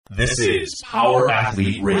This is Power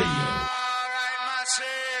Athlete Radio.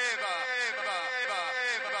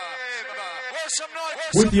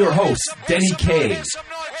 With your hosts, Denny K,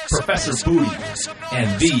 Professor Booty,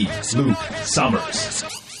 and the Luke Summers.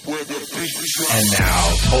 And now,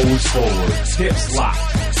 toes forward, hips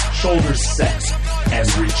locked, shoulders set, and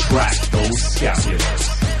retract those scapulars.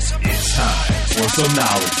 It's time for some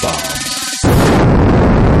knowledge bombs.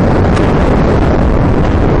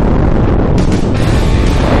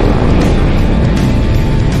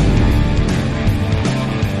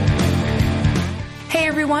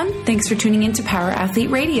 Thanks for tuning in to Power Athlete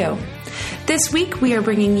Radio. This week, we are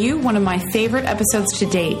bringing you one of my favorite episodes to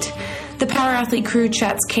date. The Power Athlete crew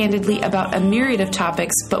chats candidly about a myriad of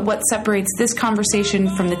topics, but what separates this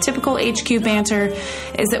conversation from the typical HQ banter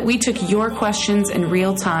is that we took your questions in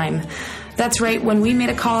real time. That's right, when we made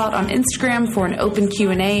a call out on Instagram for an open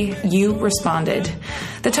Q&A, you responded.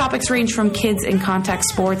 The topics range from kids in contact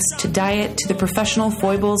sports to diet to the professional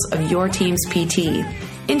foibles of your team's PT.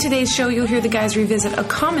 In today's show, you'll hear the guys revisit a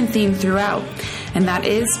common theme throughout, and that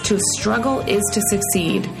is to struggle is to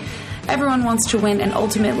succeed. Everyone wants to win, and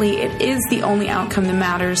ultimately it is the only outcome that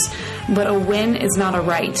matters, but a win is not a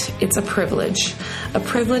right, it's a privilege. A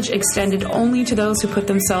privilege extended only to those who put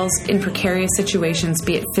themselves in precarious situations,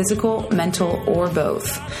 be it physical, mental, or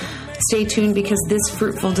both. Stay tuned because this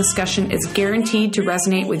fruitful discussion is guaranteed to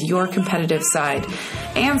resonate with your competitive side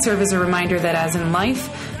and serve as a reminder that as in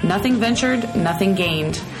life, nothing ventured, nothing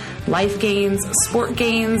gained. Life gains, sport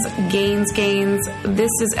gains, gains. This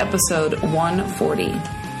is episode 140.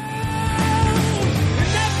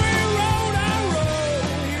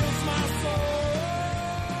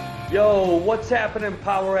 Yo, what's happening,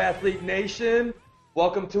 Power Athlete Nation?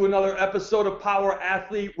 Welcome to another episode of Power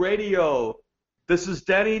Athlete Radio. This is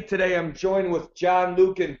Denny. Today I'm joined with John,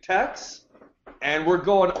 Luke, and Tex, and we're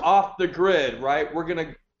going off the grid, right? We're going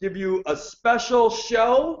to give you a special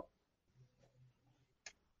show,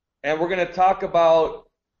 and we're going to talk about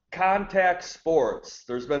contact sports.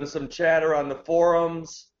 There's been some chatter on the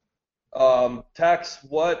forums. Tex,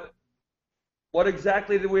 what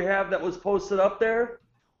exactly did we have that was posted up there?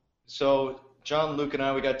 So John, Luke, and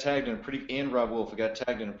I, and Rob Wolf, we got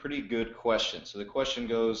tagged in a pretty good question. So the question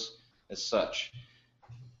goes as such.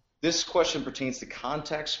 This question pertains to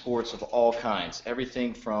contact sports of all kinds,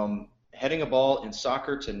 everything from heading a ball in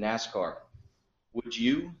soccer to NASCAR. Would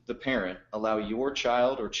you, the parent, allow your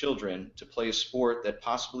child or children to play a sport that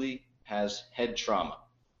possibly has head trauma?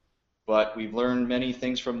 But we've learned many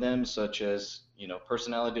things from them, such as,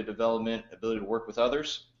 personality development, ability to work with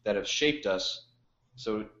others, that have shaped us.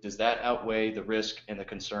 So does that outweigh the risk and the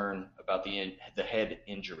concern about the head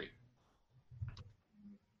injury?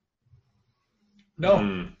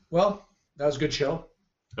 No. Well, that was a good show.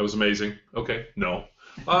 That was amazing. Okay. No.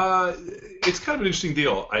 It's kind of an interesting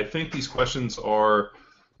deal. I think these questions are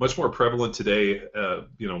much more prevalent today,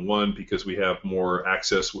 one, because we have more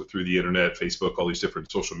access through the internet, Facebook, all these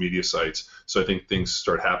different social media sites. So I think things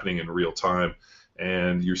start happening in real time.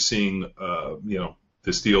 And you're seeing,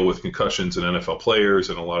 this deal with concussions and NFL players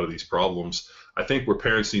and a lot of these problems. I think where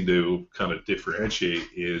parents need to kind of differentiate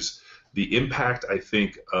is the impact, I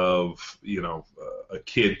think, of, a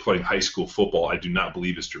kid playing high school football, I do not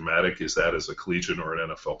believe is dramatic as that as a collegiate or an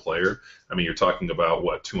NFL player. I mean, you're talking about,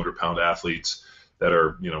 200-pound athletes that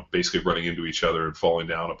are, basically running into each other and falling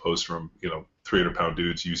down, opposed from, 300-pound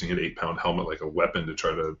dudes using an 8-pound helmet like a weapon to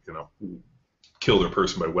try to, kill their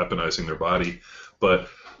person by weaponizing their body. But,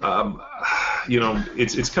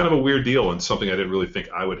 it's kind of a weird deal and something I didn't really think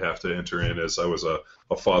I would have to enter in as I was a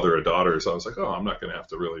father of daughters. I was like, I'm not going to have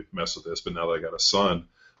to really mess with this. But now that I got a son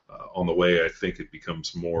on the way, I think it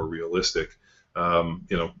becomes more realistic.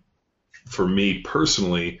 For me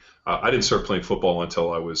personally, I didn't start playing football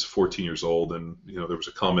until I was 14 years old. And, there was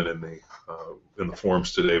a comment in the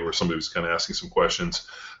forums today where somebody was kind of asking some questions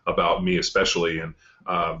about me especially. And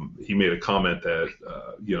he made a comment that,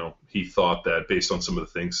 he thought that based on some of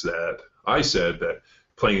the things that I said, that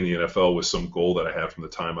playing in the NFL was some goal that I had from the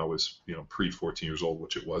time I was, pre-14 years old,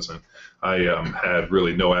 which it wasn't. I had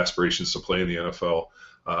really no aspirations to play in the NFL.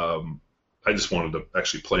 I just wanted to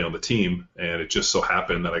actually play on the team, and it just so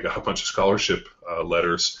happened that I got a bunch of scholarship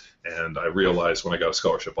letters, and I realized when I got a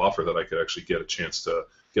scholarship offer that I could actually get a chance to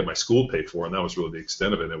get my school paid for, and that was really the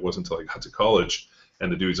extent of it. It wasn't until I got to college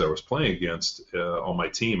and the dudes I was playing against on my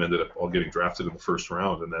team ended up all getting drafted in the first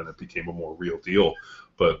round, and then it became a more real deal.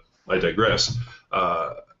 But I digress.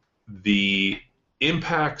 The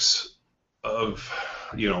impacts of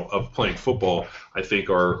playing football, I think,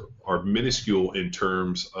 are minuscule in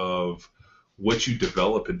terms of what you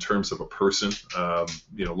develop in terms of a person.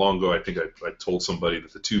 Long ago, I think I told somebody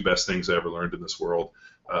that the two best things I ever learned in this world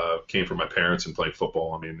came from my parents and playing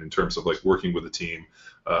football. I mean, in terms of like working with a team,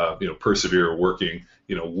 persevere, working,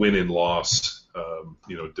 win and loss,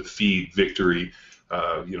 defeat, victory,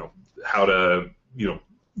 how to,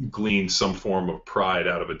 glean some form of pride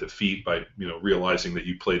out of a defeat by, realizing that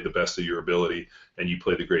you played the best of your ability and you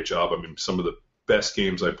played a great job. I mean, some of the best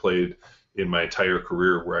games I played in my entire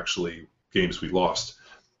career were actually games we lost.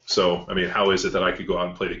 So, I mean, how is it that I could go out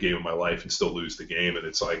and play the game of my life and still lose the game? And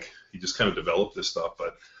it's like, you just kind of develop this stuff.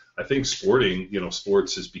 But I think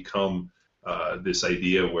sports has become this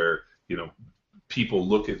idea where, people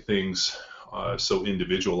look at things so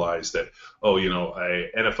individualized that, a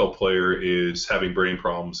NFL player is having brain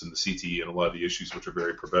problems in the CTE and a lot of the issues which are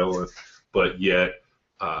very prevalent, but yet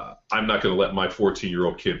I'm not going to let my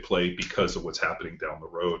 14-year-old kid play because of what's happening down the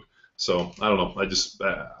road. So I don't know.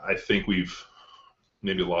 I think we've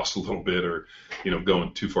maybe lost a little bit or,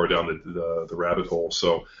 going too far down the rabbit hole.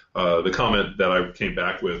 So the comment that I came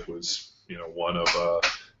back with was, one of,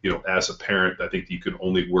 as a parent, I think you can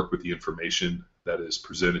only work with the information that is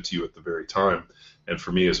presented to you at the very time. And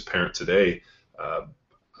for me as a parent today,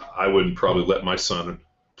 I wouldn't probably let my son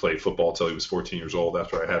play football until he was 14 years old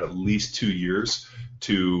after I had at least 2 years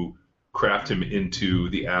to craft him into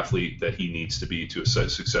the athlete that he needs to be to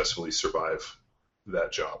successfully survive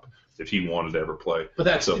that job if he wanted to ever play. But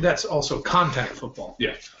that's also contact football.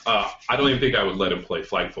 Yeah. I don't even think I would let him play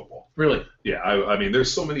flag football. Really? Yeah. I mean,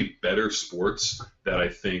 there's so many better sports that I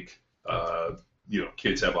think,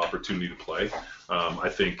 kids have opportunity to play. I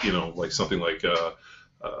think, like something like,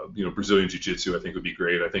 Brazilian Jiu-Jitsu, I think would be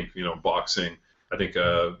great. I think, boxing, I think,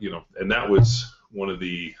 and that was one of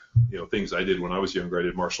the, things I did when I was younger. I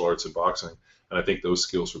did martial arts and boxing, and I think those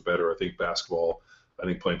skills were better. I think basketball, I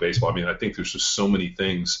think playing baseball. I mean, I think there's just so many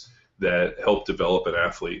things that help develop an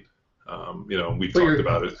athlete. We've talked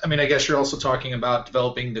about it. I mean, I guess you're also talking about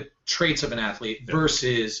developing the traits of an athlete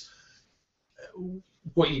versus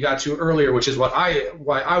what you got to earlier, which is why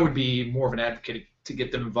I would be more of an advocate to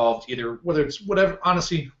get them involved, either whether it's whatever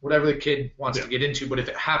the kid wants to get into. But if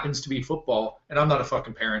it happens to be football, and I'm not a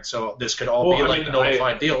fucking parent, so this could all be a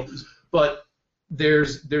nullified deal. But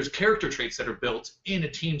there's character traits that are built in a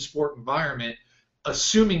team sport environment,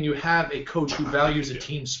 assuming you have a coach who values a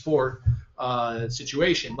team sport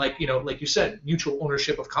situation, like you said, mutual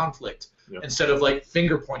ownership of conflict instead of like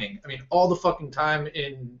finger pointing. I mean, all the fucking time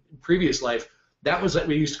in previous life, that was like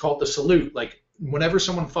we used to call it the salute. Like whenever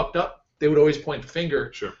someone fucked up, they would always point the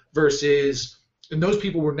finger. Sure. Versus, and those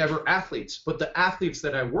people were never athletes, but the athletes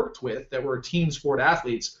that I worked with that were team sport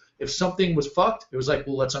athletes, if something was fucked, it was like,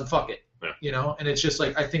 well, let's unfuck it. Yeah. And it's just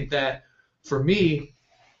like, I think that for me,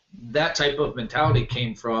 that type of mentality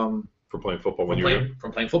came from playing football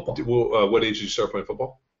from playing football. Well, what age did you start playing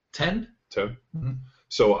football? 10. 10. Mm-hmm.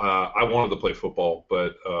 So I wanted to play football,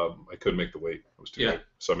 but I couldn't make the weight. I was too big.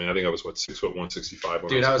 So I mean, I think I was 6'1", 165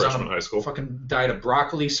 when I was a freshman in high school. Fucking diet of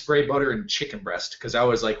broccoli, spray butter, and chicken breast because I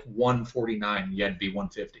was like 149. You had to be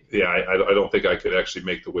 150. Yeah, I don't think I could actually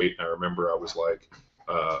make the weight. And I remember I was like,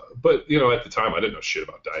 but at the time I didn't know shit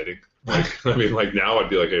about dieting. Like, I mean, like now I'd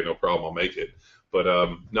be like, hey, no problem, I'll make it. But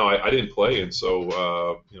no, I didn't play, and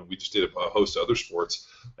so we just did a host of other sports,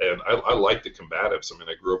 and I liked the combatives. I mean,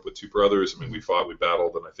 I grew up with two brothers. I mean, we fought, we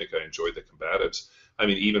battled, and I think I enjoyed the combatives. I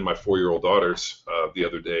mean, even my 4-year-old daughters, the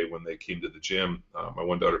other day when they came to the gym, my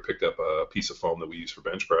one daughter picked up a piece of foam that we use for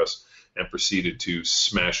bench press and proceeded to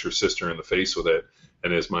smash her sister in the face with it.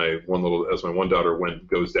 And as my one daughter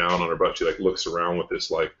goes down on her butt, she like looks around with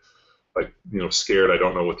this like scared, I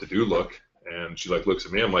don't know what to do look. And she like looks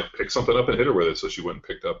at me. I'm like, pick something up and hit her with it. So she went and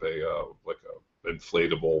picked up a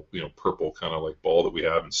inflatable, purple kind of like ball that we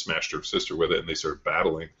have and smashed her sister with it. And they started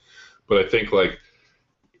battling. But I think like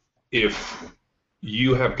if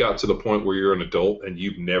you have got to the point where you're an adult and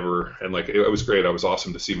you've never, and like it was great. I was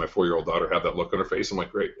awesome to see my 4-year-old daughter have that look on her face. I'm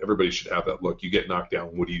like, great. Everybody should have that look. You get knocked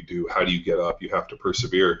down. What do you do? How do you get up? You have to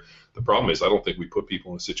persevere. The problem is I don't think we put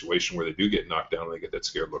people in a situation where they do get knocked down and they get that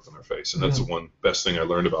scared look on their face. And that's the one best thing I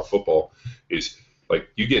learned about football is like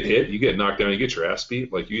you get hit, you get knocked down, you get your ass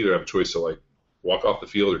beat. Like you either have a choice to like walk off the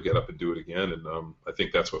field or get up and do it again. And I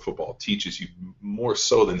think that's what football teaches you more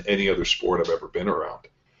so than any other sport I've ever been around.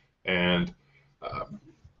 And,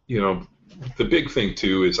 the big thing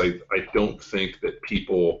too is I don't think that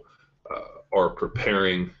people are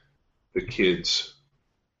preparing the kids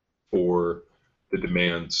for the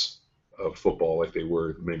demands of football like they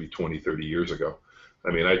were maybe 20, 30 years ago.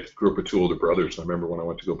 I mean, I grew up with 2 older brothers, and I remember when I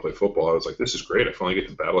went to go play football, I was like, this is great. I finally get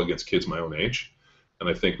to battle against kids my own age. And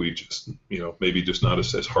I think we just, maybe just not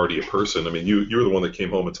as hardy a person. I mean, you were the one that came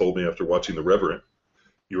home and told me after watching The Reverend,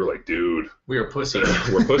 you were like, dude. We are pussies.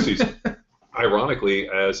 We're pussies. ironically,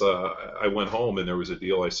 as I went home and there was a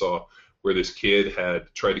deal I saw where this kid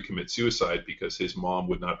had tried to commit suicide because his mom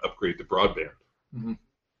would not upgrade to broadband. Mm-hmm.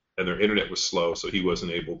 And their internet was slow, so he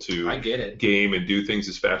wasn't able to I get it. game and do things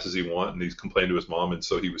as fast as he wanted, and he's complained to his mom, and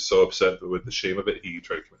so he was so upset with the shame of it, he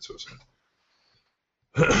tried to commit suicide.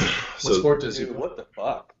 What sport does he Dude, play? what the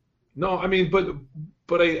fuck? No, I mean,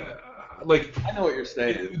 but I like. I know what you're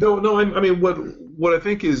saying. No, I mean, what I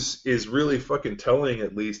think is really fucking telling,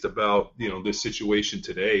 at least about this situation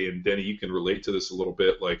today, and Denny, you can relate to this a little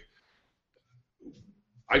bit. Like,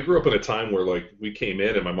 I grew up in a time where like we came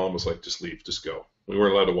in and my mom was like, just leave, just go. We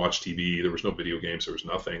weren't allowed to watch TV. There was no video games. There was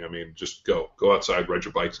nothing. I mean, just go outside, ride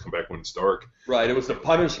your bikes, come back when it's dark. Right, it was a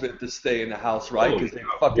punishment to stay in the house, right? Because they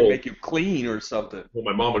fucking make you clean or something. Well,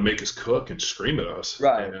 my mom would make us cook and scream at us.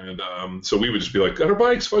 Right. And so we would just be like, got our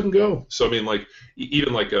bikes, fucking go. So, I mean, like,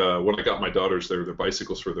 even like when I got my daughters their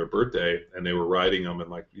bicycles for their birthday, and they were riding them,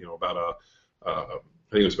 and like, about I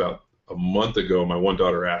think it was about a month ago, my one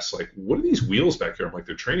daughter asked, like, what are these wheels back here? I'm like,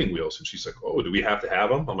 they're training wheels. And she's like, oh, do we have to have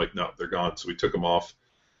them? I'm like, no, they're gone. So we took them off,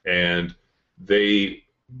 and they,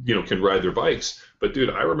 can ride their bikes. But, dude,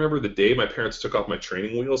 I remember the day my parents took off my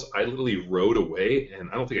training wheels, I literally rode away,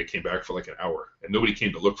 and I don't think I came back for like an hour, and nobody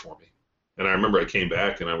came to look for me. And I remember I came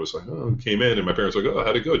back, and I was like, oh, came in, and my parents were like, oh,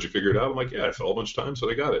 how'd it go? Did you figure it out? I'm like, yeah, I fell a bunch of times, so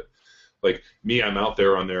I got it. Like, me, I'm out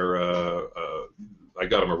there on their I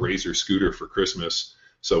got them a Razor scooter for Christmas.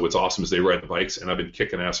 So what's awesome is they ride the bikes, and I've been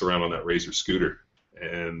kicking ass around on that Razor scooter.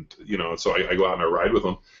 And, so I go out and I ride with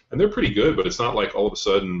them. And they're pretty good, but it's not like all of a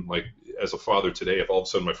sudden, like as a father today, if all of a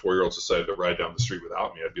sudden my 4-year-olds decided to ride down the street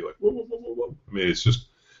without me, I'd be like, whoa, whoa, whoa, whoa, whoa. I mean, it's just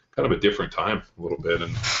kind of a different time a little bit.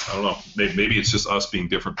 And I don't know, maybe it's just us being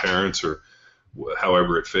different parents or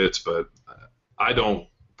however it fits. But I don't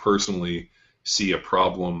personally see a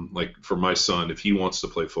problem. Like for my son, if he wants to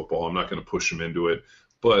play football, I'm not going to push him into it.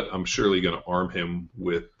 But I'm surely going to arm him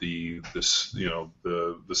with the size,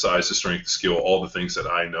 the strength, the skill, all the things that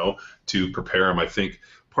I know to prepare him. I think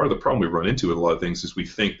part of the problem we run into with a lot of things is we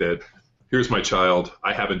think that here's my child.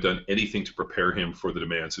 I haven't done anything to prepare him for the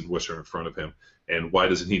demands and what's in front of him. And why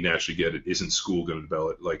doesn't he naturally get it? Isn't school going to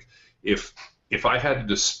develop it? Like if I had to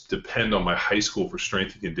just depend on my high school for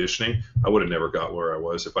strength and conditioning, I would have never got where I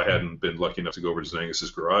was. If I hadn't been lucky enough to go over to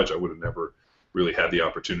Zangis's garage, I would have never really had the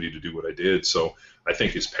opportunity to do what I did. So I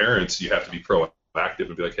think as parents, you have to be proactive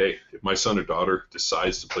and be like, hey, if my son or daughter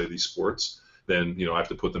decides to play these sports, then, I have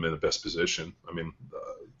to put them in the best position. I mean,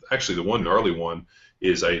 actually the one gnarly one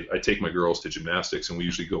is I take my girls to gymnastics, and we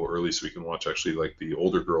usually go early so we can watch actually like the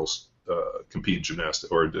older girls compete in gymnastics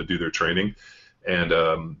or do their training.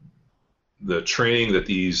 And the training that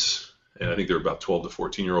these, and I think they're about 12 to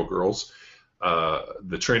 14-year-old girls,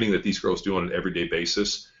 the training that these girls do on an everyday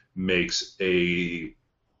basis makes a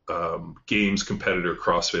games competitor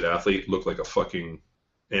CrossFit athlete look like a fucking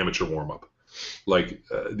amateur warm-up. Like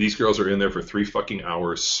these girls are in there for 3 fucking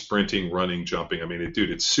hours sprinting, running, jumping. I mean,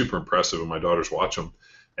 dude, it's super impressive when my daughters watch them.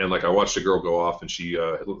 And like I watched a girl go off and she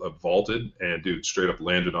vaulted and dude straight up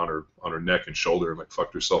landed on her neck and shoulder and like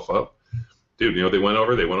fucked herself up. Dude, they went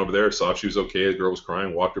over there, saw if she was okay. The girl was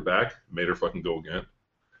crying, walked her back, made her fucking go again.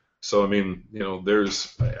 So I mean,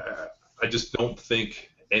 I just don't think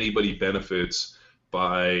anybody benefits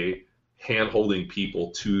by hand-holding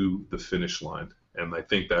people to the finish line. And I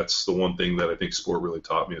think that's the one thing that I think sport really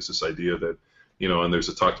taught me is this idea that, and there's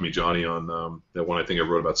a Talk to Me Johnny on that one I think I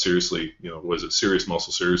wrote about Seriously, was it Serious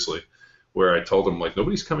Muscle Seriously, where I told him, like,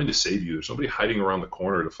 nobody's coming to save you. There's nobody hiding around the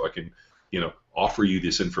corner to fucking, offer you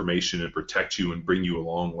this information and protect you and bring you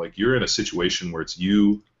along. Like, you're in a situation where it's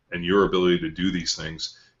you and your ability to do these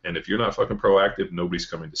things. And if you're not fucking proactive, nobody's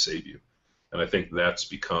coming to save you. And I think that's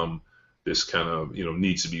become this kind of,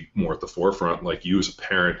 needs to be more at the forefront. Like you as a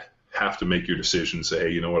parent have to make your decision, say,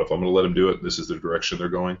 hey, you know what, if I'm going to let them do it, this is the direction they're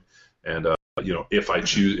going. And, if I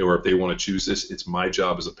choose or if they want to choose this, it's my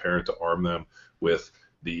job as a parent to arm them with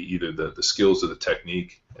either the skills or the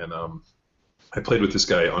technique. And I played with this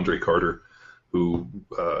guy, Andre Carter, who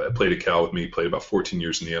played at Cal with me, played about 14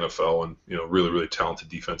 years in the NFL, and really, really talented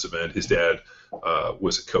defensive end. His dad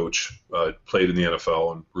was a coach, played in the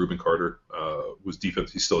NFL, and Reuben Carter was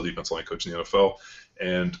defense. He's still a defensive line coach in the NFL.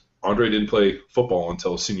 And Andre didn't play football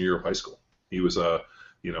until his senior year of high school. He was a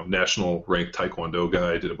national ranked Taekwondo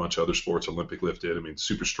guy, did a bunch of other sports, Olympic lifted. I mean,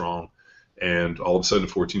 super strong. And all of a sudden,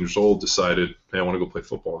 14 years old, decided, hey, I want to go play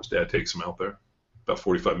football. His dad takes him out there. About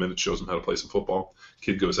 45 minutes, shows him how to play some football.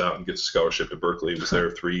 Kid goes out and gets a scholarship at Berkeley. He was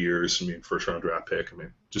there 3 years. I mean, first round draft pick. I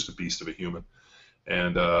mean, just a beast of a human.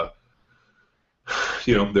 And, there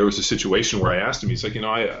was a situation where I asked him, he's like,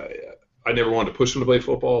 I never wanted to push him to play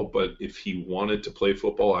football, but if he wanted to play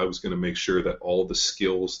football, I was going to make sure that all the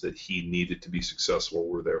skills that he needed to be successful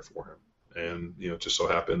were there for him. And, it just so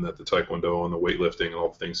happened that the taekwondo and the weightlifting and all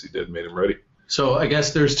the things he did made him ready. So I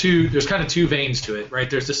guess there's kind of two veins to it, right?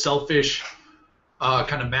 There's the selfish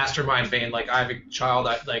kind of mastermind vein. Like I have a child,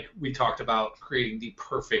 like we talked about creating the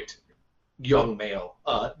perfect young male.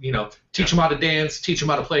 Teach him how to dance, teach him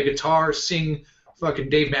how to play guitar, sing fucking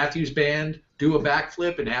Dave Matthews Band, do a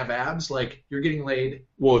backflip and have abs. Like you're getting laid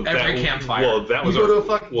every campfire. Well, that was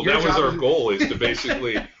our goal, is to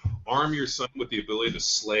basically arm your son with the ability to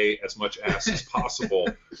slay as much ass as possible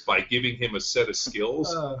by giving him a set of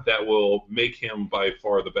skills that will make him by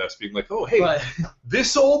far the best. Being like, oh, hey,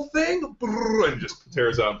 this old thing, and just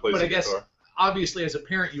tears out and plays the guitar. Obviously, as a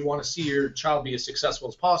parent, you want to see your child be as successful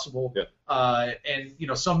as possible. Yeah.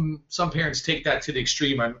 And some parents take that to the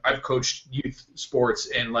extreme. I've coached youth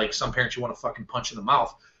sports, and like some parents, you want to fucking punch in the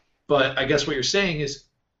mouth. But I guess what you're saying is,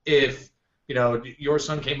 if your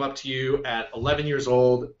son came up to you at 11 years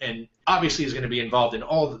old, and obviously is going to be involved in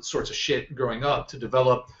all the sorts of shit growing up to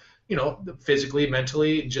develop, physically,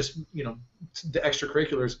 mentally, and just the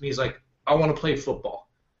extracurriculars. And he's like, I want to play football.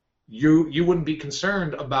 You wouldn't be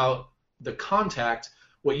concerned about the contact.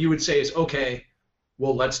 What you would say is, okay,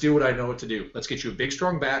 well, let's do what I know what to do. Let's get you a big,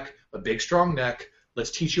 strong back, a big, strong neck.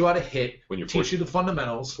 Let's teach you how to hit. Teach you the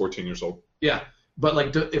fundamentals. 14 years old. Yeah, but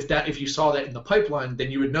like if you saw that in the pipeline,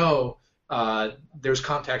 then you would know there's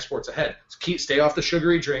contact sports ahead. Stay off the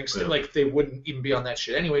sugary drinks. Yeah. Like they wouldn't even be on that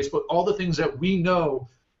shit anyways. But all the things that we know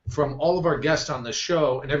from all of our guests on this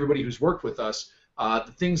show and everybody who's worked with us,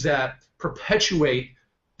 the things that perpetuate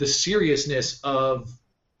the seriousness of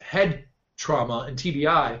head trauma and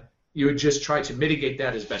TBI, you would just try to mitigate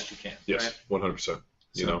that as best you can. Yes, right? 100%.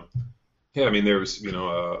 Yeah, I mean, there's,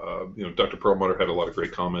 Dr. Perlmutter had a lot of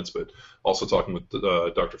great comments, but also talking with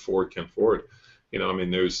Dr. Ford, Ken Ford, I mean,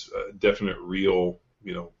 there's a definite real,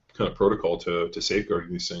 kind of protocol to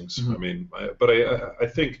safeguarding these things. Mm-hmm. I mean, I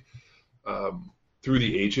think through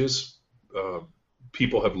the ages,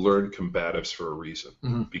 people have learned combatives for a reason,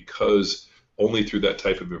 mm-hmm. because only through that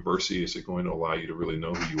type of adversity is it going to allow you to really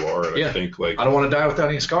know who you are. And I think, like, I don't want to die without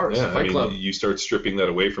any scars. Yeah, I mean, you start stripping that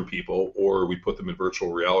away from people, or we put them in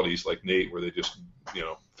virtual realities like Nate, where they just,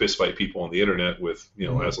 fist fight people on the internet with,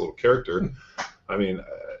 mm-hmm. as a little character. I mean,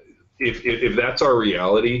 if that's our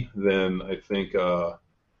reality, then I think,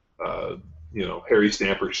 Harry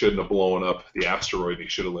Stamper shouldn't have blown up the asteroid. He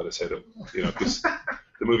should have let us hit him, because the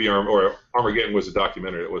movie Armageddon was a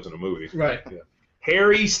documentary. It wasn't a movie. Right. Yeah.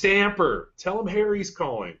 Harry Stamper. Tell him Harry's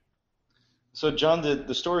calling. So, John,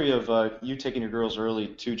 the story of you taking your girls early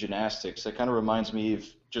to gymnastics, that kind of reminds me of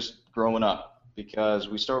just growing up, because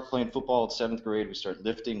we start playing football in 7th grade. We start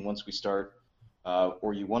lifting once we start,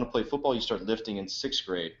 or you want to play football, you start lifting in 6th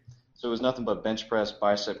grade. So it was nothing but bench press,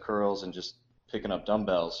 bicep curls, and just picking up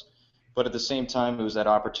dumbbells. But at the same time, it was that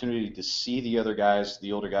opportunity to see the other guys,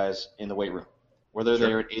 the older guys, in the weight room, whether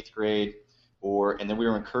they were in 8th grade, and then we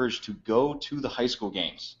were encouraged to go to the high school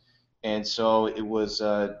games. And so it was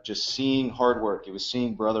just seeing hard work. It was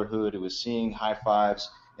seeing brotherhood. It was seeing high fives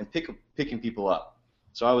and picking people up.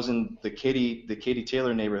 So I was in the Katie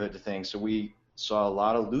Taylor neighborhood thing, so we saw a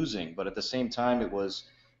lot of losing. But at the same time, it was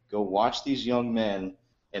go watch these young men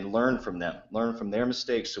and learn from them, learn from their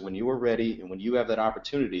mistakes. So when you are ready and when you have that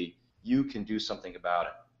opportunity, you can do something about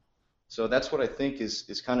it. So that's what I think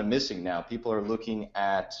is kind of missing now. People are looking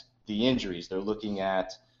at the injuries. They're looking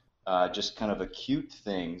at just kind of acute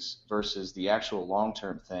things versus the actual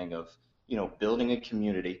long-term thing of, building a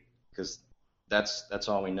community, because that's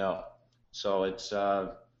all we know. So it's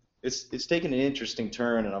taken an interesting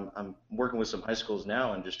turn, and I'm working with some high schools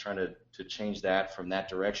now and just trying to change that from that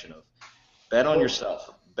direction of bet on yourself,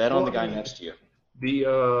 bet on the guy next to you.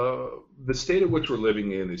 The state of which we're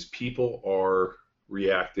living in is people are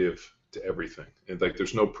reactive to everything, and like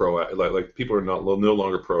there's no like people are no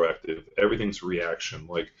longer proactive. Everything's reaction.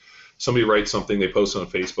 Like somebody writes something, they post on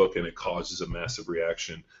Facebook, and it causes a massive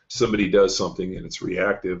reaction. Somebody does something, and it's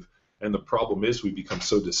reactive. And the problem is we become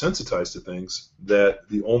so desensitized to things that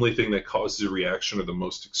the only thing that causes a reaction are the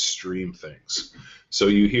most extreme things. So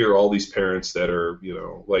you hear all these parents that are,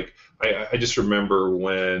 like I just remember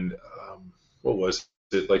when, what was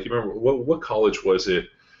it? Like, you remember, what college was it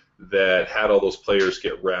that had all those players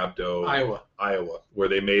get rhabdo? Iowa, where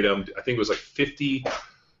they made them, I think it was like 50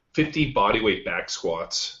 bodyweight back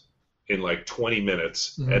squats in like 20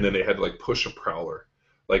 minutes, mm-hmm. and then they had to like push a prowler.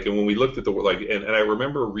 Like, and when we looked at and I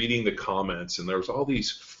remember reading the comments, and there was all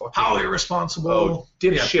these fucking... How irresponsible.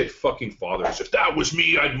 Dipshit fucking fathers. If that was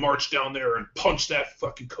me, I'd march down there and punch that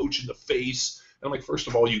fucking coach in the face. And I'm like, first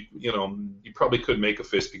of all, you probably couldn't make a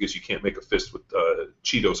fist because you can't make a fist with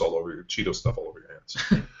Cheeto stuff all over your hands.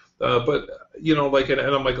 But and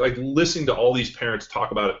I'm like listening to all these parents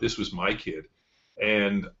talk about if this was my kid,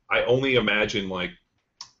 and I only imagine like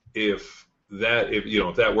if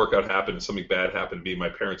that workout happened and something bad happened to me, my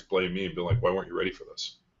parents blame me and be like, why weren't you ready for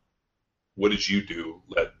this? What did you do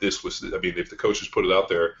that this was? I mean, if the coaches put it out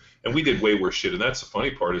there, and we did way worse shit, and that's the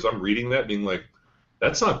funny part is I'm reading that being like,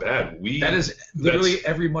 that's not bad. That is literally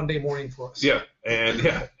every Monday morning for us. Yeah,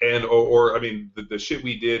 or I mean, the shit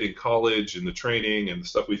we did in college and the training and the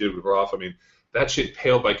stuff we did with Roth, I mean, that shit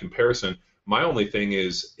paled by comparison. My only thing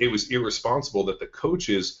is it was irresponsible that the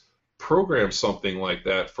coaches programmed something like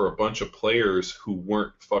that for a bunch of players who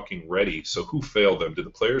weren't fucking ready. So who failed them? Did the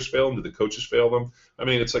players fail them? Did the coaches fail them? I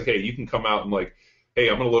mean, it's like, hey, you can come out and like, hey,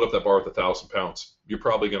 I'm going to load up that bar with 1,000 pounds. You're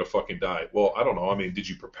probably going to fucking die. Well, I don't know. I mean, did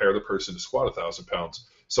you prepare the person to squat 1,000 pounds?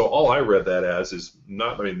 So all I read that as is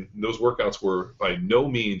not, I mean, those workouts were by no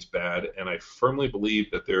means bad, and I firmly believe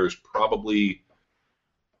that there's probably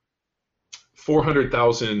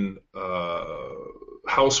 400,000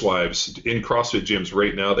 housewives in CrossFit gyms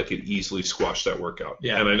right now that could easily squash that workout.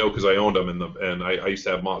 Yeah. And I know because I owned them, and I used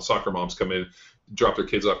to have soccer moms come in, drop their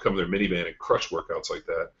kids off, come in their minivan, and crush workouts like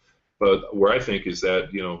that. But where I think is that,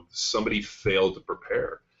 somebody failed to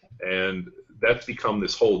prepare. And that's become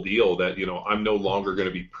this whole deal that, I'm no longer going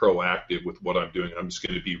to be proactive with what I'm doing. I'm just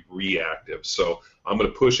going to be reactive. So I'm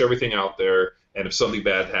going to push everything out there, and if something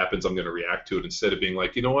bad happens, I'm going to react to it instead of being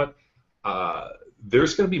like, you know what,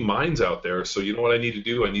 there's going to be mines out there, so you know what I need to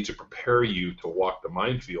do? I need to prepare you to walk the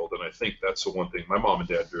minefield. And I think that's the one thing my mom and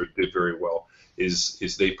dad did very well is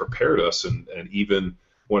they prepared us. And even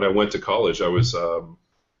when I went to college, I was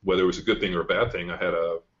whether it was a good thing or a bad thing, I had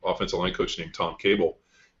a offensive line coach named Tom Cable.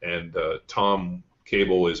 And Tom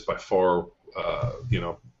Cable is by far,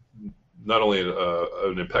 not only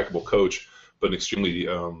an impeccable coach, but an extremely,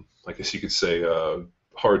 I guess you could say,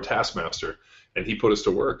 hard taskmaster. And he put us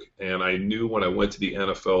to work. And I knew when I went to the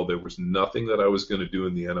NFL, there was nothing that I was going to do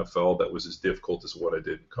in the NFL that was as difficult as what I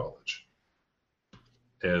did in college.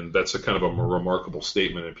 And that's a kind of a remarkable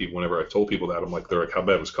statement. And people, whenever I told people that, they're like, how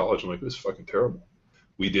bad was college? I'm like, it was fucking terrible.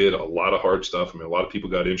 We did a lot of hard stuff. I mean, a lot of people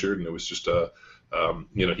got injured, and it was just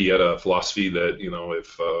he had a philosophy that,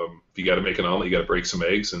 if you got to make an omelet, you got to break some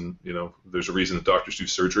eggs, and there's a reason that doctors do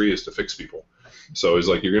surgery is to fix people. So it's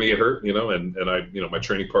like, you're going to get hurt, and I, my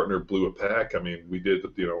training partner blew a pack. I mean, we did,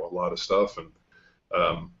 a lot of stuff,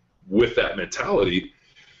 and with that mentality,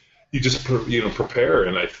 you just, prepare.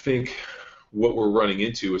 And I think what we're running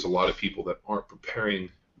into is a lot of people that aren't preparing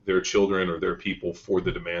their children or their people for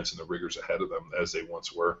the demands and the rigors ahead of them as they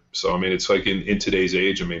once were. So, I mean, it's like in today's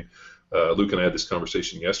age, I mean, Luke and I had this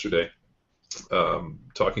conversation yesterday,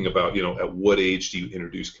 talking about, at what age do you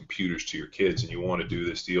introduce computers to your kids? And you want to do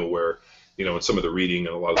this deal where, in some of the reading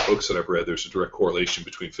and a lot of the books that I've read, there's a direct correlation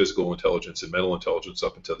between physical intelligence and mental intelligence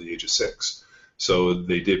up until the age of 6. So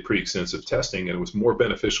they did pretty extensive testing, and it was more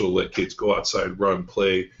beneficial to let kids go outside, run,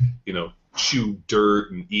 play, chew dirt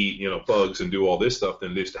and eat, bugs and do all this stuff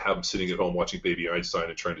than it is to have them sitting at home watching Baby Einstein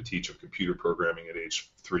and trying to teach them computer programming at age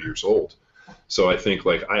 3 years old. So I think,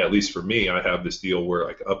 at least for me, I have this deal where,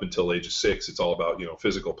 up until age of 6, it's all about,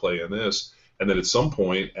 physical play and this. And then at some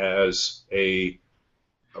point, as a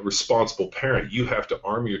responsible parent, you have to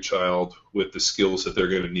arm your child with the skills that they're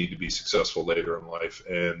going to need to be successful later in life.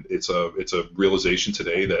 And it's a realization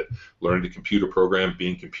today that learning to computer program,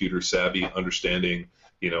 being computer savvy, understanding,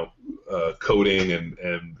 coding and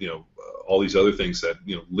all these other things that,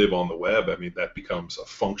 live on the web. I mean, that becomes a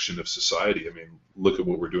function of society. I mean, look at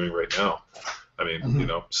what we're doing right now. I mean,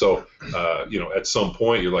 so, at some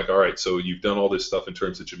point you're like, all right, so you've done all this stuff in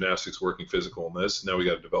terms of gymnastics, working physical and this, now we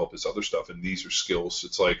got to develop this other stuff. And these are skills.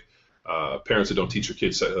 It's like, parents that don't teach their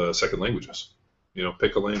kids second languages,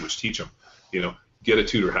 pick a language, teach them, get a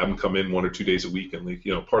tutor, have them come in 1 or 2 days a week.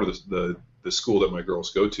 And part of the school that my girls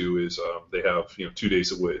go to is, they have, 2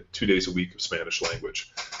 days a week of Spanish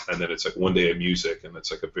language. And then it's like 1 day of music, and it's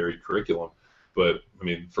like a varied curriculum. But, I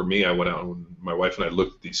mean, for me, I went out and my wife and I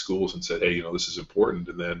looked at these schools and said, hey, this is important.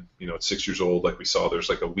 And then, at 6 years old, like we saw, there's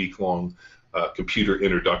like a week-long computer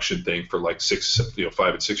introduction thing for like 5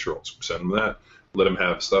 and 6 year olds. Send them that, let them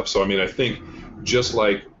have stuff. So, I mean, I think just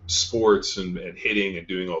like sports and hitting and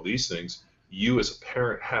doing all these things, you as a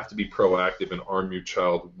parent have to be proactive and arm your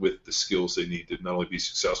child with the skills they need to not only be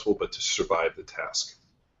successful, but to survive the task.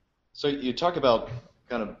 So you talk about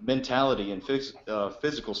kind of mentality and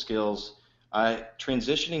physical skills.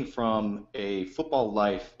 Transitioning from a football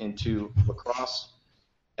life into lacrosse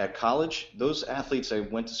at college, those athletes I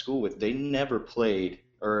went to school with, they never played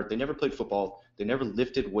football, they never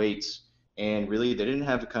lifted weights, and really they didn't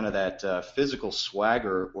have kind of that physical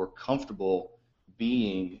swagger or comfortable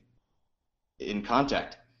being in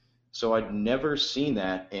contact. So I'd never seen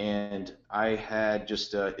that, and I had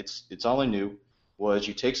just it's all I knew was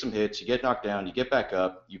you take some hits, you get knocked down, you get back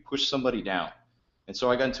up, you push somebody down. And so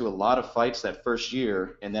I got into a lot of fights that first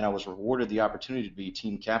year, and then I was rewarded the opportunity to be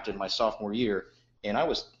team captain my sophomore year. And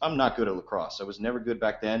I'm not good at lacrosse. I was never good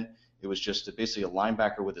back then. It was just basically a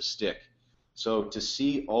linebacker with a stick. So to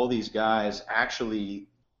see all these guys actually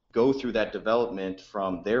go through that development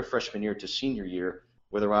from their freshman year to senior year,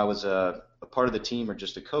 whether I was a part of the team or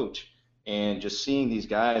just a coach, and just seeing these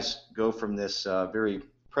guys go from this very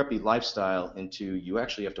preppy lifestyle into you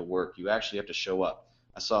actually have to work, you actually have to show up.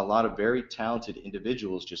 I saw a lot of very talented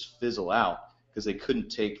individuals just fizzle out because they couldn't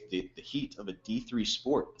take the heat of a D3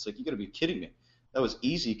 sport. It's like, you got to be kidding me. That was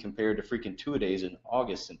easy compared to freaking two-a-days in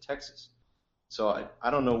August in Texas. So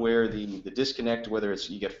I don't know where the disconnect, whether it's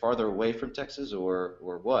you get farther away from Texas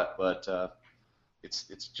or what, but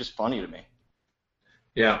it's just funny to me.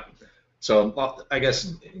 Yeah. So I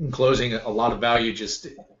guess in closing, a lot of value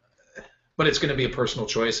but it's going to be a personal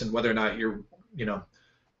choice, and whether or not you're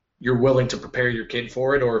willing to prepare your kid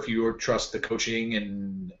for it, or if you trust the coaching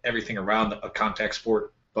and everything around a contact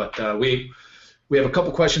sport. But we have a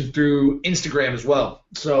couple questions through Instagram as well.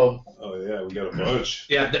 So. Oh yeah, we got a bunch.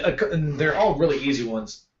 Yeah, and they're all really easy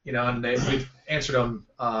ones, and we've answered them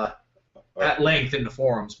at length in the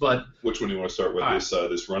forums. But which one do you want to start with?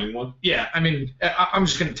 This running one? Yeah, I mean, I'm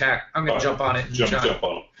just going to jump on it. And jump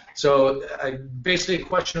on it. So basically a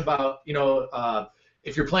question about,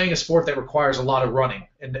 if you're playing a sport that requires a lot of running,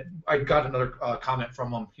 and I got another comment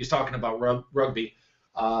from him. He's talking about rugby.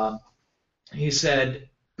 He said,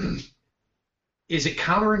 is it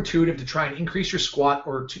counterintuitive to try and increase your squat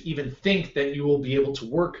or to even think that you will be able to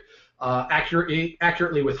work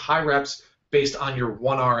accurately with high reps based on your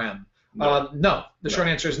 1RM? No. The short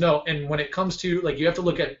answer is no. And when it comes to, you have to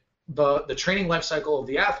look at the training life cycle of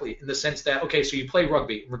the athlete in the sense that, okay, so you play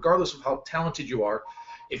rugby, regardless of how talented you are,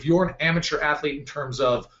 if you're an amateur athlete in terms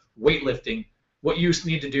of weightlifting, what you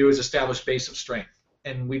need to do is establish base of strength.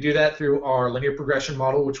 And we do that through our linear progression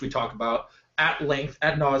model, which we talk about at length,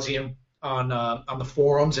 ad nauseum, on the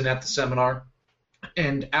forums and at the seminar.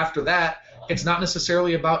 And after that, it's not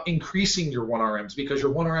necessarily about increasing your 1RMs, because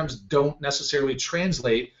your 1RMs don't necessarily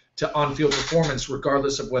translate to on-field performance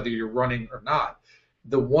regardless of whether you're running or not.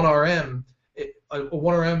 The 1RM,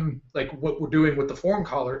 like what we're doing with the forum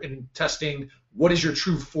collar and testing what is your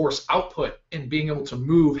true force output and being able to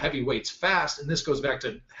move heavy weights fast. And this goes back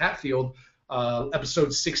to Hatfield,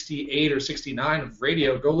 episode 68 or 69 of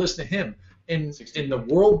radio. Go listen to him. In the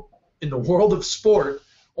world of sport,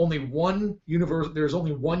 there's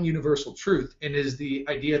only one universal truth, and it is the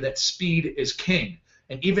idea that speed is king.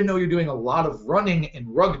 And even though you're doing a lot of running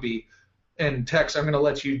in rugby, and Tex, I'm going to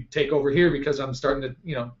let you take over here because I'm starting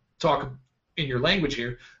to, talk in your language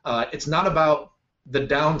here. It's not about the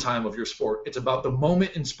downtime of your sport. It's about the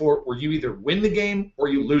moment in sport where you either win the game or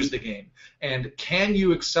you lose the game. And can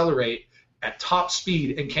you accelerate at top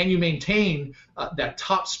speed, and can you maintain that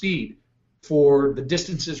top speed for the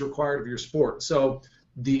distances required of your sport? So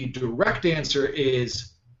the direct answer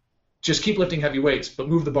is just keep lifting heavy weights, but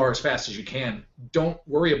move the bar as fast as you can. Don't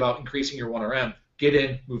worry about increasing your 1RM. Get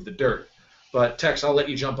in, move the dirt. But Tex, I'll let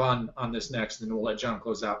you jump on this next, and then we'll let John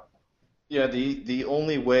close out. Yeah, the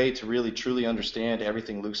only way to really truly understand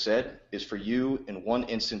everything Luke said is for you in one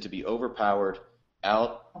instant to be overpowered,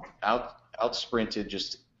 out sprinted,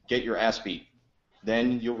 just get your ass beat.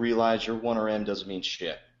 Then you'll realize your 1RM doesn't mean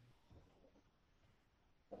shit.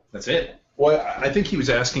 That's it. Well, I think he was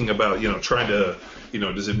asking about, trying to,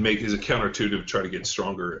 is it counterintuitive to try to get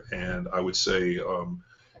stronger? And I would say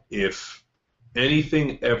if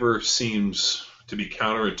anything ever seems to be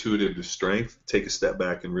counterintuitive to strength, take a step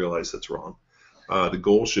back and realize that's wrong. The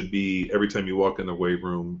goal should be every time you walk in the weight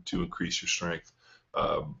room to increase your strength.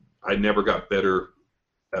 I never got better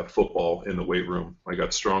at football in the weight room. I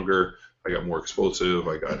got stronger. I got more explosive.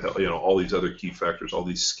 I got, all these other key factors, all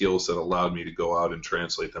these skills that allowed me to go out and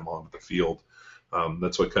translate them onto the field.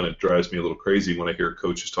 That's what kind of drives me a little crazy when I hear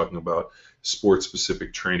coaches talking about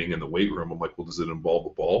sport-specific training in the weight room. I'm like, well, does it involve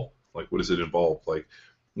the ball? Like, what does it involve? Like,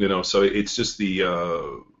 so it's just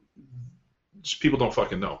just people don't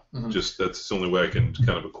fucking know. Mm-hmm. Just that's the only way I can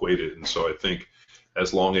kind of equate it. And so I think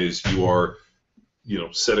as long as you are,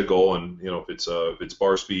 set a goal, and if it's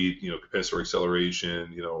bar speed, compensatory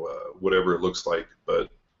acceleration, whatever it looks like. But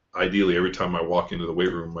ideally, every time I walk into the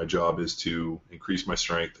weight room, my job is to increase my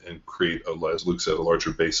strength and create, as Luke said, a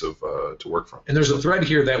larger base of to work from. And there's a thread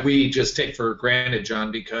here that we just take for granted, John,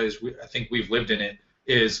 because I think we've lived in it.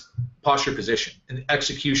 Is posture, position, and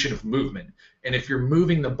execution of movement. And if you're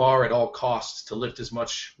moving the bar at all costs to lift as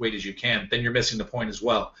much weight as you can, then you're missing the point as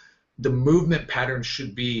well. The movement pattern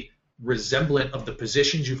should be resemblant of the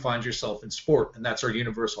positions you find yourself in sport, and that's our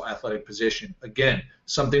universal athletic position. Again,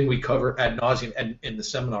 something we cover ad nauseum in the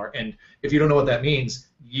seminar. And if you don't know what that means,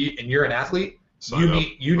 and you're an athlete,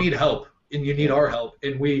 you need help, and you need our help.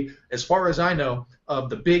 And we, as far as I know, of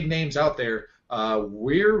the big names out there,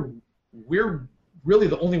 we're really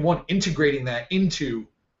the only one integrating that into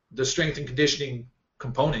the strength and conditioning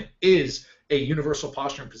component is a universal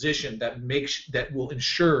posture and position that will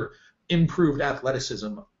ensure improved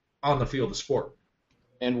athleticism on the field of sport.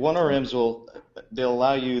 And 1RMs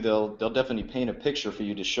they'll definitely paint a picture for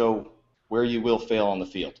you to show where you will fail on the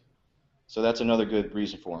field. So that's another good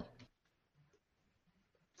reason for them.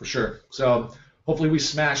 For sure. So hopefully we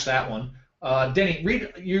smash that one. Denny,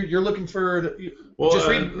 you're looking for read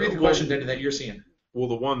the question, Denny, that you're seeing. Well,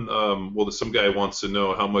 the one, some guy wants to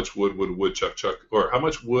know how much wood would Woodchuck chuck, or how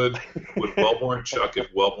much wood would Wellborn chuck if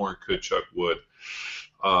Wellborn could chuck wood?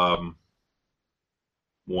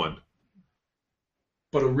 One.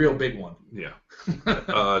 But a real big one. Yeah.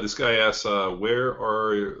 This guy asks, when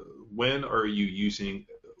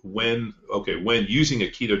using a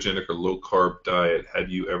ketogenic or low carb diet, have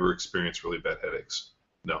you ever experienced really bad headaches?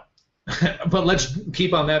 No. But let's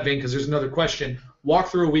keep on that vein because there's another question. Walk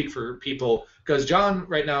through a week for people, because John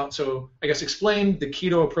right now, so I guess explain the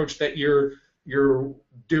keto approach that you're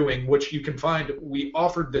doing, which you can find. We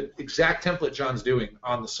offered the exact template John's doing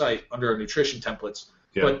on the site under our nutrition templates.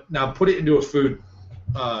 Yeah. But now put it into a food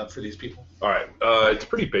for these people. All right. It's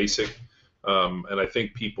pretty basic. And I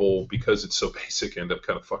think people, because it's so basic, end up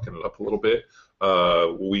kind of fucking it up a little bit.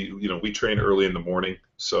 We train early in the morning,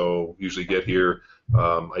 so usually get here.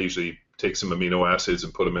 I usually take some amino acids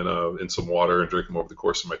and put them in some water and drink them over the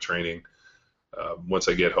course of my training. Once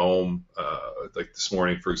I get home, like this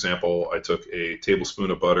morning, for example, I took a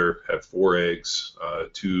tablespoon of butter, had 4 eggs,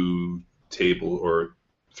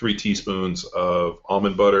 3 teaspoons of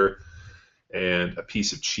almond butter, and a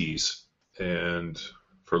piece of cheese. And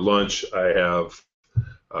for lunch, I have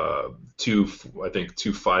two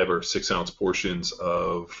 5 or 6 ounce portions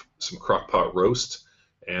of some crock pot roast,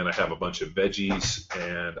 and I have a bunch of veggies,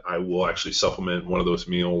 and I will actually supplement one of those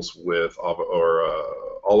meals with olive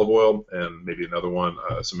oil and maybe another one,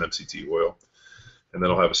 some MCT oil. And then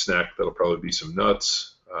I'll have a snack that'll probably be some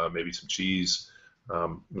nuts, maybe some cheese.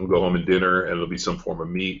 We'll go home and dinner, and it'll be some form of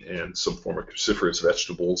meat and some form of cruciferous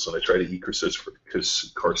vegetables. And I try to eat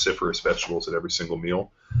cruciferous vegetables at every single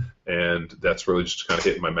meal. And that's really just kind of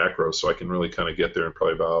hitting my macros, so I can really kind of get there in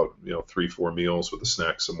probably about 3-4 meals with a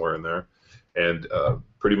snack somewhere in there, and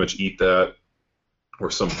pretty much eat that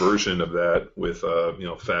or some version of that with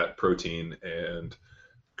fat, protein, and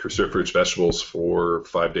cruciferous vegetables for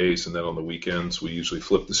 5 days. And then on the weekends, we usually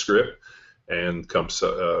flip the script and get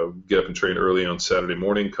up and train early on Saturday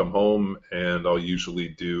morning, come home, and I'll usually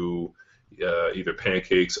do either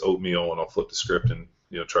pancakes, oatmeal, and I'll flip the script and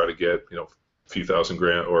try to get a few thousand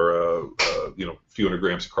grams or a few hundred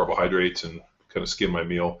grams of carbohydrates and kind of skim my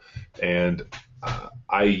meal. And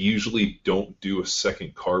I usually don't do a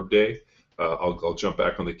second carb day. I'll jump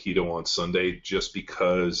back on the keto on Sunday just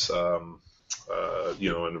because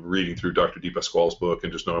and reading through Dr. DePasquale's book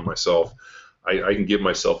and just knowing myself, I can give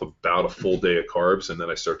myself about a full day of carbs, and then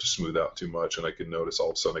I start to smooth out too much, and I can notice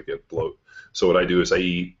all of a sudden I get bloat. So what I do is I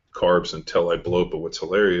eat carbs until I bloat. But what's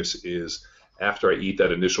hilarious is after I eat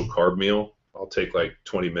that initial carb meal, I'll take like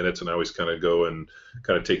 20 minutes, and I always kind of go and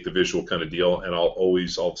kind of take the visual kind of deal, and I'll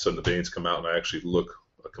always all of a sudden the veins come out, and I actually look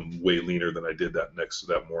like I'm way leaner than I did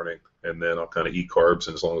that morning. And then I'll kind of eat carbs,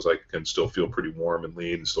 and as long as I can still feel pretty warm and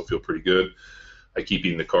lean and still feel pretty good, I keep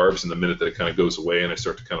eating the carbs, and the minute that it kind of goes away and I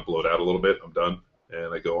start to kind of bloat out a little bit, I'm done,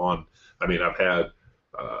 and I go on. I mean, I've had,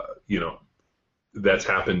 that's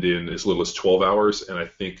happened in as little as 12 hours, and I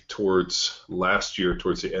think towards last year,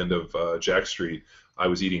 towards the end of Jack Street, I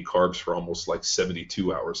was eating carbs for almost like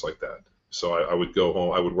 72 hours like that. So I would go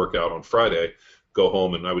home, I would work out on Friday, go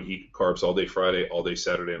home, and I would eat carbs all day Friday, all day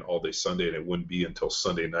Saturday, and all day Sunday, and it wouldn't be until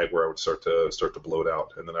Sunday night where I would start to bloat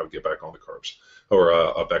out, and then I would get back on the carbs or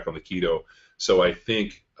back on the keto. So I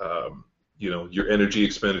think your energy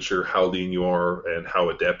expenditure, how lean you are, and how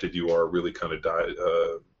adapted you are really kind of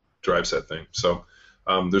drives that thing. So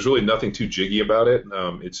there's really nothing too jiggy about it.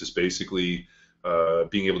 It's just basically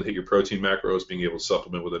being able to hit your protein macros, being able to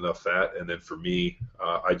supplement with enough fat, and then for me,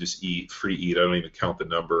 I just free eat. I don't even count the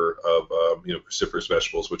number of cruciferous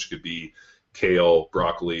vegetables, which could be kale,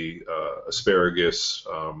 broccoli, asparagus,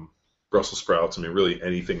 Brussels sprouts. I mean, really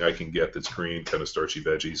anything I can get that's green, kind of starchy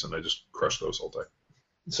veggies, and I just crush those all day.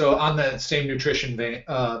 So on that same nutrition vein,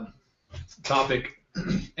 topic,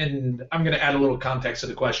 and I'm going to add a little context to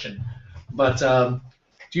the question. But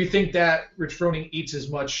do you think that Rich Froning eats as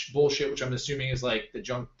much bullshit, which I'm assuming is like the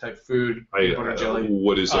junk type food, butter jelly?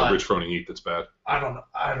 What does Rich Froning eat that's bad? I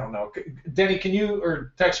don't know. Denny, can you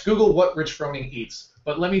or text Google what Rich Froning eats?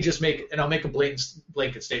 But let me just I'll make a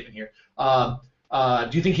blanket statement here.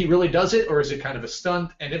 Do you think he really does it, or is it kind of a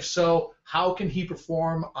stunt? And if so, how can he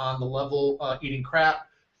perform on the level eating crap?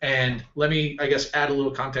 And let me, I guess, add a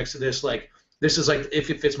little context to this. Like, this is like if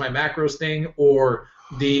it fits my macros thing, or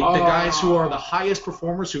the guys who are the highest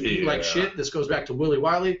performers who eat like shit. This goes back to Willie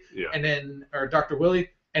Wiley, and then or Dr. Willie,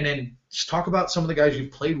 and then just talk about some of the guys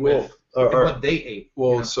you've played with and what they ate.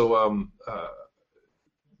 Well, you know? So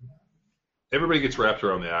everybody gets wrapped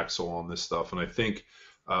around the axle on this stuff, and I think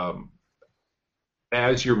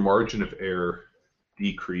as your margin of error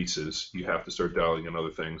decreases, you have to start dialing in other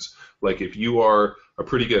things. Like if you are a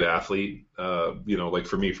pretty good athlete, like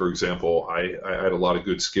for me, for example, I had a lot of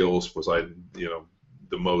good skills. Was I,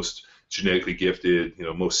 the most genetically gifted,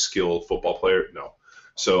 most skilled football player? No.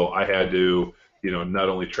 So I had to, not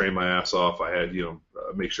only train my ass off, I had,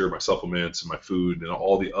 make sure my supplements and my food and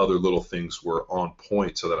all the other little things were on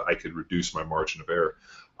point so that I could reduce my margin of error.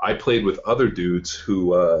 I played with other dudes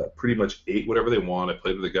who pretty much ate whatever they want. I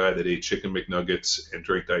played with a guy that ate chicken McNuggets and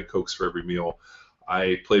drank Diet Cokes for every meal.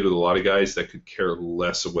 I played with a lot of guys that could care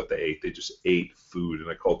less of what they ate. They just ate food, and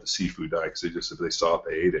I call it the seafood diet because if they saw it,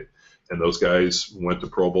 they ate it. And those guys went to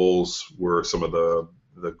Pro Bowls, were some of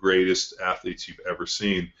the greatest athletes you've ever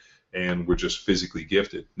seen, and were just physically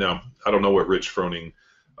gifted. Now, I don't know what Rich Froning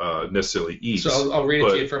necessarily eats. So I'll read it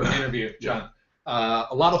to you from an interview, John. A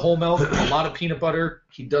lot of whole milk, a lot of peanut butter.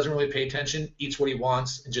 He doesn't really pay attention, eats what he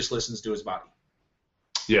wants, and just listens to his body.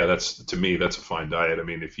 Yeah, to me, that's a fine diet. I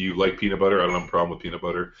mean, if you like peanut butter, I don't have a problem with peanut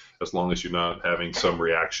butter as long as you're not having some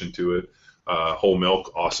reaction to it. Whole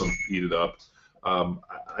milk, awesome, eat it up.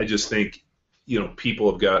 I just think, people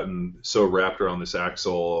have gotten so wrapped around this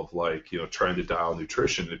axle of like, trying to dial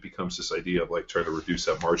nutrition. It becomes this idea of like trying to reduce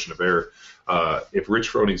that margin of error. If Rich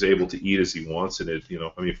Froning's able to eat as he wants, and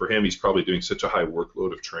for him, he's probably doing such a high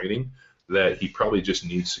workload of training that he probably just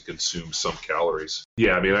needs to consume some calories.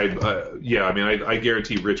 Yeah, I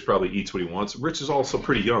guarantee Rich probably eats what he wants. Rich is also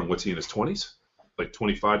pretty young. What's he, in his 20s? Like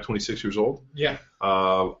 25, 26 years old? Yeah.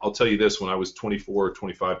 I'll tell you this, when I was 24,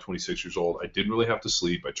 25, 26 years old, I didn't really have to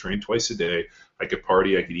sleep. I trained twice a day. I could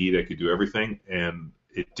party, I could eat, I could do everything, and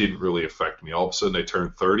it didn't really affect me. All of a sudden I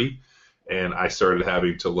turned 30, and I started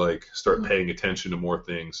having to start paying attention to more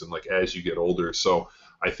things, and as you get older. So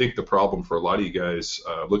I think the problem for a lot of you guys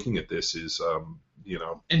looking at this is,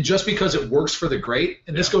 And just because it works for the great,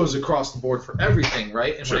 and this goes across the board for everything,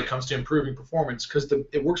 right? And when it comes to improving performance, because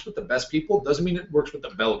it works with the best people, doesn't mean it works with the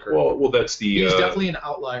bell curve. Well, that's he's definitely an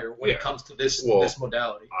outlier when it comes to this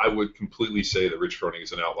modality. I would completely say that Rich Froning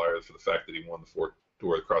is an outlier for the fact that he won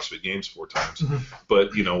the CrossFit Games 4 times. Mm-hmm.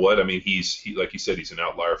 But you know what? I mean, he like you said, he's an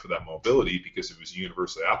outlier for that mobility because if it was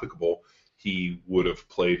universally applicable, he would have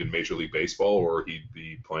played in Major League Baseball or he'd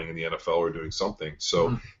be playing in the NFL or doing something.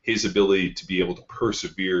 So his ability to be able to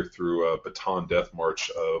persevere through a baton death march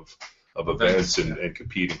of events and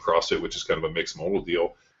compete in CrossFit, which is kind of a mixed modal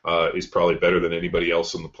deal, is probably better than anybody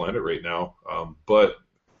else on the planet right now. But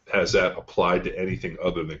has that applied to anything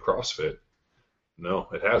other than CrossFit? No,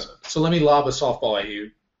 it hasn't. So let me lob a softball at you,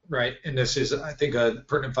 right? And this is, I think, a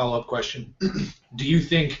pertinent follow-up question. Do you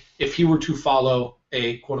think if he were to follow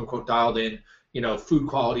a quote-unquote dialed-in, food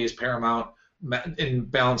quality is paramount in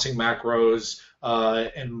balancing macros,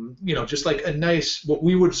 and, just like a nice, what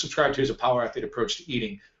we would subscribe to as a power athlete approach to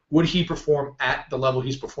eating, would he perform at the level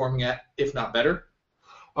he's performing at, if not better?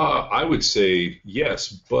 I would say yes,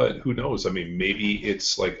 but who knows? I mean, maybe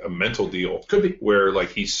it's like a mental deal. Could be. Where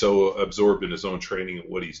like he's so absorbed in his own training and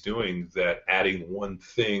what he's doing that adding one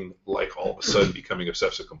thing, like all of a sudden becoming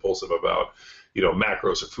obsessive compulsive about,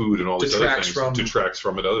 macros or food and all these other things, detracts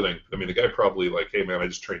from it. Other thing, I mean, the guy probably like, hey man, I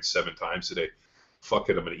just trained 7 times today. Fuck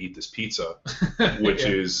it, I'm going to eat this pizza, which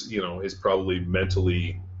is, is probably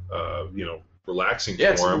mentally, relaxing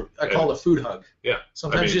for him. I call it a food hug. Yeah.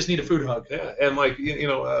 Sometimes you just need a food hug. Yeah, and like,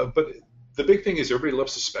 but the big thing is everybody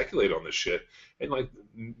loves to speculate on this shit, and like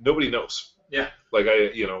nobody knows. Yeah. Like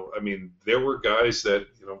there were guys that,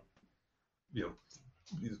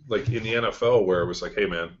 like in the NFL where it was like, hey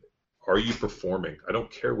man, are you performing? I don't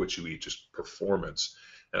care what you eat, just performance.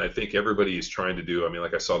 And I think everybody is trying to do, I mean,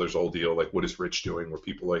 like I saw there's a whole deal, like what is Rich doing, where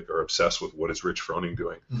people like are obsessed with what is Rich Froning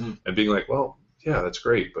doing, and being like, well, yeah, that's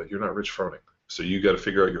great, but you're not Rich Froning. So you got to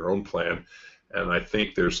figure out your own plan. And I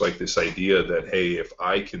think there's like this idea that, hey, if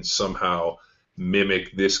I can somehow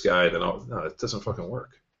mimic this guy, then no, it doesn't fucking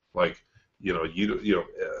work. Like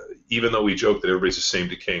even though we joke that everybody's the same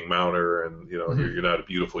decaying mounter and, you're not a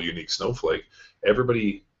beautiful, unique snowflake,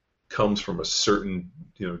 everybody comes from a certain,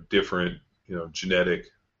 different, genetic,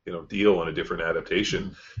 deal and a different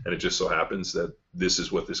adaptation. And it just so happens that this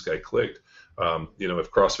is what this guy clicked.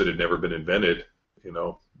 If CrossFit had never been invented,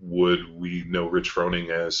 would we know Rich Froning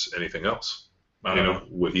as anything else?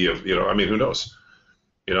 Would he have, who knows?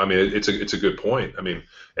 It's a good point.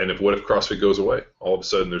 And what if CrossFit goes away? All of a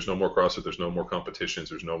sudden, there's no more CrossFit, there's no more competitions,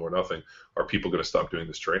 there's no more nothing. Are people going to stop doing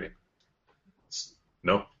this training?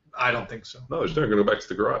 No. I don't think so. No, they're going to go back to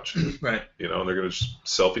the garage. Right. And they're going to just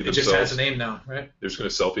selfie themselves. It just has a name now, right? They're just going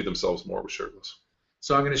to selfie themselves more with shirtless.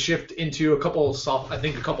 So I'm going to shift into a couple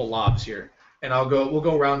lobs here, and we'll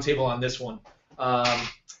go round table on this one.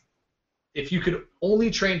 If you could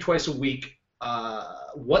only train twice a week,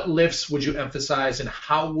 what lifts would you emphasize, and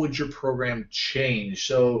how would your program change?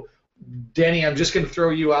 So, Denny, I'm just going to throw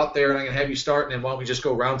you out there, and I'm going to have you start, and then why don't we just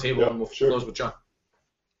go round table, and we'll close with John.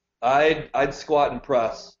 I'd squat and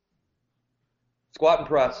press. Squat and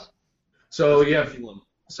press. So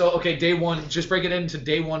okay, day one, just break it into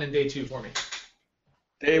day one and day two for me.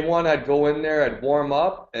 Day one, I'd go in there, I'd warm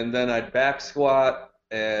up, and then I'd back squat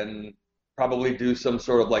and probably do some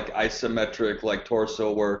sort of like isometric, like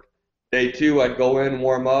torso work. Day two, I'd go in,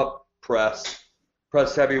 warm up, press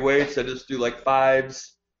heavy weights. I just do like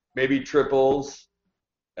fives, maybe triples,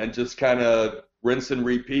 and just kind of rinse and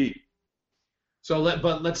repeat. So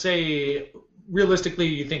let's say realistically,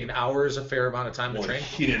 you think an hour is a fair amount of time to train?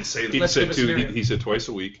 He didn't say that. He said twice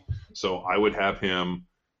a week. So I would have him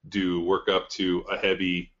work up to a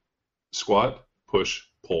heavy squat, push,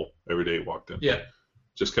 pull every day he walked in. Yeah.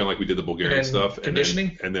 Just kind of like we did the Bulgarian stuff.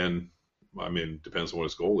 Conditioning? And then, depends on what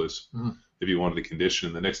his goal is. Mm-hmm. If he wanted to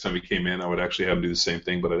condition, the next time he came in, I would actually have him do the same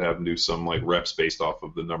thing, but I'd have him do some like reps based off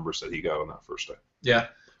of the numbers that he got on that first day. Yeah.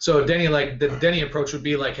 So Denny, the Denny approach would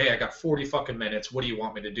be like, hey, I got 40 fucking minutes. What do you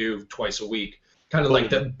want me to do twice a week? Kind of like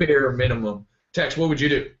the bare minimum. Tex, what would you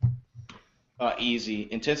do? Easy.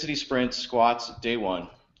 Intensity sprints, squats, day one.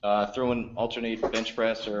 Throw in alternate bench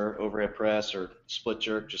press or overhead press or split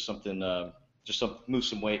jerk, just move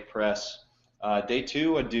some weight press. Day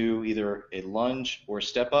two, I'd do either a lunge or a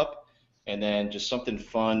step up, and then just something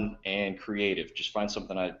fun and creative. Just find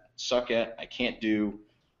something I suck at, I can't do,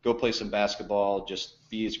 go play some basketball, just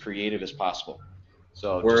be as creative as possible.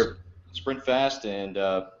 So just sprint fast and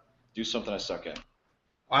do something I suck at.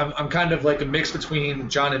 I'm kind of like a mix between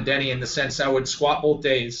John and Denny in the sense I would squat both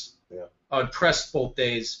days, I would press both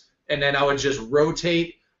days, and then I would just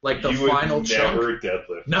rotate like the final chunk. You would never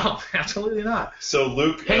deadlift. No, absolutely not. So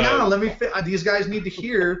Luke, hang on, let me. These guys need to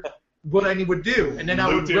hear what I would do, and then I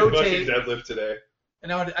would rotate. Deadlift today.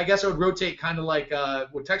 And I guess I would rotate kind of like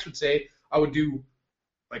what Tex would say. I would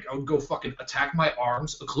go fucking attack my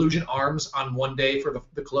arms, occlusion arms on one day for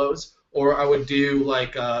the close, or I would do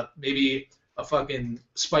like maybe a fucking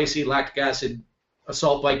spicy lactic acid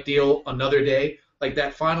assault bike deal another day. Like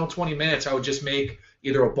that final 20 minutes, I would just make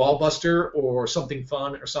either a ball buster or something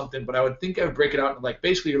fun or something, but I would break it out into like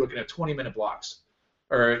basically you're looking at 20-minute blocks,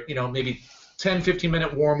 or maybe 10,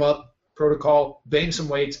 15-minute warm up protocol, bang some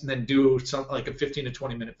weights, and then do something like a 15 to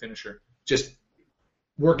 20-minute finisher. Just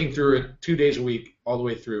working through it 2 days a week all the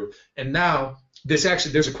way through. And now there's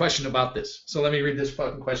a question about this. So let me read this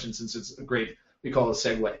fucking question since it's we call it a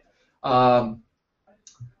segue.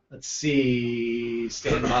 Let's see,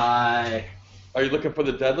 stand by. Are you looking for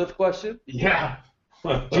the deadlift question? Yeah.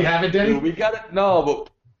 Do you have it, Denny? We got it. No, but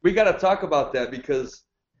we got to talk about that because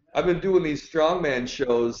I've been doing these strongman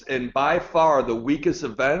shows, and by far the weakest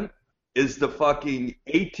event is the fucking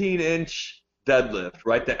 18-inch deadlift,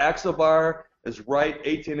 right? The axle bar is right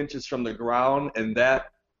 18 inches from the ground, and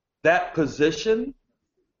that position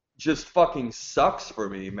just fucking sucks for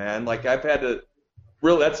me, man. Like I've had to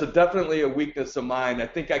really, that's definitely a weakness of mine. I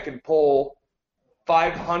think I can pull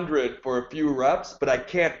 500 for a few reps, but I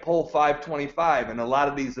can't pull 525. In a lot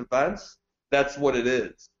of these events, that's what it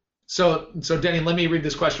is. So Denny, let me read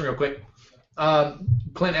this question real quick.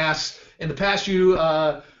 Clint asks, in the past you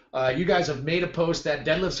guys have made a post that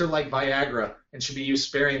deadlifts are like Viagra and should be used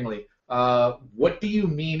sparingly. What do you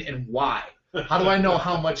mean and why? How do I know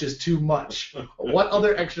how much is too much? What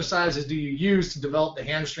other exercises do you use to develop the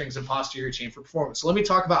hamstrings and posterior chain for performance? So let me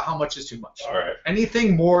talk about how much is too much. All right.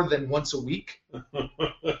 Anything more than once a week?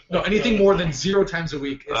 No, anything more than 0 times a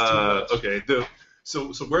week is too much. Okay.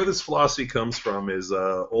 So where this philosophy comes from is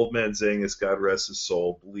old man Zangus, God rest his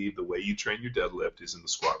soul, believed the way you train your deadlift is in the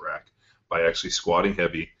squat rack by actually squatting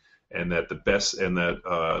heavy, and that the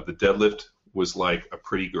deadlift was like a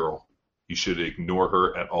pretty girl. You should ignore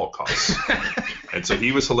her at all costs. And so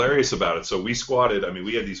he was hilarious about it. So we squatted. I mean,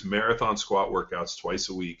 we had these marathon squat workouts twice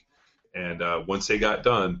a week. And once they got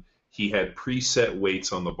done, he had preset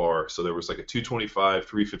weights on the bar. So there was like a 225,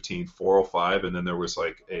 315, 405, and then there was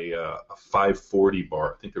like a 540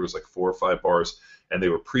 bar. I think there was like 4 or 5 bars, and they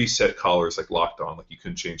were preset collars, like locked on. Like you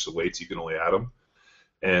couldn't change the weights. You could only add them.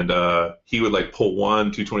 And he would like pull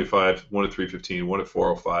 1, 225, 1 at 315, 1 at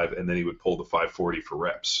 405, and then he would pull the 540 for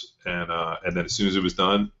reps. And then as soon as it was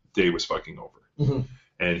done, day was fucking over.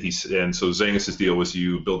 Mm-hmm. And so Zangus's deal was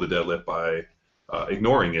you build a deadlift by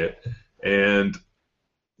ignoring it. And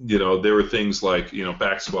you know, there were things like, you know,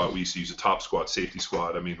 back squat, we used to use a top squat, safety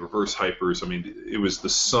squat. I mean, reverse hypers. I mean, it was the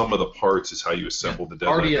sum of the parts is how you assembled the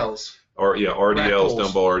deadlift. RDLs. RDLs,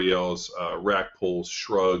 dumbbell RDLs, rack pulls,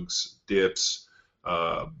 shrugs, dips.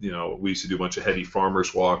 You know, we used to do a bunch of heavy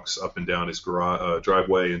farmer's walks up and down his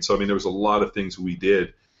driveway. And so, I mean, there was a lot of things we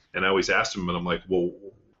did. And I always asked him, and I'm like, well,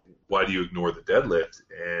 why do you ignore the deadlift?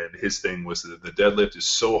 And his thing was that the deadlift is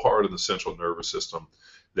so hard on the central nervous system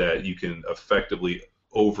that you can effectively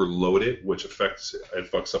overload it, which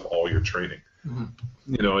fucks up all your training.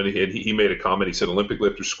 Mm-hmm. You know, and he made a comment. He said Olympic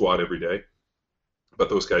lifters squat every day, but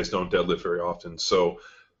those guys don't deadlift very often. So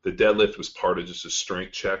the deadlift was part of just a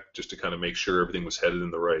strength check, just to kind of make sure everything was headed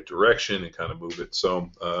in the right direction and kind of move it. So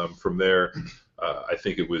from there, I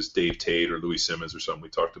think it was Dave Tate or Louis Simmons or something. We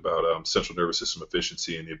talked about central nervous system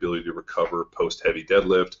efficiency and the ability to recover post heavy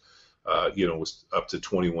deadlift. You know, was up to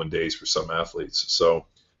 21 days for some athletes. So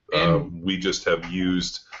we just have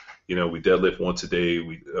used, you know, we deadlift once a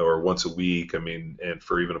day or once a week. I mean, and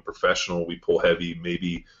for even a professional, we pull heavy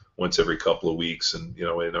maybe once every couple of weeks. And, you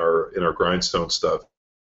know, in our grindstone stuff,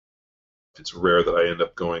 it's rare that I end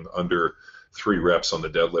up going under 3 reps on the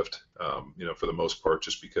deadlift, you know, for the most part,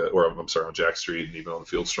 just because, or I'm sorry, on Jack Street and even on the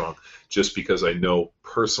Field Strong, just because I know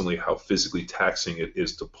personally how physically taxing it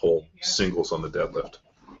is to pull singles on the deadlift.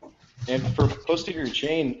 And for posterior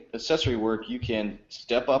chain accessory work, you can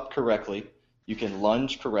step up correctly, you can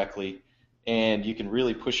lunge correctly, and you can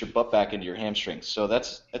really push your butt back into your hamstrings. So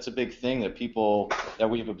that's a big thing that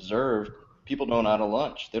we've observed. People don't know how to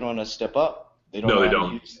lunge. They don't know how to step up. They don't know how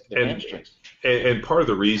to use their hamstrings. And part of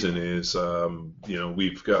the reason is, you know,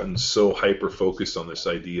 we've gotten so hyper-focused on this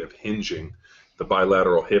idea of hinging. The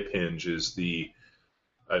bilateral hip hinge is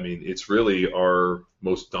it's really our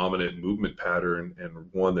most dominant movement pattern and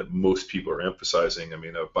one that most people are emphasizing. I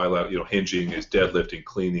mean, a bilateral, you know, hinging is deadlifting,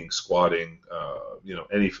 cleaning, squatting, you know,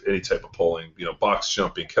 any type of pulling, you know, box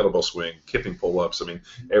jumping, kettlebell swing, kipping pull-ups. I mean,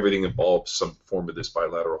 everything involves some form of this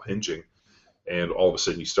bilateral hinging. And all of a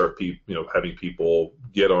sudden you start, having people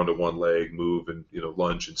get onto one leg, move, and, you know,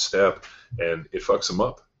 lunge and step, and it fucks them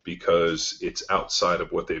up because it's outside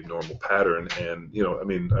of what they've normal pattern. And, you know, I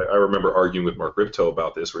mean, I remember arguing with Mark Ripto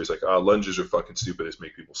about this, where he's like, lunges are fucking stupid, they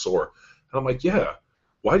make people sore. And I'm like, yeah,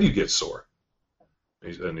 why do you get sore?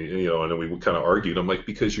 And then we kind of argued. I'm like,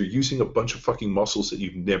 because you're using a bunch of fucking muscles that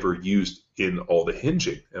you've never used in all the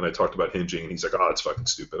hinging. And I talked about hinging, and he's like, it's fucking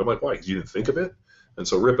stupid. I'm like, why? Because you didn't think of it? And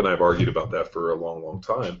so Rip and I have argued about that for a long, long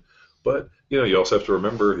time. But, you know, you also have to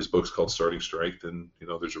remember his book's called Starting Strength, and, you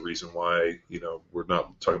know, there's a reason why, you know, we're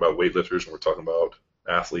not talking about weightlifters and we're talking about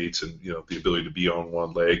athletes and, you know, the ability to be on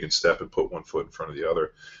one leg and step and put one foot in front of the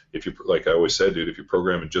other. If you, like I always said, dude, if your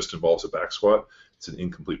program just involves a back squat, it's an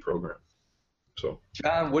incomplete program. So,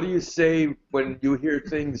 John, what do you say when you hear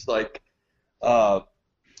things like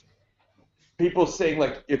people saying,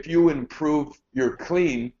 like, if you improve your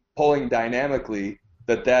clean pulling dynamically,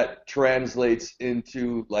 that translates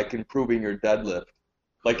into, like, improving your deadlift?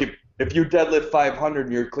 Like, if you deadlift 500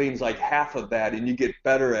 and your clean's like half of that, and you get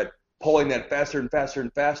better at pulling that faster and faster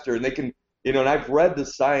and faster, and they can, you know, and I've read the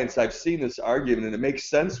science, I've seen this argument, and it makes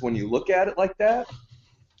sense when you look at it like that.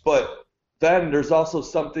 But then there's also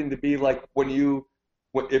something to be like,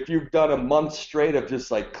 if you've done a month straight of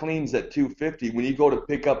just like cleans at 250, when you go to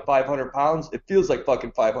pick up 500 pounds, it feels like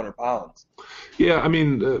fucking 500 pounds. Yeah, I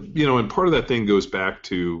mean, you know, and part of that thing goes back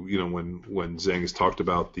to, you know, when Zhang has talked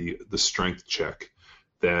about the strength check,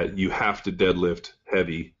 that you have to deadlift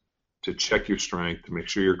heavy to check your strength, to make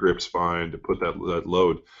sure your grip's fine, to put that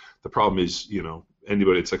load. The problem is, you know,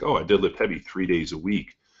 anybody, it's like, I deadlift heavy 3 days a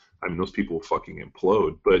week. I mean, those people will fucking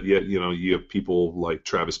implode. But yet, you know, you have people like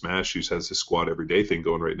Travis Mash, who has this squat every day thing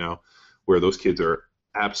going right now, where those kids are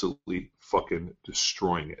absolutely fucking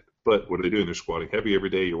destroying it. But what are they doing? They're squatting heavy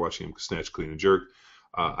every day. You're watching him snatch, clean, and jerk.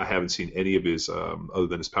 I haven't seen any of his, other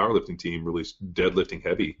than his powerlifting team, really deadlifting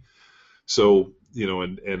heavy. So, you know,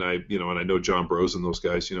 and I know John Bros and those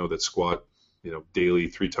guys, you know, that squat, you know, daily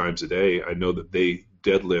 3 times a day. I know that they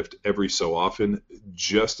deadlift every so often,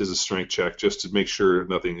 just as a strength check, just to make sure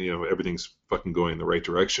nothing, everything's fucking going in the right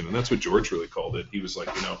direction. And that's what George really called it. He was like,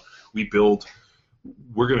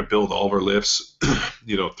 we're going to build all of our lifts,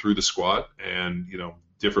 through the squat and,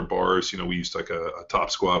 different bars. We used like a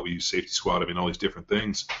top squat, we used safety squat. I mean, all these different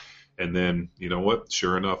things. And then, you know what?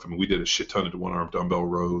 Sure enough, we did a shit ton of one-arm dumbbell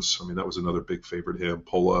rows. I mean, that was another big favorite of him.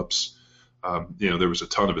 Pull-ups. There was a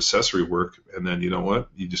ton of accessory work. And then, you know what?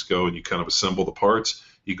 You just go and you kind of assemble the parts.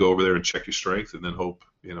 You go over there and check your strength, and then hope,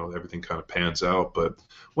 everything kind of pans out. But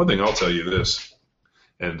one thing I'll tell you this,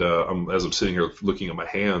 and as I'm sitting here looking at my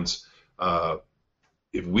hands,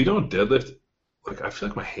 if we don't deadlift, I feel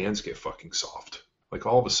like my hands get fucking soft. Like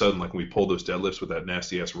all of a sudden, like when we pulled those deadlifts with that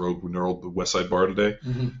nasty ass Rogue knurled West Side bar today,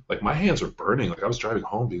 like my hands are burning. Like I was driving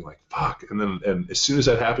home being like, fuck. And as soon as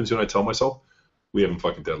that happens, I tell myself, we haven't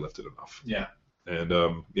fucking deadlifted enough. Yeah. And,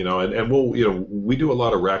 and we'll, we do a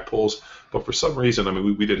lot of rack pulls, but for some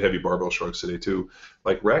reason, we did heavy barbell shrugs today too.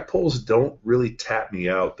 Like rack pulls don't really tap me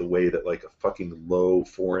out the way that like a fucking low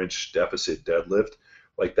 4-inch deficit deadlift,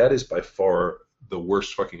 like that is by far the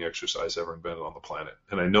worst fucking exercise ever invented on the planet.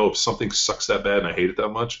 And I know if something sucks that bad and I hate it that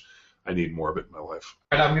much, I need more of it in my life.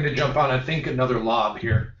 And I'm going to jump on, I think, another lob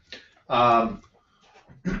here. John,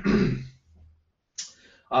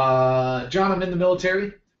 I'm in the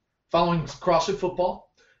military, following CrossFit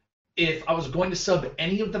football. If I was going to sub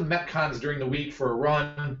any of the Metcons during the week for a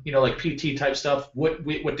run, like PT type stuff, what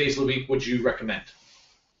days of the week would you recommend?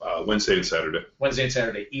 Wednesday and Saturday. Wednesday and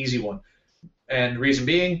Saturday, easy one. And reason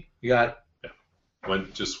being, you got...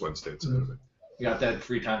 Just Wednesday and Saturday. You got that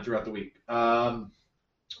free time throughout the week. Let's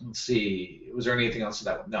see. Was there anything else to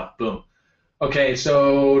that one? No. Boom. Okay,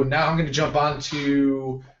 so now I'm going to jump on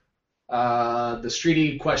to the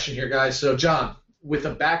streety question here, guys. So, John, with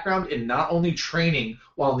a background in not only training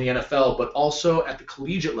while in the NFL, but also at the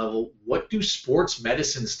collegiate level, what do sports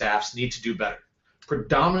medicine staffs need to do better?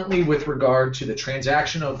 Predominantly with regard to the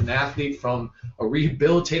transaction of an athlete from a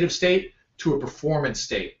rehabilitative state to a performance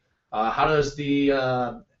state. How does the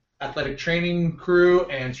athletic training crew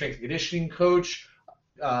and strength and conditioning coach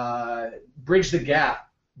bridge the gap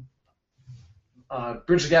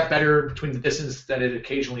better between the distance that it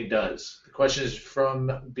occasionally does? The question is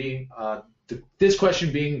this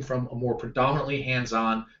question being from a more predominantly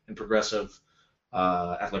hands-on and progressive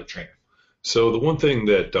athletic trainer. So the one thing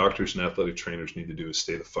that doctors and athletic trainers need to do is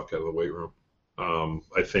stay the fuck out of the weight room.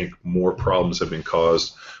 I think more problems have been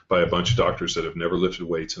caused by a bunch of doctors that have never lifted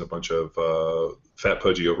weights and a bunch of fat,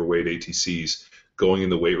 pudgy, overweight ATCs going in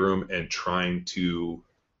the weight room and trying to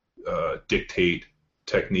dictate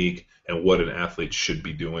technique and what an athlete should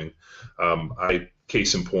be doing.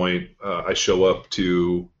 Case in point, I show up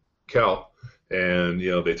to Cal, and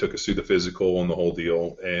they took us through the physical and the whole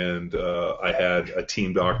deal, and I had a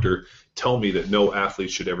team doctor tell me that no athlete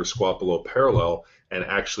should ever squat below parallel, and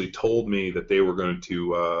actually told me that they were going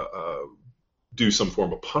to do some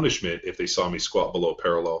form of punishment if they saw me squat below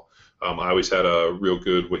parallel. I always had a real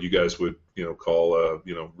good, what you guys would call a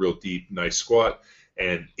real deep, nice squat,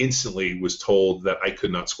 and instantly was told that I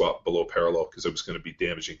could not squat below parallel because it was going to be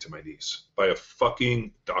damaging to my knees by a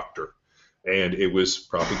fucking doctor. And it was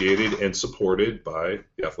propagated and supported by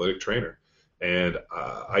the athletic trainer. And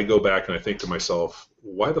I go back and I think to myself,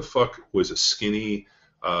 why the fuck was a skinny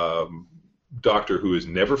doctor who has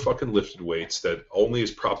never fucking lifted weights, that only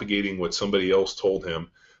is propagating what somebody else told him,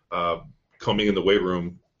 coming in the weight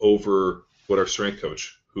room over what our strength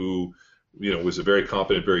coach, who was a very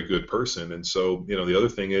competent, very good person. And so the other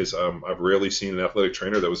thing is, I've rarely seen an athletic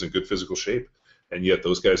trainer that was in good physical shape, and yet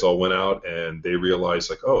those guys all went out and they realized,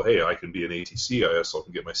 like, oh, hey, I can be an ATC, I also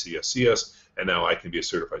can get my CSCS, and now I can be a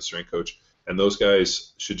certified strength coach. And those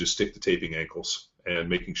guys should just stick to taping ankles and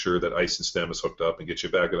making sure that ice and stem is hooked up, and get you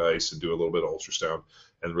a bag of ice and do a little bit of ultrasound.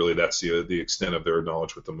 And really that's the extent of their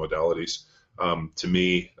knowledge with the modalities. To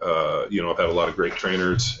me, I've had a lot of great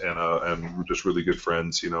trainers and just really good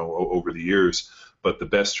friends, over the years. But the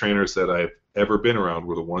best trainers that I've ever been around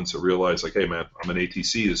were the ones that realized, like, hey, man, I'm an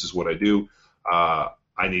ATC. This is what I do.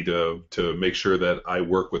 I need to make sure that I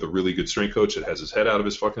work with a really good strength coach that has his head out of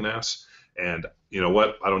his fucking ass. And you know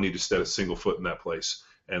what? I don't need to set a single foot in that place.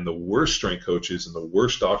 And the worst strength coaches and the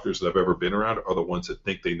worst doctors that I've ever been around are the ones that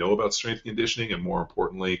think they know about strength conditioning, and more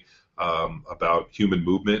importantly, about human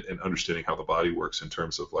movement and understanding how the body works in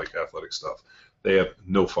terms of like athletic stuff. They have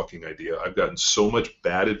no fucking idea. I've gotten so much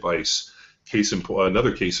bad advice.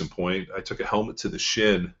 Another case in point, I took a helmet to the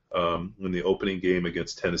shin in the opening game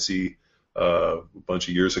against Tennessee a bunch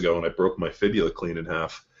of years ago, and I broke my fibula clean in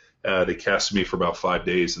half. They casted me for about 5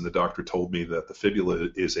 days, and the doctor told me that the fibula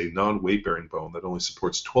is a non-weight-bearing bone that only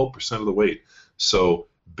supports 12% of the weight. So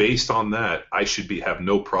based on that, I should have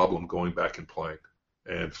no problem going back and playing.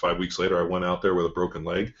 And 5 weeks later, I went out there with a broken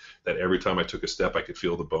leg that every time I took a step, I could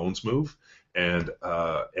feel the bones move, and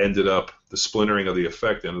the splintering of the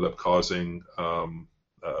effect ended up causing a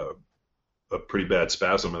pretty bad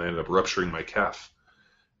spasm, and I ended up rupturing my calf.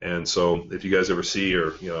 And so if you guys ever see,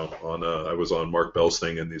 or, I was on Mark Bell's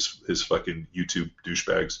thing, and his fucking YouTube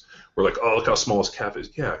douchebags were like, oh, look how small his calf is.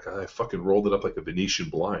 Yeah, I fucking rolled it up like a Venetian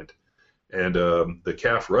blind. And the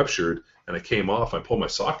calf ruptured, and I came off. I pulled my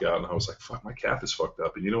sock out, and I was like, fuck, my calf is fucked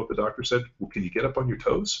up. And you know what the doctor said? Well, can you get up on your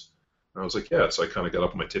toes? And I was like, yeah. So I kind of got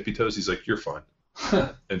up on my tippy toes. He's like, you're fine.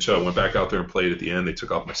 And so I went back out there and played. At the end, they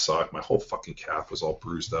took off my sock. My whole fucking calf was all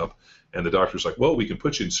bruised up. And the doctor's like, well, we can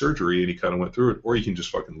put you in surgery. And he kind of went through it, or you can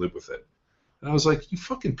just fucking live with it. And I was like, you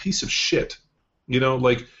fucking piece of shit.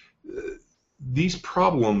 These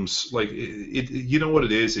problems, you know what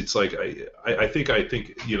it is? It's like, I think,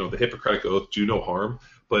 the Hippocratic Oath, do no harm.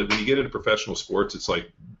 But when you get into professional sports, it's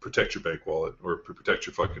like, protect your bank wallet or protect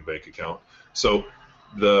your fucking bank account. So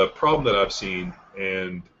the problem that I've seen,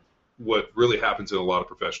 and what really happens in a lot of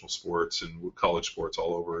professional sports and college sports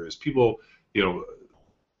all over, is people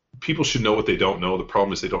should know what they don't know. The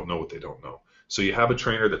problem is they don't know what they don't know. So you have a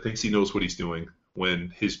trainer that thinks he knows what he's doing, when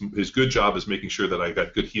his good job is making sure that I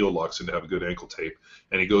got good heel locks and to have a good ankle tape,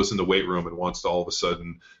 and he goes in the weight room and wants to all of a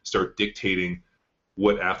sudden start dictating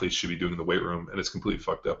what athletes should be doing in the weight room, and it's completely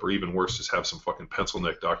fucked up. Or even worse, just have some fucking pencil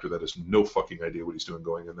neck doctor that has no fucking idea what he's doing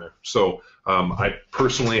going in there. So I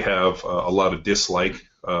personally have a lot of dislike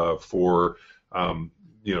for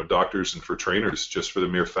doctors and for trainers, just for the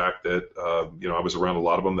mere fact that I was around a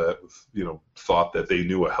lot of them that thought that they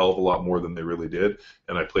knew a hell of a lot more than they really did,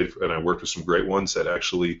 and I worked with some great ones that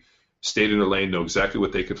actually stayed in their lane, know exactly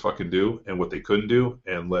what they could fucking do and what they couldn't do,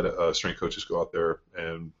 and let strength coaches go out there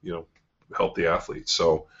and help the athletes.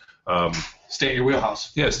 So stay in your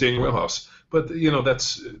wheelhouse. Yeah, stay in your wheelhouse. But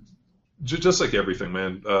that's just like everything,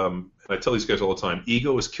 man. And I tell these guys all the time,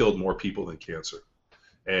 ego has killed more people than cancer.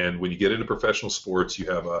 And when you get into professional sports, you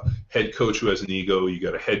have a head coach who has an ego, you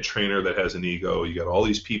got a head trainer that has an ego, you got all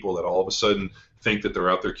these people that all of a sudden think that they're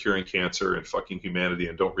out there curing cancer and fucking humanity,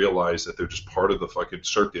 and don't realize that they're just part of the fucking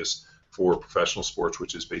circus for professional sports,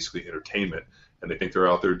 which is basically entertainment. And they think they're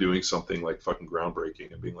out there doing something like fucking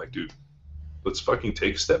groundbreaking, and being like, dude, let's fucking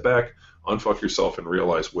take a step back, unfuck yourself, and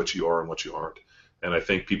realize what you are and what you aren't. And I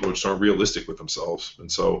think people just aren't realistic with themselves.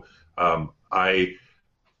 And so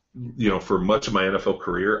for much of my NFL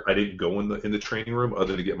career, I didn't go in the training room other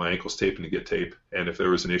than to get my ankles taped and to get tape. And if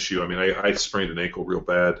there was an issue, I sprained an ankle real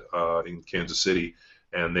bad in Kansas City,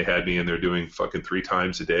 and they had me in there doing fucking 3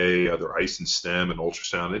 times a day, either ice and stem and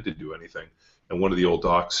ultrasound. It didn't do anything. And one of the old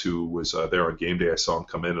docs who was there on game day, I saw him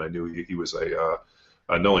come in, and I knew he was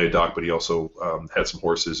not only a doc, but he also had some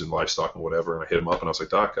horses and livestock and whatever. And I hit him up, and I was like,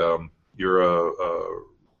 Doc, you're a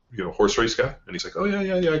horse race guy? And he's like, oh,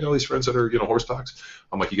 yeah, I got all these friends that are, horse docs.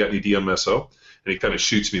 I'm like, you got any DMSO? And he kind of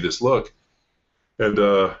shoots me this look.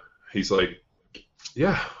 And he's like,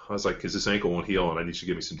 yeah. I was like, because this ankle won't heal, and I need you to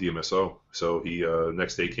give me some DMSO. So he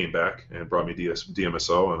next day came back and brought me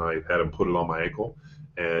DMSO, and I had him put it on my ankle.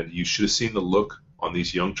 And you should have seen the look on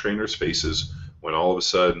these young trainers' faces when all of a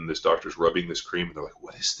sudden this doctor's rubbing this cream, and they're like,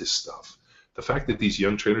 what is this stuff? The fact that these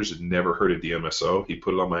young trainers had never heard of DMSO, he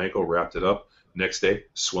put it on my ankle, wrapped it up. Next day,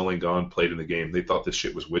 swelling gone, played in the game. They thought this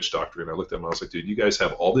shit was witch doctor. And I looked at them, and I was like, dude, you guys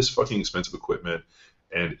have all this fucking expensive equipment,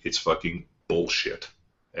 and it's fucking bullshit.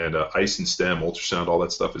 And ice and stem, ultrasound, all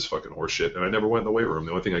that stuff is fucking horseshit. And I never went in the weight room.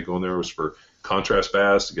 The only thing I'd go in there was for contrast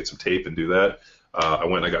baths, to get some tape and do that. I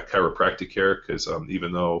went and I got chiropractic care, because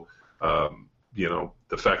even though,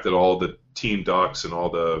 the fact that all the team docs and all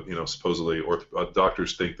the, supposedly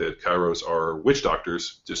doctors think that chiros are witch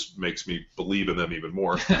doctors just makes me believe in them even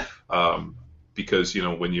more. Because,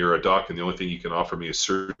 when you're a doc and the only thing you can offer me is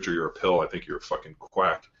surgery or a pill, I think you're a fucking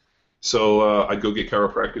quack. So I'd go get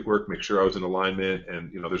chiropractic work, make sure I was in alignment.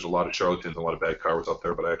 And, there's a lot of charlatans, a lot of bad chiros out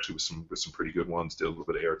there, but I actually with some pretty good ones, did a little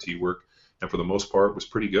bit of ART work. And for the most part, was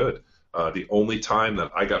pretty good. The only time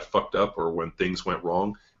that I got fucked up or when things went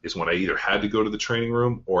wrong is when I either had to go to the training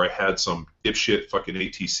room or I had some dipshit fucking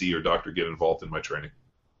ATC or doctor get involved in my training.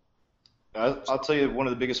 I'll tell you, one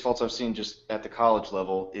of the biggest faults I've seen just at the college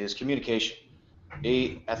level is communication.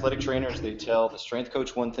 Athletic trainers, they tell the strength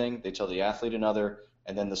coach one thing, they tell the athlete another,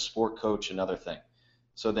 and then the sport coach another thing.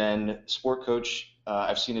 So then sport coach,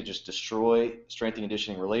 I've seen it just destroy strength and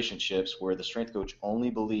conditioning relationships, where the strength coach only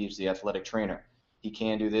believes the athletic trainer. He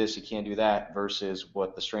can do this, he can do that, versus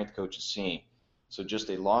what the strength coach is seeing. So just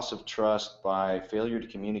a loss of trust by failure to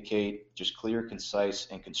communicate just clear, concise,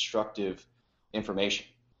 and constructive information.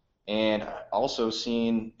 and also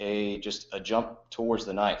seen just a jump towards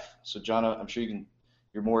the knife. So John, I'm sure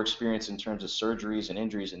you're more experienced in terms of surgeries and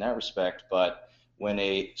injuries in that respect, but when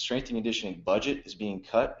a strength and conditioning budget is being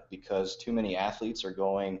cut because too many athletes are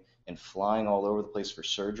going and flying all over the place for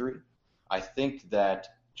surgery, I think that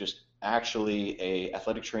just actually a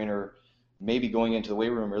athletic trainer maybe going into the weight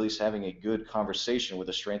room or at least having a good conversation with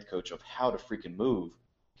a strength coach of how to freaking move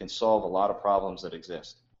can solve a lot of problems that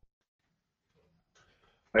exist.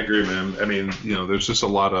 I agree, man. I mean, there's just a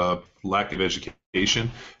lot of lack of education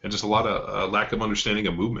and just a lot of lack of understanding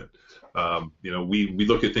of movement. We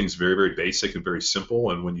look at things very, very basic and very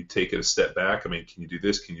simple, and when you take it a step back, I mean, can you do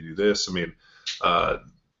this? Can you do this? I mean,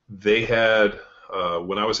 they had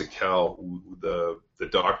when I was at Cal, the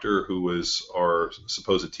doctor who was our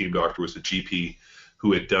supposed team doctor was the GP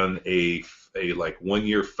who had done a like 1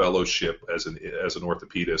 year fellowship as an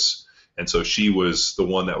orthopedist. And so she was the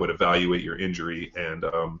one that would evaluate your injury, and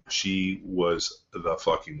she was the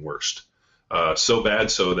fucking worst. So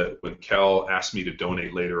bad so that when Cal asked me to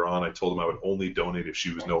donate later on, I told him I would only donate if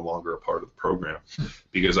she was no longer a part of the program,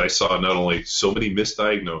 because I saw not only so many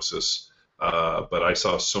misdiagnoses, but I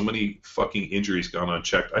saw so many fucking injuries gone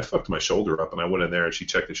unchecked. I fucked my shoulder up, and I went in there, and she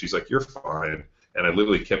checked it. She's like, "You're fine." And I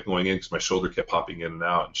literally kept going in because my shoulder kept popping in and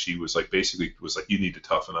out, and she was like, basically was like, "You need to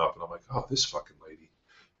toughen up." And I'm like, "Oh, this fucking lady."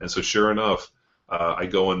 And so sure enough, I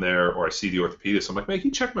go in there, or I see the orthopedist. I'm like, "Man, can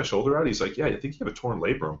you check my shoulder out?" He's like, "Yeah, I think you have a torn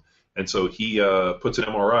labrum." And so he puts an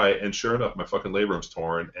MRI, and sure enough, my fucking labrum's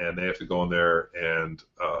torn, and they have to go in there, and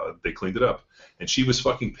they cleaned it up. And she was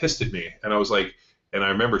fucking pissed at me, and I was like, and I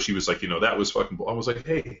remember she was like, that was fucking. I was like,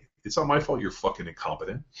 "Hey, it's not my fault. You're fucking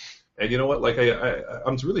incompetent." And you know what? Like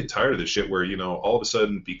I'm really tired of this shit where all of a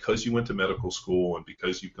sudden, because you went to medical school and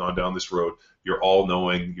because you've gone down this road, you're all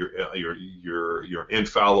knowing, you're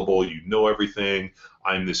infallible, you know everything.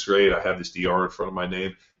 I'm this great. I have this DR in front of my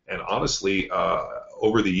name. And honestly,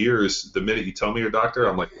 over the years, the minute you tell me you're a doctor,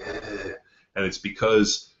 I'm like, eh. And it's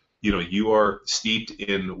because you are steeped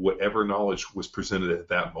in whatever knowledge was presented at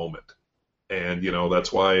that moment. And,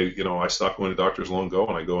 that's why, I stopped going to doctors long ago,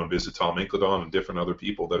 and I go and visit Tom Incledon and different other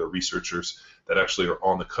people that are researchers that actually are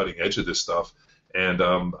on the cutting edge of this stuff. And,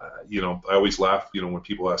 I always laugh, when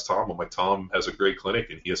people ask Tom, I'm like, Tom has a great clinic,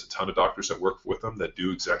 and he has a ton of doctors that work with him that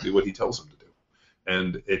do exactly what he tells them to do.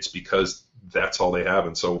 And it's because that's all they have.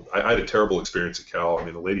 And so I had a terrible experience at Cal. I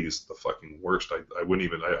mean, the lady is the fucking worst. I wouldn't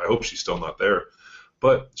even, I hope she's still not there,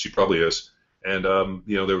 but she probably is. And,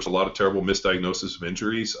 there was a lot of terrible misdiagnosis of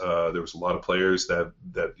injuries. There was a lot of players that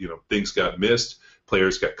things got missed.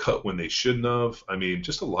 Players got cut when they shouldn't have. I mean,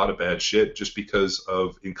 just a lot of bad shit just because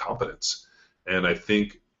of incompetence. And I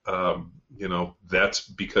think, that's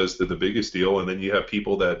because they're the biggest deal. And then you have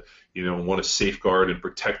people that, want to safeguard and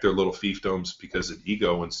protect their little fiefdoms because of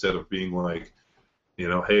ego instead of being like,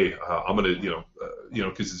 hey, I'm going to,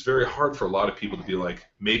 because it's very hard for a lot of people to be like,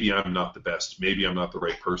 maybe I'm not the best. Maybe I'm not the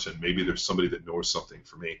right person. Maybe there's somebody that knows something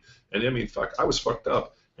for me. And I mean, fuck, I was fucked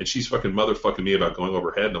up. And she's fucking motherfucking me about going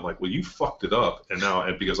over her head. And I'm like, well, you fucked it up.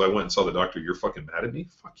 And because I went and saw the doctor, you're fucking mad at me?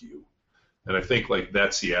 Fuck you. And I think like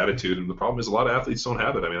that's the attitude. And the problem is a lot of athletes don't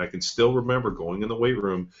have it. I mean, I can still remember going in the weight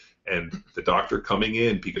room and the doctor coming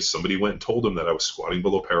in because somebody went and told him that I was squatting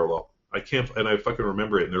below parallel. I fucking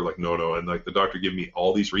remember it, and they're like, no, and like the doctor gave me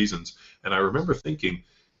all these reasons, and I remember thinking,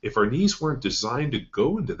 if our knees weren't designed to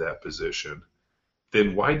go into that position,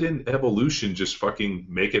 then why didn't evolution just fucking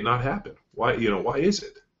make it not happen? Why is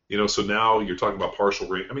it? So now you're talking about partial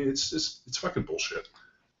range. I mean, it's fucking bullshit.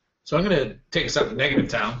 So I'm gonna take us out to negative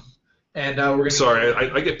town, and we're gonna. Sorry,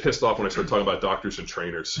 I get pissed off when I start talking about doctors and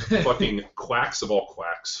trainers, fucking quacks of all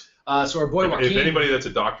quacks. So our boy Joaquin. If anybody that's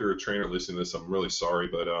a doctor or trainer listening to this, I'm really sorry,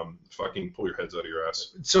 but fucking pull your heads out of your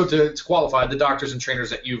ass. So to qualify, the doctors and trainers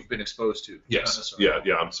that you've been exposed to. Yes. Yeah.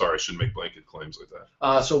 I'm sorry. I shouldn't make blanket claims like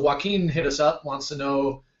that. So Joaquin hit us up, wants to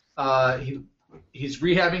know he's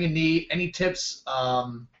rehabbing a knee. Any tips?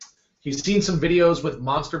 He's seen some videos with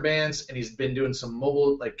monster bands, and he's been doing some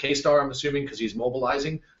mobile, like K-Star, I'm assuming, because he's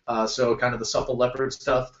mobilizing. So kind of the supple leopard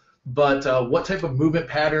stuff. But what type of movement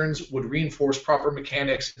patterns would reinforce proper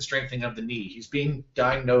mechanics and strengthening of the knee? He's being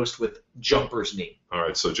diagnosed with jumper's knee. All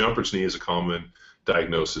right, so jumper's knee is a common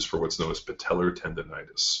diagnosis for what's known as patellar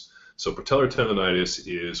tendonitis. So patellar tendonitis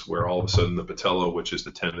is where all of a sudden the patella, which is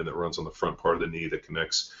the tendon that runs on the front part of the knee that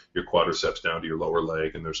connects your quadriceps down to your lower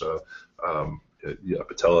leg, and there's a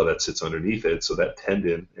patella that sits underneath it. So that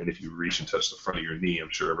tendon, and if you reach and touch the front of your knee,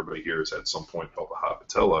 I'm sure everybody here has at some point felt a hot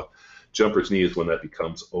patella. Jumper's knee is when that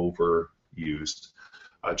becomes overused.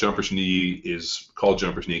 Jumper's knee is called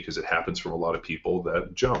jumper's knee because it happens from a lot of people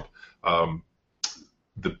that jump.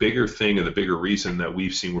 The bigger thing and the bigger reason that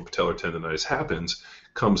we've seen where patellar tendonitis happens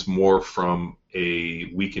comes more from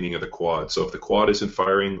a weakening of the quad. So if the quad isn't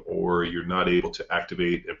firing or you're not able to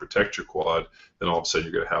activate and protect your quad, then all of a sudden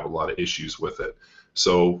you're going to have a lot of issues with it.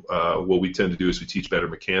 So what we tend to do is we teach better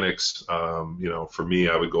mechanics. For me,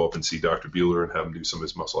 I would go up and see Dr. Bueller and have him do some of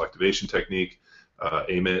his muscle activation technique,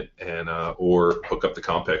 aim it, and or hook up the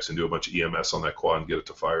Compex and do a bunch of EMS on that quad and get it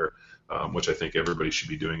to fire, which I think everybody should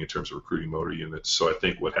be doing in terms of recruiting motor units. So I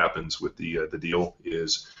think what happens with the deal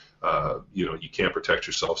is, you can't protect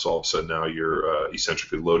yourself, so all of a sudden now you're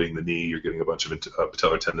eccentrically loading the knee, you're getting a bunch of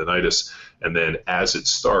patellar tendonitis, and then as it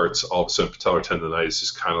starts, all of a sudden patellar tendonitis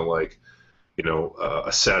is kind of like,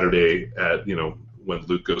 a Saturday at, when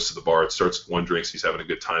Luke goes to the bar, it starts with 1 drink, he's having a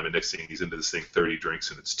good time, and next thing he's into this thing 30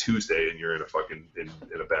 drinks, and it's Tuesday, and you're in a fucking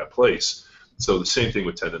in a bad place. So the same thing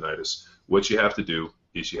with tendonitis. What you have to do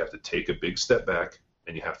is you have to take a big step back,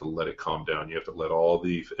 and you have to let it calm down. You have to let all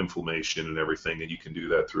the inflammation and everything, and you can do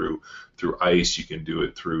that through ice. You can do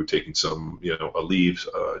it through taking some, Aleve,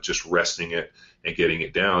 just resting it and getting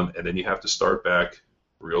it down, and then you have to start back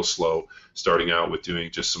real slow, starting out with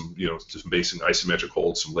doing just some, just basic isometric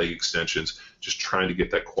holds, some leg extensions, just trying to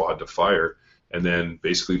get that quad to fire, and then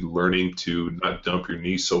basically learning to not dump your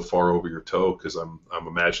knee so far over your toe, because I'm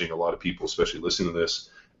imagining a lot of people, especially listening to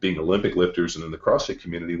this, being Olympic lifters and in the CrossFit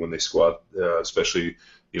community, when they squat, especially,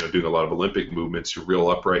 doing a lot of Olympic movements, you're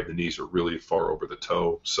real upright, the knees are really far over the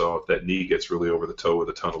toe. So if that knee gets really over the toe with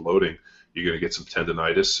a ton of loading, you're going to get some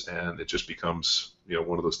tendonitis, and it just becomes,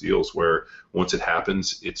 one of those deals where once it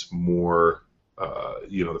happens, it's more,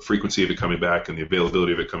 the frequency of it coming back and the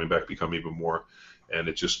availability of it coming back become even more, and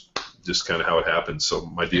it just kind of how it happens. So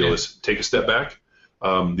my deal is take a step back.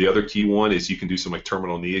 The other key one is you can do some like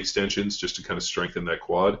terminal knee extensions just to kind of strengthen that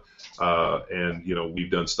quad. And we've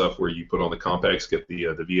done stuff where you put on the Compex, get the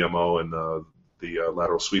VMO and the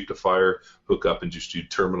lateral sweep to fire, hook up and just do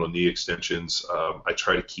terminal knee extensions. I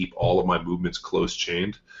try to keep all of my movements close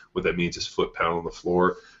chained. What that means is foot pound on the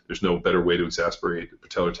floor. There's no better way to exacerbate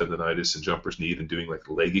patellar tendonitis and jumper's knee than doing like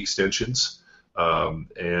leg extensions. And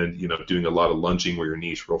doing a lot of lunging where your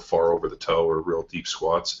knee's real far over the toe, or real deep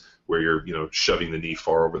squats where you're shoving the knee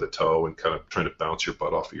far over the toe and kind of trying to bounce your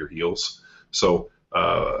butt off of your heels. So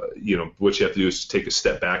what you have to do is take a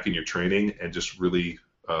step back in your training and just really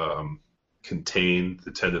contain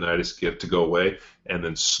the tendonitis, get it to go away, and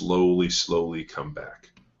then slowly come back.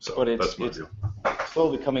 So but that's my deal.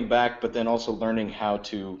 Slowly coming back, but then also learning how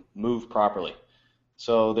to move properly.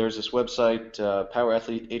 So there's this website,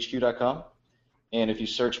 powerathletehq.com, and if you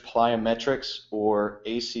search plyometrics or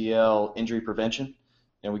ACL injury prevention,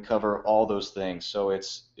 then we cover all those things. So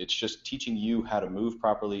it's just teaching you how to move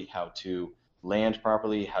properly, how to land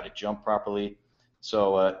properly, how to jump properly.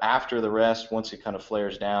 So after the rest, once it kind of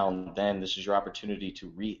flares down, then this is your opportunity to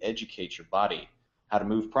re-educate your body how to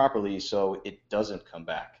move properly so it doesn't come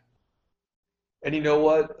back. And you know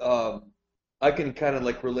what? I can kind of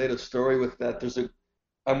like relate a story with that.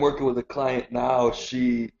 I'm working with a client now.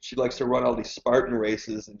 She likes to run all these Spartan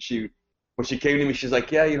races, and when she came to me, she's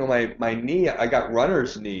like, yeah, my knee, I got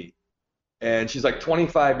runner's knee. And she's like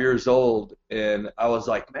 25 years old, and I was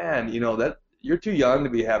like, man, that you're too young to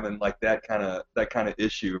be having like that kind of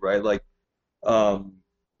issue, right? Like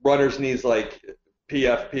runner's knees, like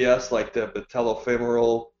PFPS, like the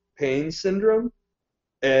patellofemoral pain syndrome.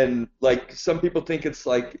 And like some people think it's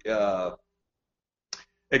like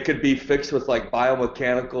it could be fixed with like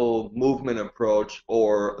biomechanical movement approach,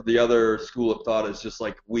 or the other school of thought is just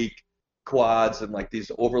like weak quads and like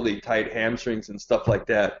these overly tight hamstrings and stuff like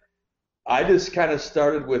that. I just kind of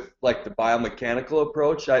started with like the biomechanical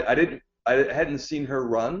approach. I hadn't seen her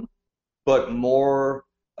run, but more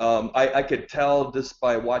I could tell just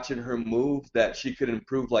by watching her move that she could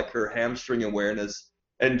improve like her hamstring awareness.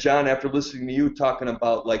 And John, after listening to you talking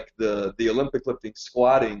about like the Olympic lifting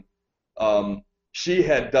squatting, she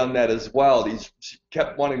had done that as well. She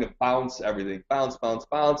kept wanting to bounce everything, bounce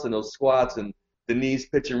in those squats, and the knees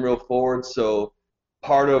pitching real forward. So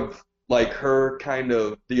part of like her kind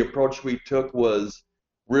of the approach we took was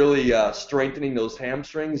really strengthening those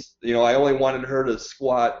hamstrings. I only wanted her to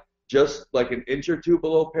squat just like an inch or two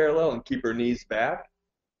below parallel and keep her knees back.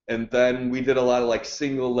 And then we did a lot of like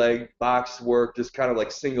single leg box work, just kind of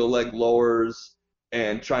like single leg lowers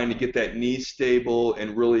and trying to get that knee stable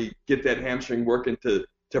and really get that hamstring working to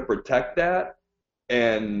protect that.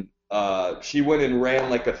 And she went and ran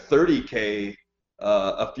like a 30K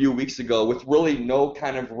a few weeks ago with really no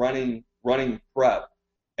kind of running prep,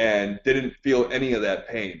 and didn't feel any of that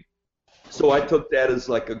pain. So I took that as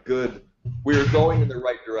like we were going in the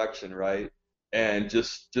right direction, right? And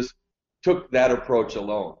just took that approach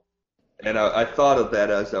alone. And I thought of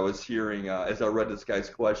that as I was hearing, as I read this guy's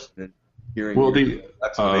question. And hearing. Well,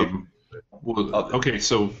 okay,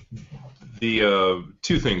 so the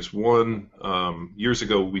two things. One, years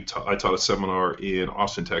ago, I taught a seminar in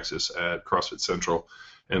Austin, Texas, at CrossFit Central,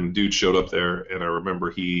 and the dude showed up there, and I remember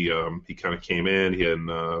he kind of came in. He had,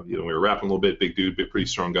 we were rapping a little bit, big dude, pretty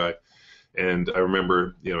strong guy, and I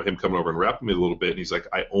remember, him coming over and rapping me a little bit, and he's like,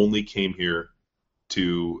 "I only came here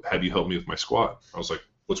to have you help me with my squat." I was like,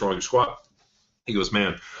 "What's wrong with your squat?" He goes,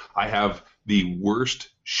 "Man, I have the worst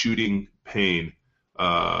shooting pain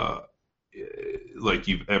like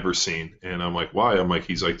you've ever seen." And I'm like, "Why?"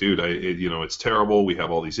 He's like, "Dude, it's terrible. We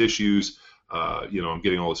have all these issues. I'm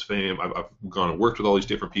getting all this fame. I've gone and worked with all these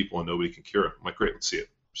different people, and nobody can cure it." I'm like, "Great, let's see it."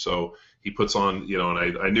 So he puts on,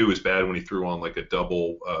 and I knew it was bad when he threw on like a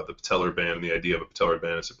double, the patellar band. And the idea of a patellar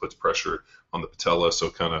band is it puts pressure on the patella, so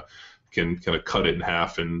can cut it in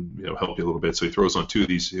half and help you a little bit. So he throws on two of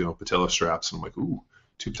these patella straps, and I'm like, "Ooh,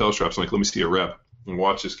 two patella straps." I'm like, "Let me see a rep," and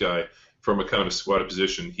watch this guy from a kind of a squatted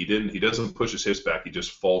position. He doesn't push his hips back. He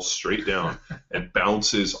just falls straight down and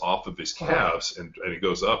bounces off of his calves, and he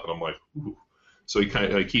goes up. And I'm like, "Ooh." So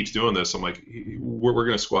he keeps doing this. I'm like, we're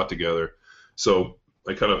going to squat together. So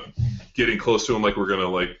I kind of getting close to him, like we're going to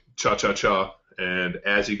like cha-cha-cha. And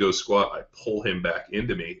as he goes squat, I pull him back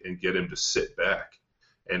into me and get him to sit back.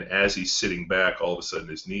 And as he's sitting back, all of a sudden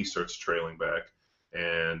his knee starts trailing back.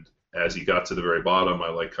 And as he got to the very bottom, I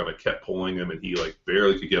like kind of kept pulling him, and he like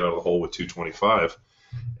barely could get out of the hole with 225.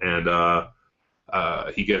 And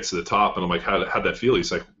he gets to the top, and I'm like, how'd that feel?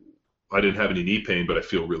 He's like, "I didn't have any knee pain, but I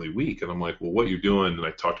feel really weak." And I'm like, "Well, what you're doing?" And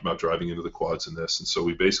I talked about driving into the quads and this. And so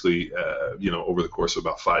we basically, over the course of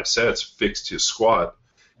about 5 sets, fixed his squat,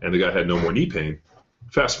 and the guy had no more knee pain.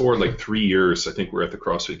 Fast forward like 3 years, I think we're at the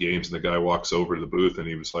CrossFit Games, and the guy walks over to the booth, and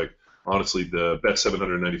he was like, "Honestly, the best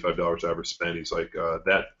 $795 I ever spent." He's like,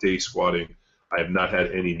 "That day squatting, I have not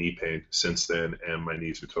had any knee pain since then, and my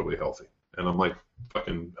knees are totally healthy." And I'm like,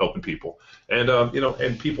 fucking helping people. And,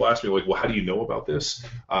 and people ask me, like, "Well, how do you know about this?"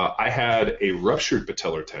 I had a ruptured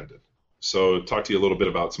patellar tendon. So talk to you a little bit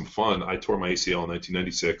about some fun. I tore my ACL in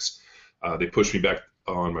 1996. They pushed me back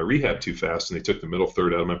on my rehab too fast, and they took the middle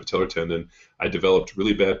third out of my patellar tendon. I developed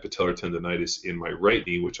really bad patellar tendonitis in my right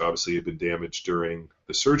knee, which obviously had been damaged during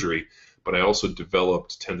the surgery. But I also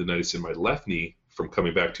developed tendonitis in my left knee from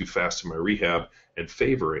coming back too fast in my rehab and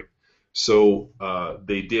favoring. So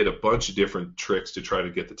they did a bunch of different tricks to try to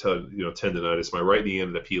get the tendonitis. My right knee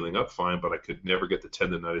ended up healing up fine, but I could never get the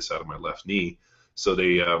tendonitis out of my left knee. So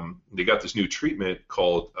they got this new treatment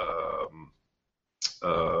called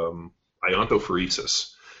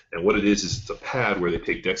iontophoresis. And what it is it's a pad where they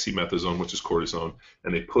take dexamethasone, which is cortisone,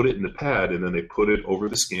 and they put it in the pad, and then they put it over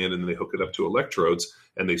the skin, and then they hook it up to electrodes,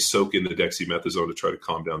 and they soak in the dexamethasone to try to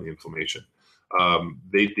calm down the inflammation.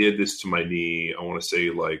 They did this to my knee, I want to say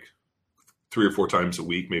like 3 or 4 times a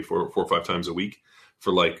week, maybe 4 or 5 times a week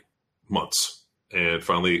for like months, and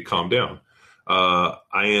finally it calmed down. I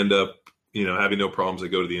end up, having no problems. I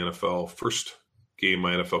go to the NFL. First game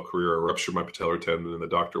of my NFL career, I ruptured my patellar tendon, and the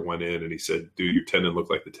doctor went in and he said, "Dude, your tendon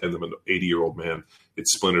looked like the tendon of an 80-year-old man. It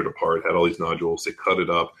splintered apart, had all these nodules. They cut it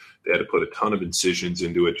up. They had to put a ton of incisions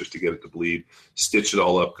into it just to get it to bleed, stitched it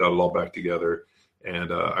all up, got it all back together."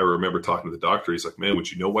 And I remember talking to the doctor. He's like, "Man,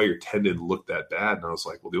 would you know why your tendon looked that bad?" And I was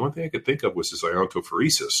like, "Well, the only thing I could think of was this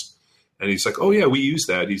iontophoresis." And he's like, "Oh, yeah, we use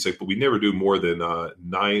that." He's like, "But we never do more than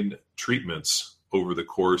 9 treatments over the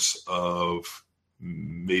course of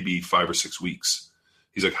maybe 5 or 6 weeks."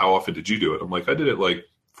 He's like, "How often did you do it?" I'm like, "I did it like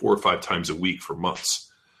 4 or 5 times a week for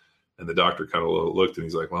months." And the doctor kind of looked, and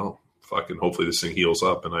he's like, "Well, fucking hopefully this thing heals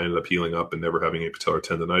up." And I ended up healing up and never having a patellar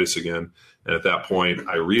tendonitis again. And at that point,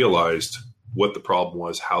 I realized what the problem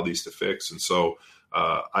was, how these to fix. And so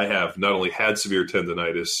I have not only had severe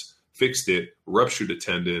tendonitis, fixed it, ruptured a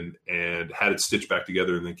tendon, and had it stitched back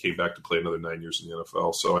together, and then came back to play another 9 years in the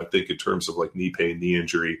NFL. So I think in terms of like knee pain, knee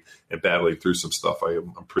injury, and battling through some stuff,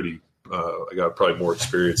 I'm pretty I got probably more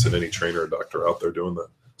experience than any trainer or doctor out there doing that.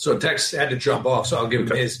 So Tex had to jump off, so I'll give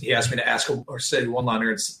him his. He asked me to ask or say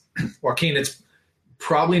one-liner. It's, "Joaquin, it's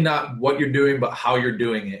probably not what you're doing, but how you're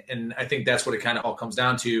doing it." And I think that's what it kind of all comes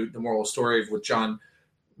down to, the moral story of with John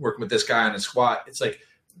working with this guy on his squat. It's like,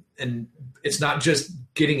 and it's not just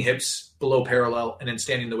getting hips below parallel and then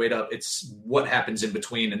standing the weight up. It's what happens in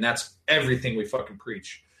between, and that's everything we fucking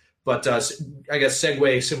preach. But I guess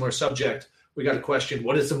segue, similar subject, we got a question.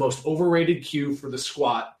 What is the most overrated cue for the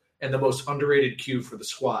squat and the most underrated cue for the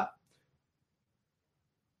squat?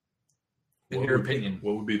 In your opinion.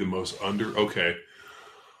 What would be the most okay.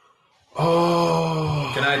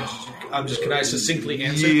 Oh, can I succinctly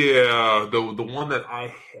answer? Yeah, the one that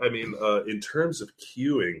I mean, in terms of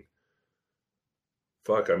cueing,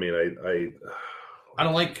 fuck. I mean, I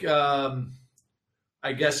don't like,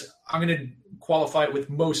 I guess I'm going to qualify it with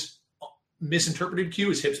most misinterpreted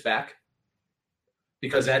cue is hips back,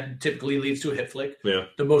 because that typically leads to a hip flick. Yeah.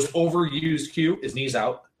 The most overused cue is knees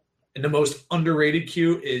out, and the most underrated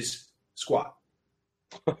cue is squat.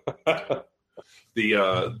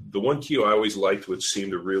 The one cue I always liked, which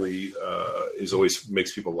seemed to really is always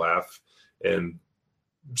makes people laugh, and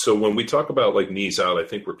so when we talk about like knees out, I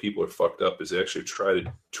think where people are fucked up is they actually try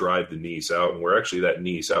to drive the knees out, and where actually that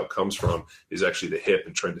knees out comes from is actually the hip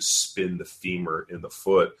and trying to spin the femur in the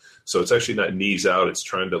foot. So it's actually not knees out; it's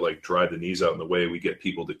trying to like drive the knees out. And the way we get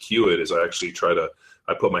people to cue it is I actually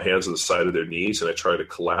I put my hands on the side of their knees and I try to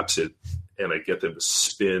collapse it, and I get them to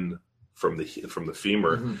spin from the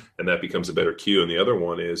femur, mm-hmm. and that becomes a better cue. And the other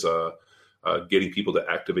one is getting people to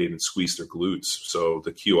activate and squeeze their glutes. So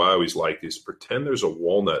the cue I always like is pretend there's a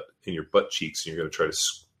walnut in your butt cheeks and you're going to try to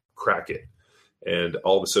crack it. And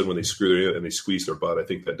all of a sudden when they screw it in and they squeeze their butt, I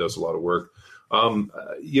think that does a lot of work. I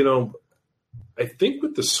think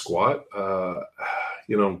with the squat,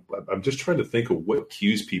 I'm just trying to think of what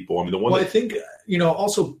cues people. I mean, I think,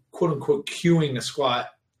 also quote unquote cueing a squat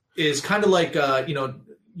is kind of like,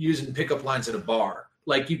 using pickup lines at a bar.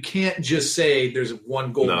 Like, you can't just say there's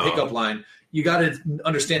one golden pickup line. You got to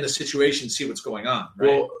understand the situation, see what's going on.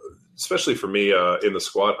 Right? Well, especially for me in the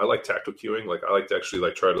squat, I like tactile cueing. Like, I like to actually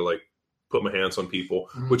like try to like put my hands on people,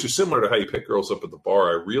 mm-hmm. which is similar to how you pick girls up at the bar.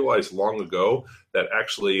 I realized long ago that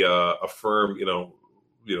actually a firm,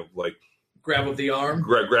 like grab of the arm,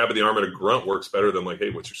 grab of the arm and a grunt works better than like,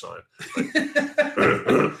 hey, what's your sign?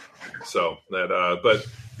 So that, but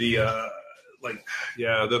the.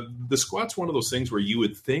 The squat's one of those things where you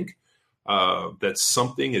would think that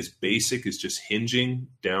something as basic as just hinging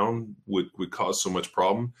down would cause so much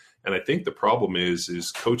problem. And I think the problem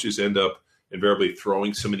is coaches end up invariably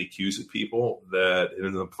throwing so many cues at people that it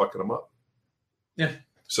ends up fucking them up. Yeah.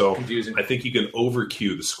 So confusing. I think you can over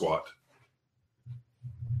cue the squat.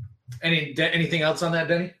 Anything else on that,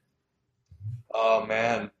 Denny? Oh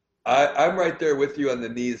man, I'm right there with you on the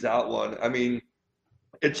knees out one. I mean,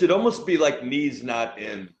 it should almost be like knees not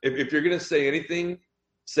in. If you're going to say anything,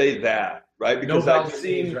 say that, right? Because I've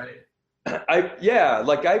seen, right?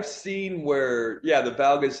 I've seen where, the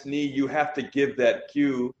valgus knee, you have to give that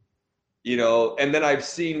cue, and then I've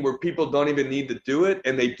seen where people don't even need to do it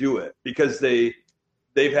and they do it because they've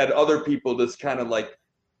had other people just kind of like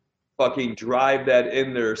fucking drive that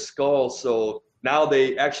in their skull. So now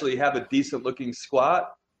they actually have a decent looking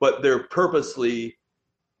squat, but they're purposely,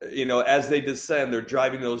 as they descend, they're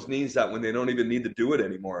driving those knees out when they don't even need to do it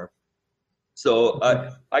anymore. So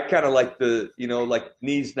I kind of like the, like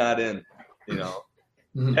knees not in,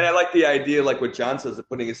 mm-hmm. And I like the idea, like what John says, of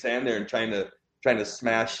putting his hand there and trying to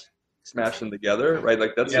smash them together, right?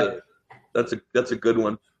 Like that's a good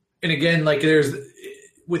one. And again, like there's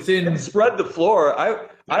within and spread the floor.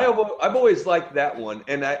 I've always liked that one,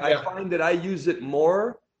 and I find that I use it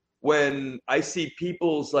more when I see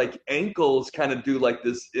people's like ankles kind of do like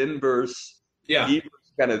this inverse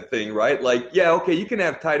kind of thing, right? Like, okay, you can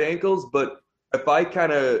have tight ankles, but if I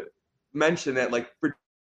kind of mention that, like pretend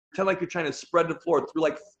like you're trying to spread the floor through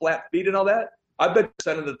like flat feet and all that, I bet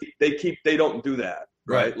they don't do that,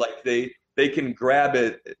 right? Like they can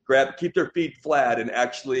keep their feet flat and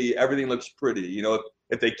actually everything looks pretty.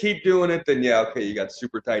 If they keep doing it, then okay, you got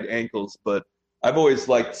super tight ankles, but I've always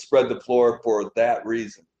liked spread the floor for that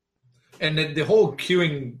reason. And the whole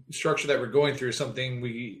cueing structure that we're going through is something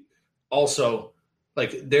we also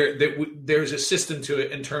like. There's a system to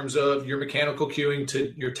it in terms of your mechanical cueing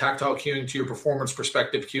to your tactile cueing to your performance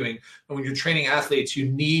perspective cueing. And when you're training athletes,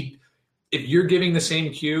 if you're giving the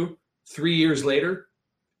same cue 3 years later,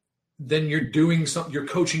 then you're doing something. Your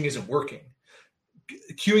coaching isn't working.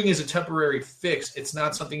 Cueing is a temporary fix. It's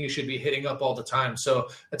not something you should be hitting up all the time. So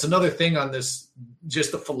that's another thing on this,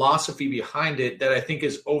 just the philosophy behind it that I think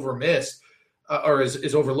is overmissed or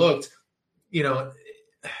is overlooked,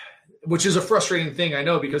 which is a frustrating thing. I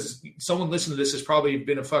know because someone listening to this has probably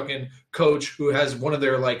been a fucking coach who has one of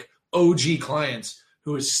their like OG clients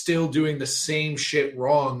who is still doing the same shit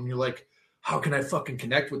wrong. And you're like, how can I fucking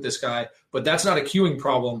connect with this guy? But that's not a cueing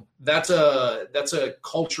problem. That's a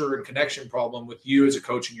culture and connection problem with you as a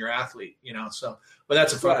coach and your athlete, So, but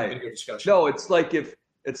that's a fucking good discussion. No, it's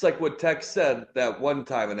like what Tex said that one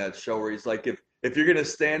time in that show where he's like, if you're gonna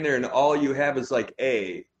stand there and all you have is like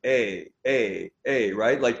A,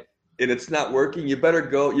 right? Like, and it's not working, you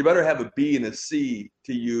better have a B and a C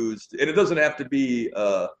to use, and it doesn't have to be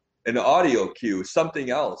an audio cue,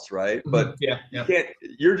 something else, right? But you can't.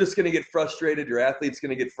 You're just going to get frustrated. Your athlete's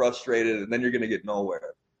going to get frustrated, and then you're going to get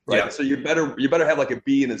nowhere, right? Yeah. So you better have like a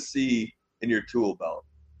B and a C in your tool belt.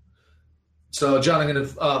 So, John, I'm going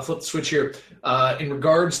to flip the switch here. In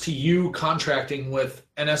regards to you contracting with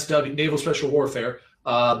NSW, Naval Special Warfare,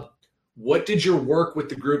 what did your work with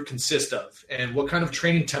the group consist of? And what kind of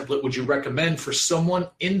training template would you recommend for someone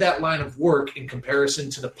in that line of work in comparison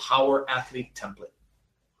to the Power Athlete template?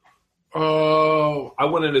 I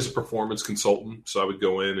went in as a performance consultant, so I would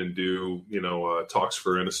go in and do, talks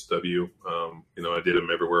for NSW. I did them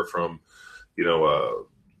everywhere from,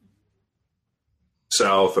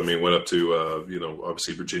 south. Went up to,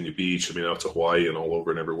 obviously Virginia Beach, out to Hawaii and all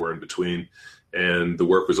over and everywhere in between. And the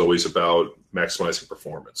work was always about maximizing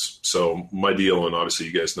performance. So my deal, and obviously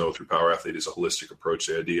you guys know through Power Athlete, is a holistic approach.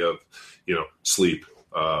 The idea of, sleep,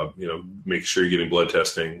 make sure you're getting blood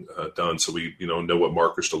testing done so we, know what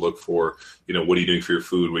markers to look for. What are you doing for your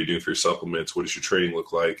food? What are you doing for your supplements? What does your training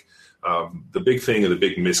look like? The big thing and the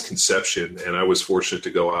big misconception, and I was fortunate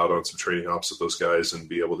to go out on some training ops with those guys and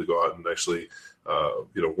be able to go out and actually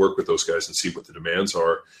work with those guys and see what the demands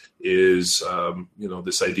are, is,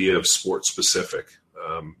 this idea of sport specific.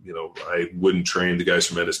 I wouldn't train the guys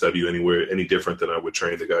from NSW anywhere any different than I would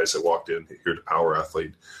train the guys that walked in here to Power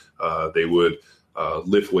Athlete. They would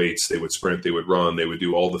lift weights, they would sprint, they would run, they would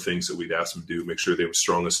do all the things that we'd ask them to do, make sure they were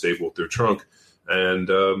strong and stable with their trunk, and,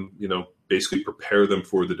 basically prepare them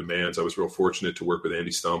for the demands. I was real fortunate to work with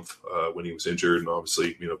Andy Stumpf when he was injured, and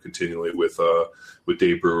obviously, continually with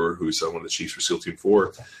Dave Brewer, who's one of the chiefs for SEAL Team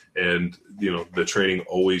 4. And, the training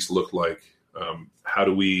always looked like, how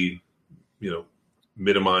do we,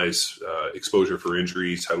 minimize exposure for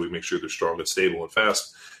injuries? How do we make sure they're strong and stable and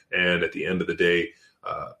fast? And at the end of the day,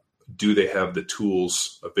 do they have the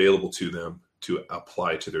tools available to them to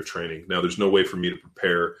apply to their training? Now, there's no way for me to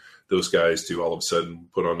prepare those guys to all of a sudden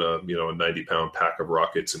put on a 90-pound pack of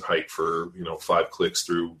rockets and hike for 5 clicks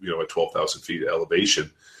through at 12,000 feet elevation,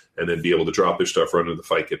 and then be able to drop their stuff, run into the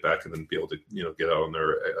fight, get back, and then be able to get out on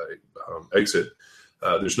their exit.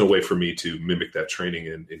 There's no way for me to mimic that training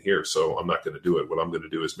in here, so I'm not going to do it. What I'm going to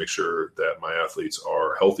do is make sure that my athletes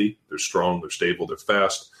are healthy, they're strong, they're stable, they're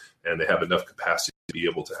fast, and they have enough capacity to be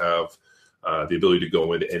able to have the ability to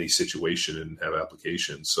go into any situation and have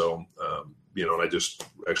application. So, and I just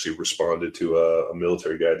actually responded to a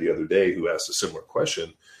military guy the other day who asked a similar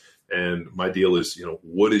question. And my deal is,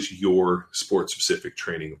 what does your sport-specific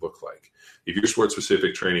training look like? If your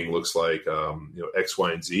sport-specific training looks like, X,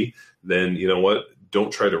 Y, and Z, then you know what?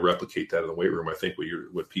 Don't try to replicate that in the weight room. I think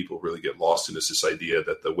what people really get lost in is this idea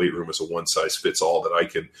that the weight room is a one-size-fits-all, that I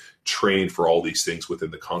can train for all these things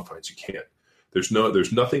within the confines. You can't.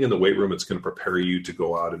 There's nothing in the weight room that's going to prepare you to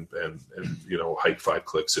go out and hike 5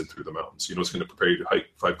 clicks in through the mountains. You know what's going to prepare you to hike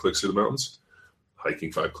 5 clicks through the mountains?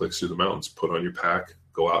 Hiking 5 clicks through the mountains. Put on your pack,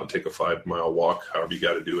 go out and take a 5-mile walk, however you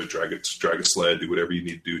got to do it, drag a sled, do whatever you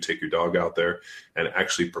need to do, take your dog out there and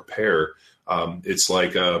actually prepare. It's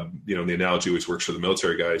like, the analogy which works for the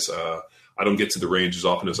military guys. I don't get to the range as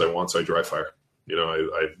often as I want, so I dry fire.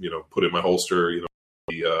 I put in my holster,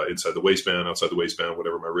 inside the waistband, outside the waistband,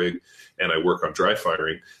 whatever my rig, and I work on dry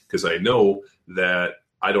firing because I know that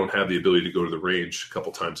I don't have the ability to go to the range a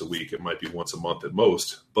couple times a week. It might be once a month at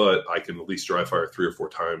most, but I can at least dry fire 3 or 4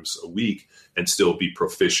 times a week and still be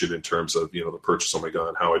proficient in terms of, the purchase on my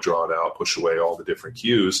gun, how I draw it out, push away, all the different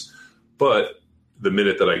cues. But the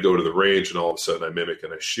minute that I go to the range and all of a sudden I mimic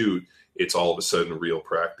and I shoot, it's all of a sudden real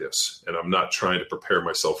practice. And I'm not trying to prepare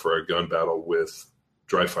myself for a gun battle with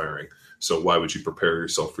dry firing. So why would you prepare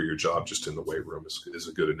yourself for your job just in the weight room is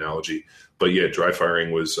a good analogy. But yeah, dry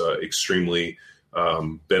firing was extremely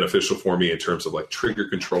beneficial for me in terms of like trigger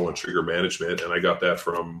control and trigger management. And I got that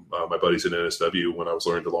from my buddies at NSW when I was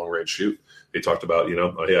learning to long range shoot. They talked about,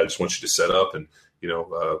 hey, I just want you to set up and,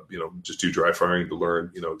 just do dry firing to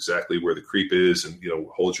learn, exactly where the creep is and,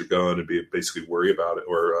 hold your gun and basically worry about it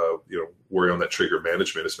or, worry on that trigger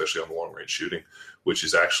management, especially on the long range shooting, which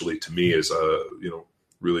is actually to me is a,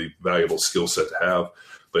 really valuable skill set to have,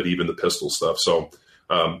 but even the pistol stuff. So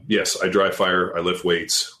yes, I dry fire, I lift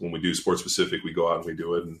weights. When we do sport specific, we go out and we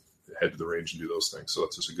do it and head to the range and do those things. So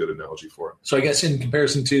that's just a good analogy for it. So I guess in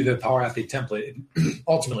comparison to the Power Athlete template, it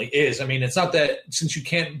ultimately is, it's not that since you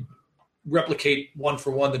can't replicate one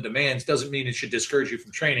for one the demands, doesn't mean it should discourage you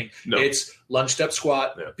from training. No. It's lunge, step,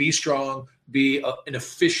 squat, be strong, be an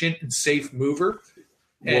efficient and safe mover.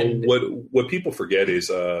 And what people forget is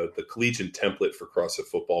the collegiate template for CrossFit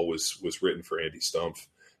football was written for Andy Stumpf.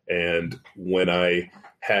 And when I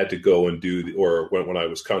had to go and when I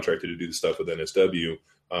was contracted to do the stuff with NSW,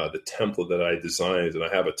 the template that I designed, and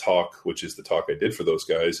I have a talk, which is the talk I did for those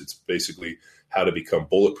guys. It's basically how to become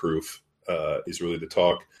bulletproof is really the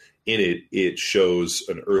talk. In it shows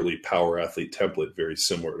an early Power Athlete template, very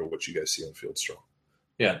similar to what you guys see on Field Strong.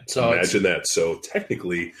 Yeah. So imagine that. So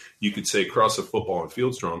technically, you could say CrossFit Football and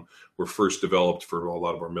Field Strong were first developed for a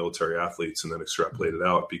lot of our military athletes and then extrapolated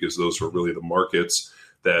out because those were really the markets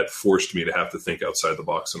that forced me to have to think outside the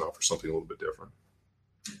box and offer something a little bit different.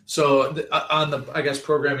 So on the, I guess,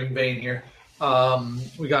 programming vein here,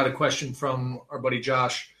 we got a question from our buddy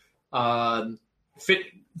Josh,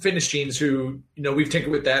 Fitness Genes, who, we've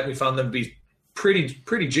tinkered with that. We found them to be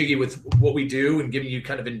pretty jiggy with what we do and giving you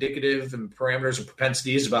kind of indicative and parameters and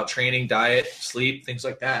propensities about training, diet, sleep, things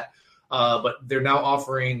like that. But they're now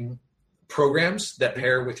offering programs that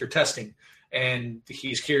pair with your testing. And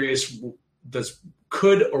he's curious,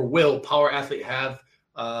 could or will Power Athlete have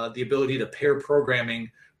the ability to pair programming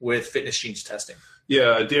with Fitness Genes testing?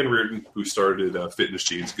 Yeah, Dan Reardon, who started Fitness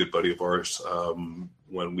Genes, a good buddy of ours,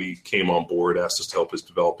 when we came on board, asked us to help us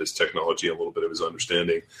develop his technology and a little bit of his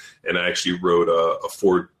understanding. And I actually wrote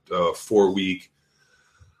a four-week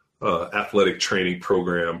athletic training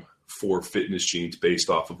program for Fitness Genes based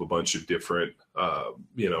off of a bunch of different,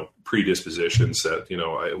 predispositions that,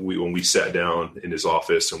 when we sat down in his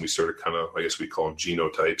office and we started kind of, I guess we call them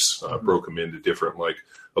genotypes, broke them into different, like,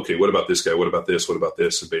 okay, what about this guy? What about this? What about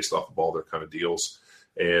this? And based off of all their kind of deals.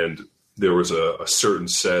 And there was a certain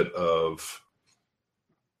set of,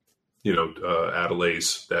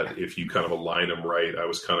 Adelays that if you kind of align them right, I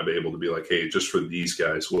was kind of able to be like, hey, just for these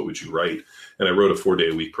guys, what would you write? And I wrote a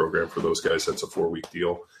 4-day-a-week program for those guys. That's a 4-week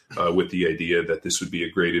deal with the idea that this would be a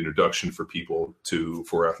great introduction for people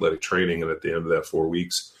for athletic training. And at the end of that 4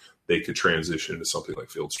 weeks, they could transition into something like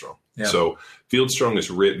Field Strong. Yeah. So Field Strong is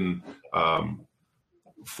written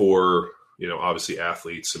for, obviously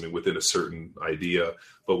athletes, within a certain idea.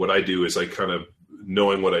 But what I do is I kind of,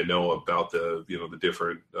 knowing what I know about the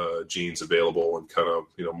different genes available and kind of,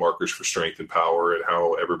 markers for strength and power and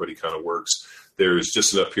how everybody kind of works, there's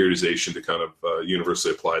just enough periodization to kind of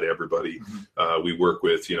universally apply to everybody. Mm-hmm. We work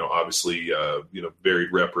with, obviously,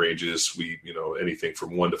 varied rep ranges. We, anything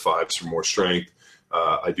from 1 to 5 for more strength.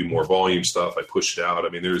 I do more volume stuff. I push it out.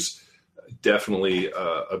 There's definitely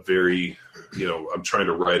a very, I'm trying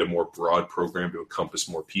to write a more broad program to encompass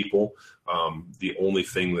more people. The only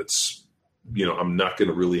thing that's, I'm not going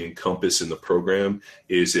to really encompass in the program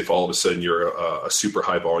is if all of a sudden you're a super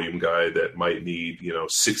high volume guy that might need,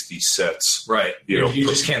 60 sets. Right. You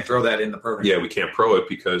just can't throw that in the program. Yeah, we can't pro it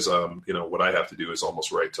because, what I have to do is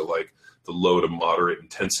almost write to like the low to moderate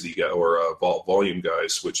intensity guy or volume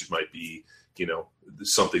guys, which might be,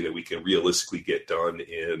 something that we can realistically get done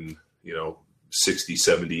in, 60,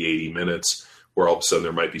 70, 80 minutes, where all of a sudden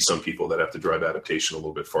there might be some people that have to drive adaptation a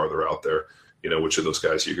little bit farther out there. Which of those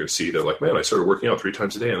guys you're going to see, they're like, man, I started working out 3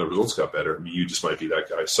 times a day and the results got better. You just might be that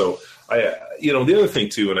guy. So the other thing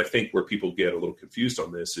too, and I think where people get a little confused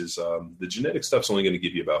on this is the genetic stuff's only going to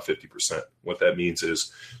give you about 50%. What that means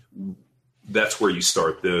is that's where you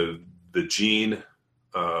start. The gene,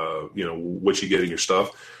 what you get in your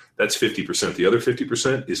stuff, that's 50%. The other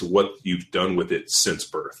 50% is what you've done with it since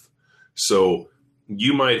birth. So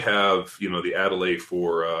you might have, the Adelaide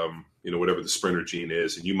for, whatever the sprinter gene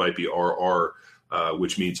is, and you might be RR,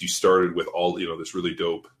 which means you started with all, this really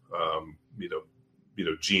dope,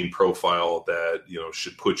 gene profile that,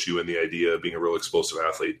 should put you in the idea of being a real explosive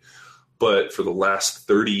athlete. But for the last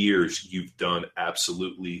 30 years, you've done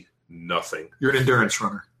absolutely nothing. You're an endurance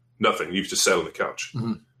runner. Nothing. You've just sat on the couch.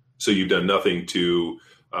 Mm-hmm. So you've done nothing to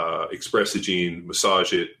express the gene,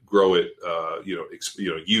 massage it, grow it,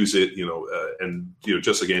 use it, and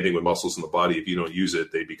just like anything with muscles in the body, if you don't use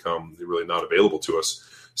it, they're really not available to us.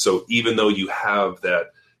 So even though you have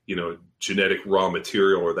that, genetic raw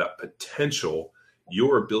material or that potential,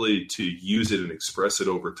 your ability to use it and express it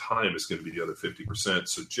over time is going to be the other 50%.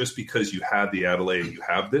 So just because you have the Adelaide and you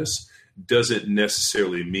have this doesn't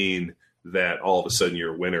necessarily mean that all of a sudden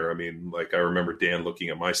you're a winner. I remember Dan looking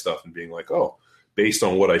at my stuff and being like, oh, based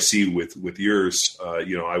on what I see with yours,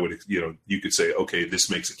 I would, you could say, okay,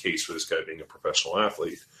 this makes a case for this guy being a professional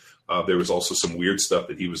athlete. There was also some weird stuff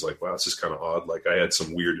that he was like, wow, this is kind of odd. Like I had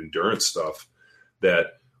some weird endurance stuff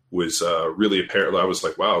that was really apparent. I was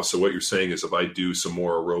like, wow. So what you're saying is if I do some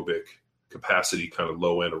more aerobic capacity, kind of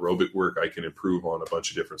low end aerobic work, I can improve on a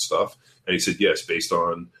bunch of different stuff. And he said, yes, based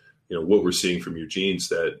on, what we're seeing from your genes,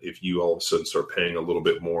 that if you all of a sudden start paying a little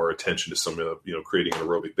bit more attention to some of, creating an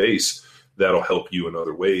aerobic base, that'll help you in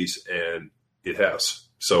other ways. And it has.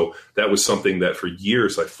 So that was something that for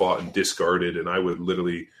years I fought and discarded. And I would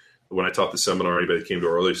literally, when I taught the seminar, anybody that came to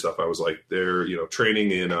our early stuff, I was like, they're,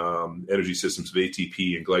 training in energy systems of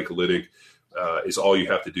ATP and glycolytic is all you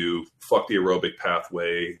have to do. Fuck the aerobic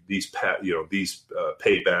pathway. These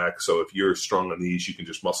pay back. So if you're strong on these, you can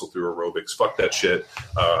just muscle through aerobics. Fuck that shit.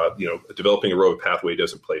 Developing aerobic pathway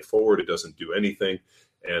doesn't play forward. It doesn't do anything.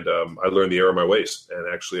 And I learned the error of my ways.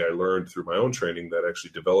 And actually, I learned through my own training that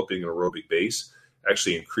actually developing an aerobic base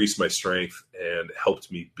actually increased my strength and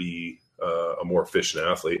helped me be a more efficient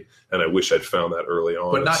athlete. And I wish I'd found that early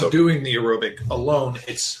on. But not doing the aerobic alone.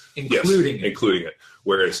 It's including it. Including it.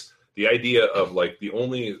 Whereas the idea of like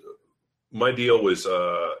my deal was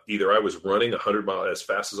either I was running 100 miles as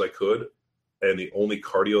fast as I could, and the only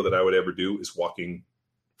cardio that I would ever do is walking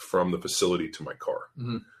from the facility to my car.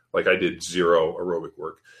 Mm-hmm. Like I did zero aerobic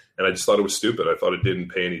work, and I just thought it was stupid. I thought it didn't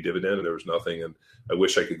pay any dividend, and there was nothing. And I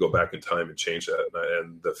wish I could go back in time and change that.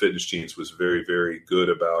 And the Fitness Genes was very, very good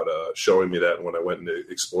about showing me that. And when I went and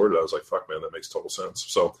explored it, I was like, "Fuck, man, that makes total sense."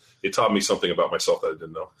 So it taught me something about myself that I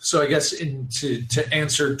didn't know. So I guess to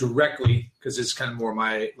answer directly, because it's kind of more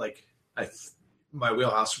my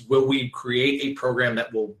wheelhouse. Will we create a program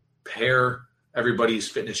that will pair everybody's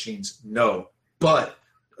Fitness Genes? No, but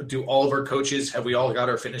do all of our coaches, have we all got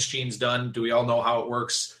our Fitness Genes done? Do we all know how it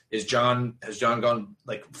works? Has John gone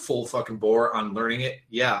like full fucking bore on learning it?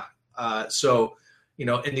 Yeah. So, in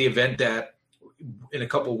the event that in a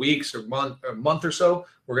couple of weeks or month or so,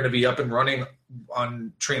 we're going to be up and running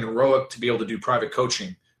on Train Heroic to be able to do private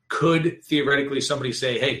coaching. Could theoretically somebody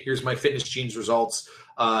say, hey, here's my Fitness Genes results.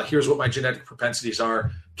 Here's what my genetic propensities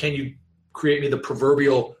are. Can you create me the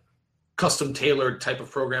proverbial custom tailored type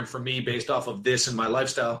of program for me based off of this and my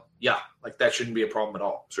lifestyle? Yeah, like that shouldn't be a problem at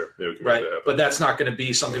all. Sure. Yeah, right. But that's not going to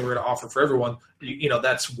be something we're going to offer for everyone.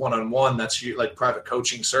 That's one-on-one. That's like private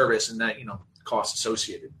coaching service, and that, cost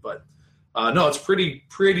associated. But no, it's pretty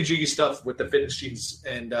jiggy stuff with the Fitness Genes.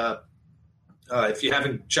 And if you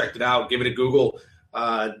haven't checked it out, give it a Google.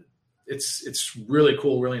 It's really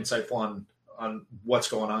cool, really insightful on what's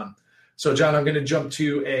going on. So, John, I'm going to jump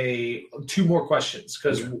to two more questions,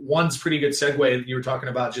 because one's pretty good segue. You were talking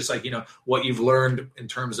about just like, what you've learned in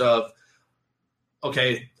terms of,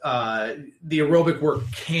 okay, the aerobic work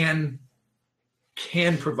can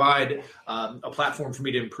provide a platform for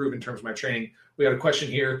me to improve in terms of my training. We got a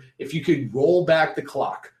question here. If you could roll back the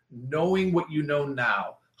clock, knowing what you know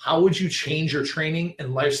now, how would you change your training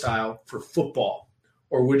and lifestyle for football?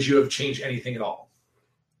 Or would you have changed anything at all?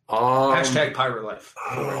 Hashtag Pirate Life.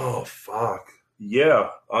 Oh, fuck. Yeah.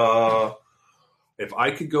 If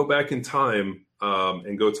I could go back in time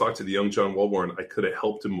and go talk to the young John Welborn, I could have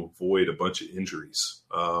helped him avoid a bunch of injuries.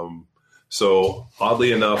 So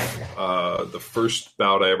oddly enough, the first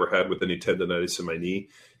bout I ever had with any tendonitis in my knee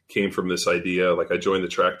came from this idea. Like I joined the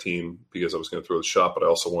track team because I was going to throw the shot, but I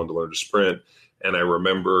also wanted to learn to sprint. And I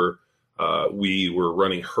remember we were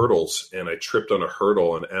running hurdles, and I tripped on a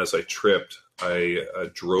hurdle. And as I tripped, I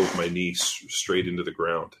drove my knee straight into the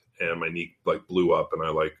ground, and my knee like blew up. And I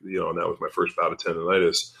and that was my first bout of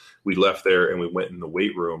tendonitis. We left there and we went in the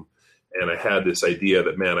weight room, and I had this idea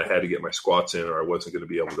that, man, I had to get my squats in or I wasn't going to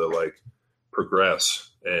be able to like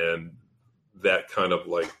progress. And that kind of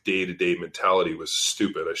like day-to-day mentality was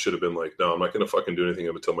stupid. I should have been like, no, I'm not going to fucking do anything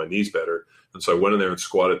until my knee's better. And so I went in there and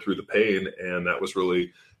squatted through the pain. And that was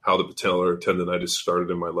really how the patellar tendonitis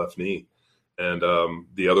started in my left knee. And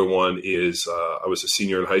the other one is I was a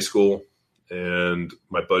senior in high school, and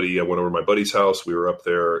I went over to my buddy's house. We were up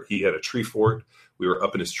there. He had a tree fort. We were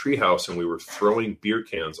up in his tree house, and we were throwing beer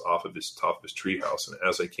cans off of his top of his tree house. And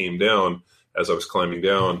as I was climbing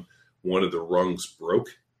down, one of the rungs broke,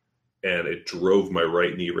 and it drove my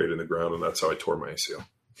right knee right in the ground, and that's how I tore my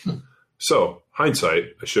ACL. So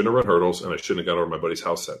hindsight, I shouldn't have run hurdles, and I shouldn't have gone over to my buddy's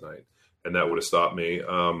house that night, and that would have stopped me.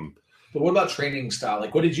 But what about training style?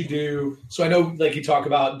 Like, what did you do? So I know, like, you talk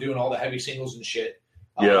about doing all the heavy singles and shit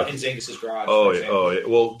in Zengus's garage. Yeah.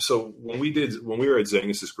 Well, so when we were at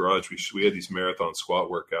Zengus's garage, we had these marathon squat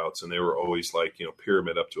workouts, and they were always like,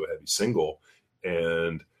 pyramid up to a heavy single.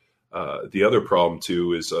 And the other problem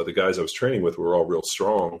too is the guys I was training with were all real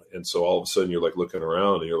strong. And so all of a sudden you're like looking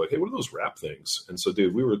around and you're like, hey, what are those wrap things? And so,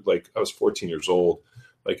 dude, we were like, I was 14 years old,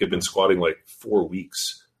 like I'd been squatting like 4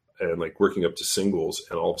 weeks and like working up to singles,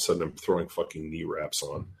 and all of a sudden I'm throwing fucking knee wraps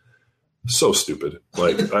on. So stupid.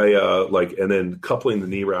 Like and then coupling the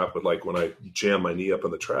knee wrap with like when I jammed my knee up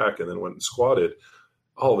on the track and then went and squatted,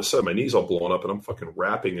 all of a sudden my knee's all blown up and I'm fucking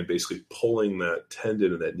wrapping and basically pulling that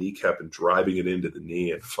tendon and that kneecap and driving it into the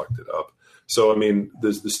knee and fucked it up. So, I mean,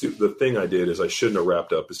 the thing I did is I shouldn't have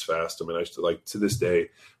wrapped up as fast. I mean, I used to, like, to this day,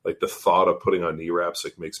 like the thought of putting on knee wraps,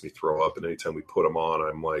 like, makes me throw up. And anytime we put them on,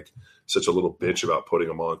 I'm like such a little bitch about putting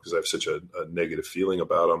them on because I have such a negative feeling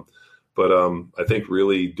about them. But I think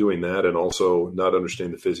really doing that and also not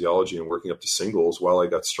understanding the physiology and working up to singles while I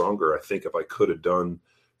got stronger, I think if I could have done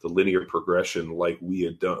the linear progression like we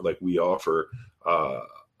had done, like we offer, and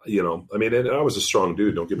I was a strong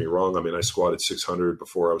dude, don't get me wrong. I mean, I squatted 600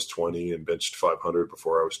 before I was 20 and benched 500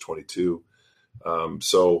 before I was 22.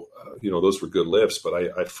 Those were good lifts, but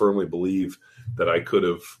I firmly believe that I could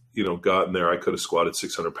have, gotten there. I could have squatted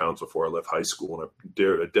 600 pounds before I left high school. And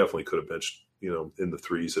I definitely could have benched, in the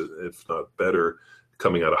threes, if not better,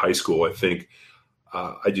 coming out of high school. I think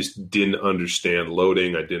I just didn't understand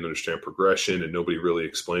loading. I didn't understand progression, and nobody really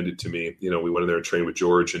explained it to me. We went in there and trained with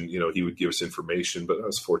George, and, he would give us information, but I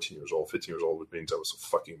was 14 years old, 15 years old, which means I was a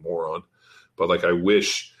fucking moron. But like, I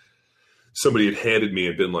wish somebody had handed me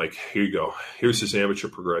and been like, here you go. Here's this amateur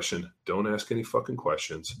progression. Don't ask any fucking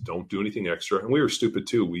questions. Don't do anything extra. And we were stupid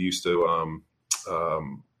too. We used to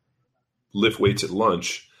lift weights at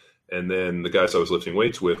lunch. And then the guys I was lifting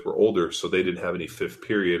weights with were older, so they didn't have any fifth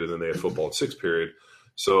period, and then they had football at sixth period.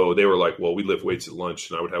 So they were like, well, we lift weights at lunch,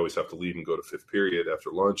 and I would always have to leave and go to fifth period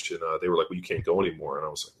after lunch. And they were like, well, you can't go anymore. And I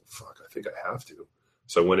was like, fuck, I think I have to.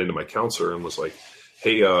 So I went into my counselor and was like,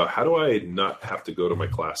 hey, how do I not have to go to my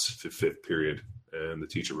class fifth period? And the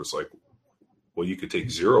teacher was like, well, you could take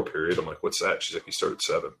zero period. I'm like, what's that? She's like, you start at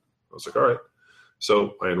 7. I was like, all right.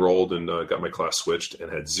 So I enrolled and got my class switched and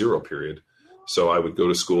had zero period. So I would go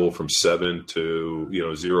to school from 7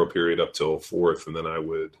 to, zero period up till 4th. And then I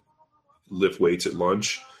would lift weights at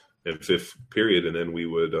lunch and 5th period. And then we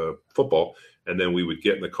would football. And then we would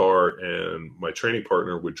get in the car and my training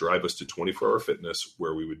partner would drive us to 24-hour fitness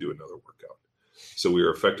where we would do another workout. So we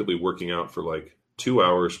were effectively working out for like 2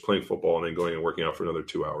 hours, playing football, and then going and working out for another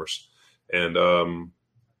 2 hours. And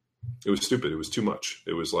it was stupid. It was too much.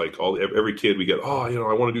 It was like every kid we get, I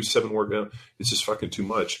want to do 7 workouts. It's just fucking too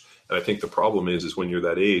much. And I think the problem is when you're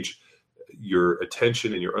that age, your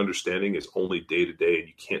attention and your understanding is only day to day, and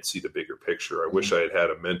you can't see the bigger picture. I wish I had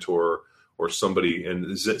a mentor or somebody, and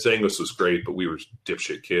Zangos was great, but we were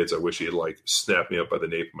dipshit kids. I wish he had like snapped me up by the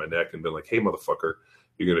nape of my neck and been like, hey, motherfucker,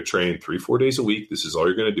 you're going to train 3-4 days a week. This is all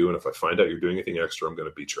you're going to do. And if I find out you're doing anything extra, I'm going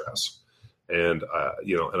to beat your ass. And,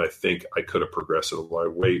 and I think I could have progressed at a lot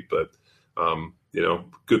of weight, but,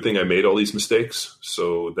 good thing I made all these mistakes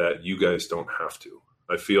so that you guys don't have to.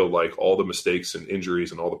 I feel like all the mistakes and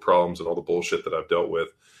injuries and all the problems and all the bullshit that I've dealt with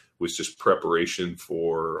was just preparation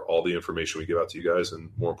for all the information we give out to you guys. And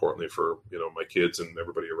more importantly for, my kids and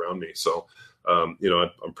everybody around me. So, I'm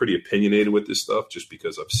pretty opinionated with this stuff just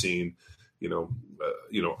because I've seen,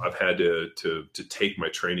 I've had to take my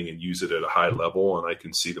training and use it at a high level, and I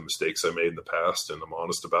can see the mistakes I made in the past, and I'm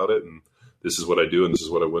honest about it. And this is what I do, and this is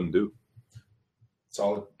what I wouldn't do.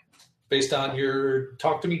 Solid. Based on your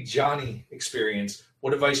Talk to Me Johnny experience,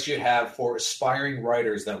 what advice do you have for aspiring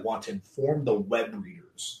writers that want to inform the web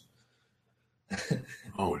readers?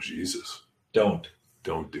 Oh, Jesus. Don't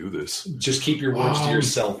do this. Just keep your words to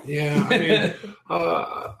yourself. Yeah. I mean,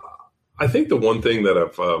 I think the one thing that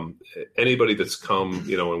I've, anybody that's come,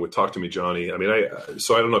 and would talk to me, Johnny, I mean,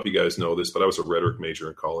 so I don't know if you guys know this, but I was a rhetoric major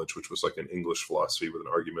in college, which was like an English philosophy with an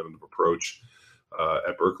argumentative approach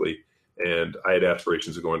at Berkeley. And I had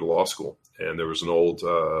aspirations of going to law school. And there was an old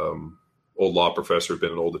law professor,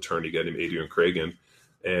 been an old attorney, guy named Adrian Cragen.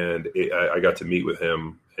 And I got to meet with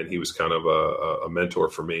him, and he was kind of a mentor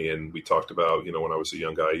for me. And we talked about, when I was a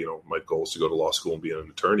young guy, my goal is to go to law school and be an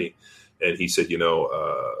attorney. And he said,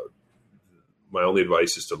 my only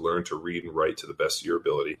advice is to learn to read and write to the best of your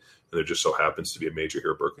ability. And there just so happens to be a major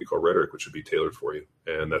here at Berkeley called rhetoric, which would be tailored for you.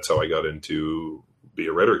 And that's how I got into be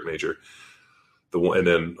a rhetoric major. And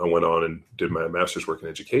then I went on and did my master's work in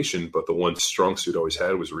education, but the one strong suit I always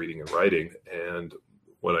had was reading and writing. And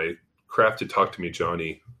when I crafted Talk to Me,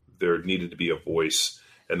 Johnny, there needed to be a voice.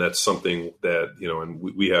 And that's something that, and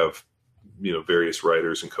we have, various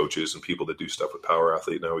writers and coaches and people that do stuff with Power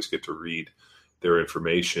Athlete, and I always get to read their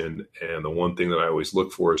information. And the one thing that I always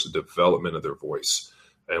look for is the development of their voice.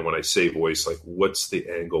 And when I say voice, like what's the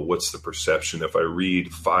angle? What's the perception? If I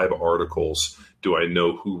read 5 articles, do I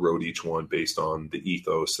know who wrote each one based on the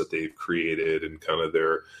ethos that they've created and kind of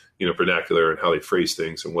their, vernacular and how they phrase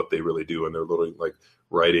things and what they really do? And they're literally like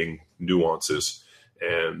writing nuances.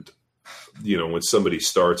 And, when somebody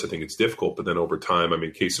starts, I think it's difficult, but then over time, I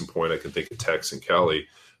mean, case in point, I can think of Tex and Callie.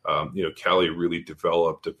 Callie really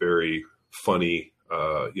developed a very funny,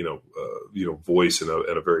 voice and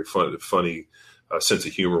a very funny sense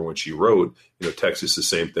of humor when she wrote. Tex is the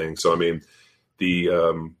same thing. So, I mean,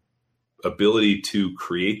 the ability to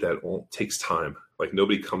create that takes time. Like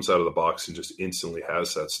nobody comes out of the box and just instantly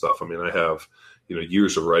has that stuff. I mean, I have,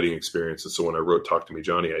 years of writing experience. And so when I wrote Talk to Me,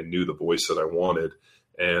 Johnny, I knew the voice that I wanted.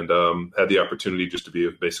 and had the opportunity just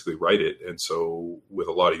to basically write it. And so with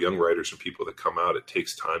a lot of young writers and people that come out, it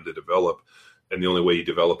takes time to develop. And the only way you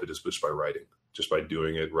develop it is just by writing, just by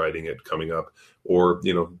doing it, writing it, coming up, or,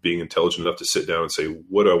 being intelligent enough to sit down and say,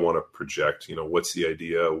 what do I want to project? What's the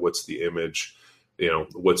idea? What's the image?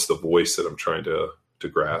 What's the voice that I'm trying to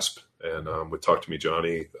grasp? And with Talk to Me,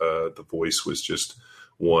 Johnny, the voice was just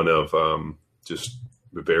one of just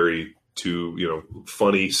very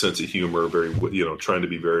funny sense of humor, very, trying to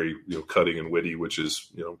be very, cutting and witty, which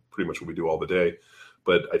is, pretty much what we do all the day.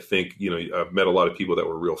 But I think, I've met a lot of people that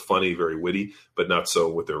were real funny, very witty, but not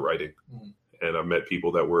so with their writing. And I've met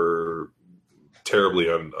people that were terribly,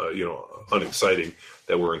 unexciting,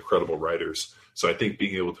 that were incredible writers. So I think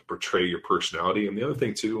being able to portray your personality, and the other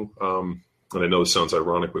thing too, and I know this sounds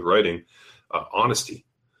ironic with writing, honesty.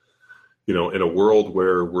 In a world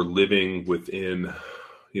where we're living within,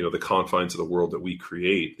 the confines of the world that we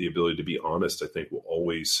create, the ability to be honest, I think, will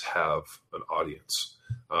always have an audience.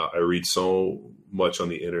 I read so much on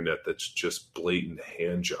the internet that's just blatant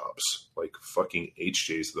hand jobs, like fucking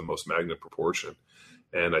HJs of the most magnet proportion.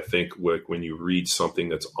 And I think when you read something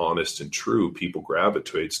that's honest and true, people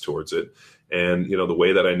gravitates towards it. And, the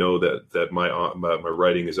way that I know that my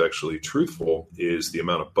writing is actually truthful is the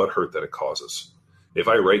amount of butthurt that it causes. If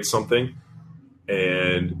I write something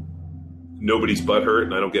and nobody's butthurt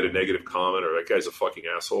and I don't get a negative comment or that guy's a fucking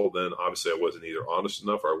asshole, then obviously I wasn't either honest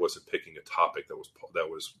enough or I wasn't picking a topic that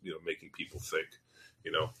was making people think.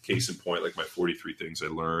 Case in point, like my 43 things I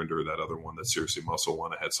learned, or that other one, that Seriously Muscle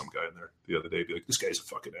one. I had some guy in there the other day be like, this guy's a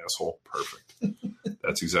fucking asshole. Perfect.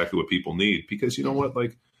 That's exactly what people need, because you know what?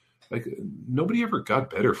 Like nobody ever got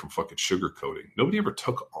better from fucking sugarcoating. Nobody ever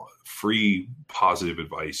took free positive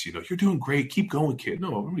advice. You're doing great. Keep going, kid. No,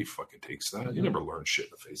 nobody fucking takes that. You never learn shit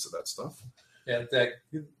in the face of that stuff. Yeah, that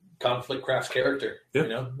conflict crafts character.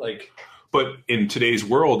 Yeah. But in today's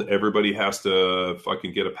world, everybody has to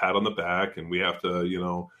fucking get a pat on the back, and we have to,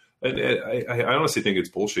 and I honestly think it's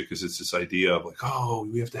bullshit, because it's this idea of like, oh,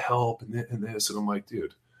 we have to help and this. And I'm like,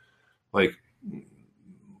 dude, like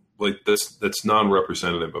that's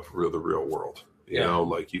non-representative of the real world. You know,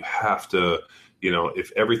 like you have to,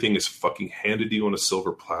 if everything is fucking handed to you on a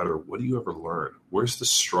silver platter, what do you ever learn? Where's the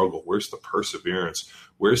struggle? Where's the perseverance?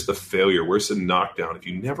 Where's the failure? Where's the knockdown? If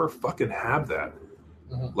you never fucking have that,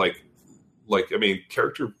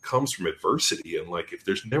 character comes from adversity. And like, if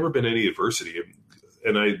there's never been any adversity,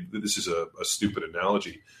 and this is a stupid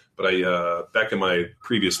analogy, but I, back in my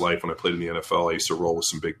previous life, when I played in the NFL, I used to roll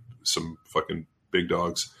with some fucking big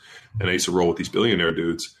dogs. And I used to roll with these billionaire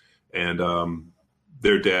dudes, and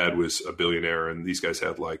their dad was a billionaire, and these guys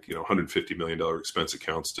had like, $150 million expense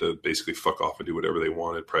accounts to basically fuck off and do whatever they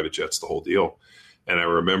wanted, private jets, the whole deal. And I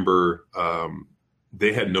remember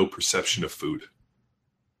they had no perception of food.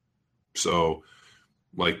 So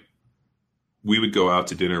like we would go out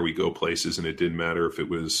to dinner, we go places, and it didn't matter if it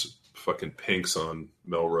was fucking Pink's on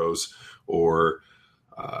Melrose or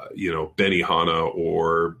Benihana,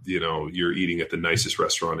 or, you're eating at the nicest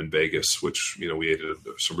restaurant in Vegas, which, we ate at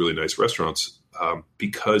some really nice restaurants,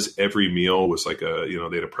 because every meal was like they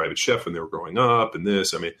had a private chef when they were growing up, and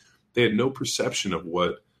they had no perception of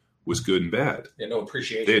what was good and bad. They had no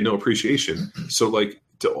appreciation. They had no appreciation. So like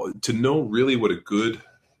to know really what a good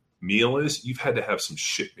meal is, you've had to have some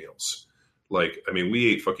shit meals. Like,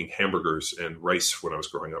 we ate fucking hamburgers and rice when I was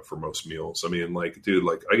growing up for most meals. Dude,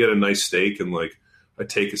 like I get a nice steak and like, I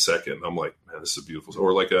take a second and I'm like, man, this is beautiful.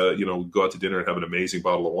 Or like, go out to dinner and have an amazing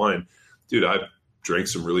bottle of wine. Dude, I've drank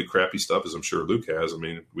some really crappy stuff, as I'm sure Luke has.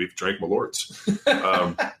 We've drank Malorts.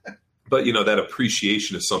 But that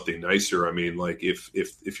appreciation is something nicer. Like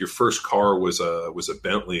if your first car was a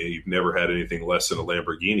Bentley and you've never had anything less than a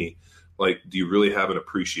Lamborghini, like, do you really have an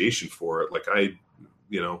appreciation for it? Like I,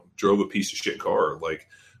 drove a piece of shit car. Like,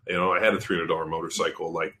 I had a $300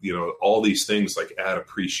 motorcycle, like, all these things like add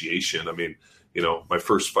appreciation. My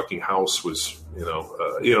first fucking house was,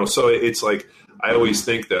 so it's like, I always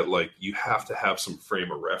think that like you have to have some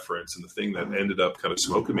frame of reference. And the thing that ended up kind of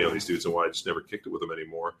smoking me on these dudes and why I just never kicked it with them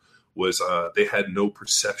anymore was they had no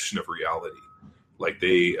perception of reality. Like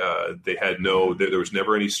they had there was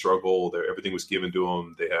never any struggle there. Everything was given to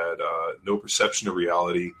them. They had no perception of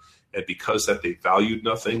reality. And because that they valued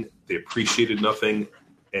nothing, they appreciated nothing,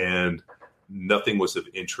 and nothing was of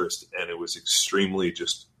interest. And it was extremely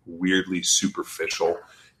just weirdly superficial.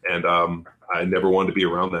 And I never wanted to be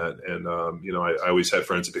around that. And, I always had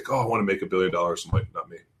friends that be like, oh, I want to make $1 billion. I'm like, not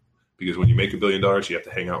me. Because when you make $1 billion, you have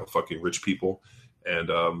to hang out with fucking rich people. And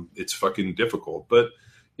it's fucking difficult. But,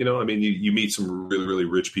 you meet some really, really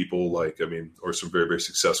rich people, or some very, very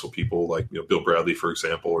successful people like, Bill Bradley, for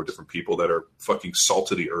example, or different people that are fucking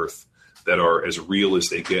salt of the earth. that are as real as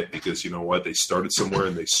they get, because you know what? They started somewhere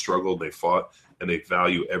and they struggled, they fought, and they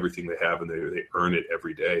value everything they have, and they earn it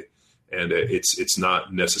every day. And it's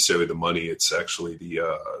not necessarily the money. It's actually the,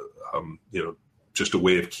 just a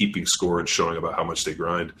way of keeping score and showing about how much they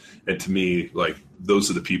grind. And to me, like,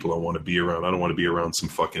 those are the people I want to be around. I don't want to be around some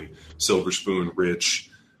fucking silver spoon rich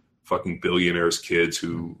fucking billionaires kids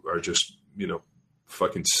who are just,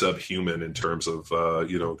 fucking subhuman in terms of,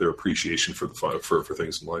 their appreciation for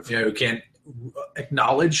things in life. Yeah, who can't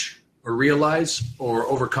acknowledge or realize or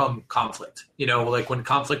overcome conflict. Like when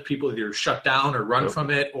conflict, people either shut down or run from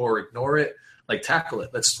it or ignore it. Like, tackle it.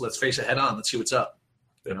 Let's face it head on. Let's see what's up.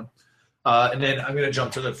 And then I'm going to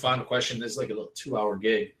jump to the final question. This is like a little 2-hour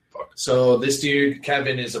gig. Fuck. So this dude,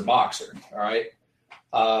 Kevin, is a boxer. All right.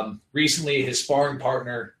 Recently, his sparring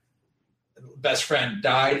partner, best friend,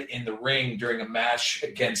 died in the ring during a match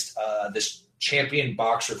against this champion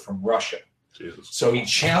boxer from Russia. Jesus. So he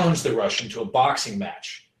challenged the Russian to a boxing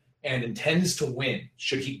match and intends to win.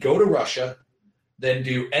 Should he go to Russia, then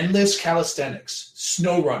do endless calisthenics,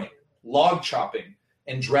 snow running, log chopping,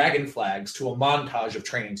 and dragon flags to a montage of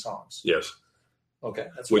training songs? Yes. Okay.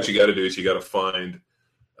 That's what you got to do is you got to find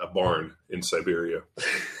a barn in Siberia,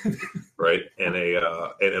 right? And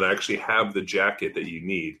and actually have the jacket that you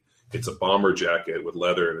need. It's a bomber jacket with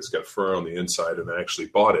leather, and it's got fur on the inside, and I actually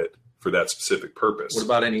bought it for that specific purpose. What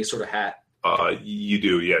about any sort of hat? You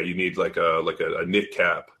do, yeah. You need like a knit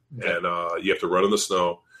cap, okay. And you have to run in the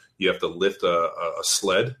snow. You have to lift a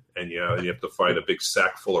sled, and you have to find a big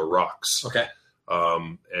sack full of rocks. Okay.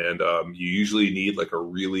 You usually need like a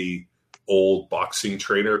really old boxing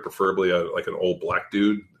trainer, preferably like an old black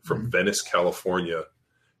dude from Venice, California,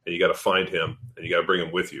 and you got to find him, and you got to bring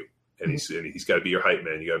him with you, and he's got to be your hype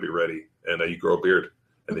man. You got to be ready, and you grow a beard,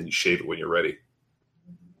 and then you shave it when you're ready.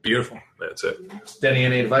 Beautiful. That's it. Denny,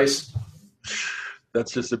 any advice?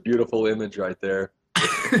 That's just a beautiful image right there.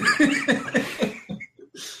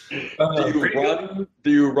 Do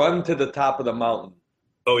you run to the top of the mountain?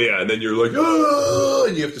 Oh yeah, and then you're like, oh,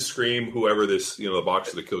 and you have to scream whoever this, the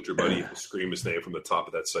boxer that killed your buddy, you have to scream his name from the top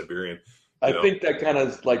of that Siberian. I think that kind of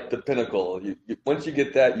is like the pinnacle. Once you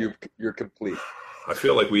get that, you're complete. I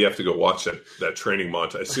feel like we have to go watch that training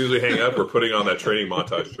montage. As soon as we hang up, we're putting on that training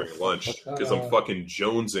montage during lunch because I'm fucking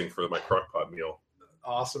jonesing for my crockpot meal.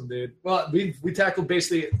 Awesome, dude. Well, we tackled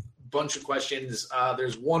basically a bunch of questions.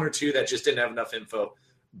 There's one or two that just didn't have enough info,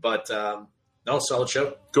 but no, solid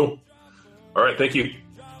show. Cool. All right, thank you.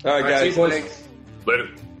 All right, guys. Thanks.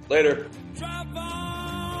 Later.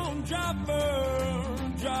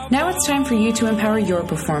 Now it's time for you to empower your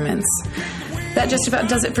performance. That just about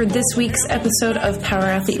does it for this week's episode of Power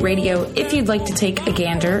Athlete Radio. If you'd like to take a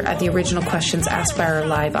gander at the original questions asked by our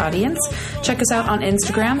live audience, check us out on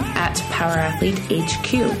Instagram at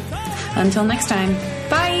PowerAthleteHQ. Until next time.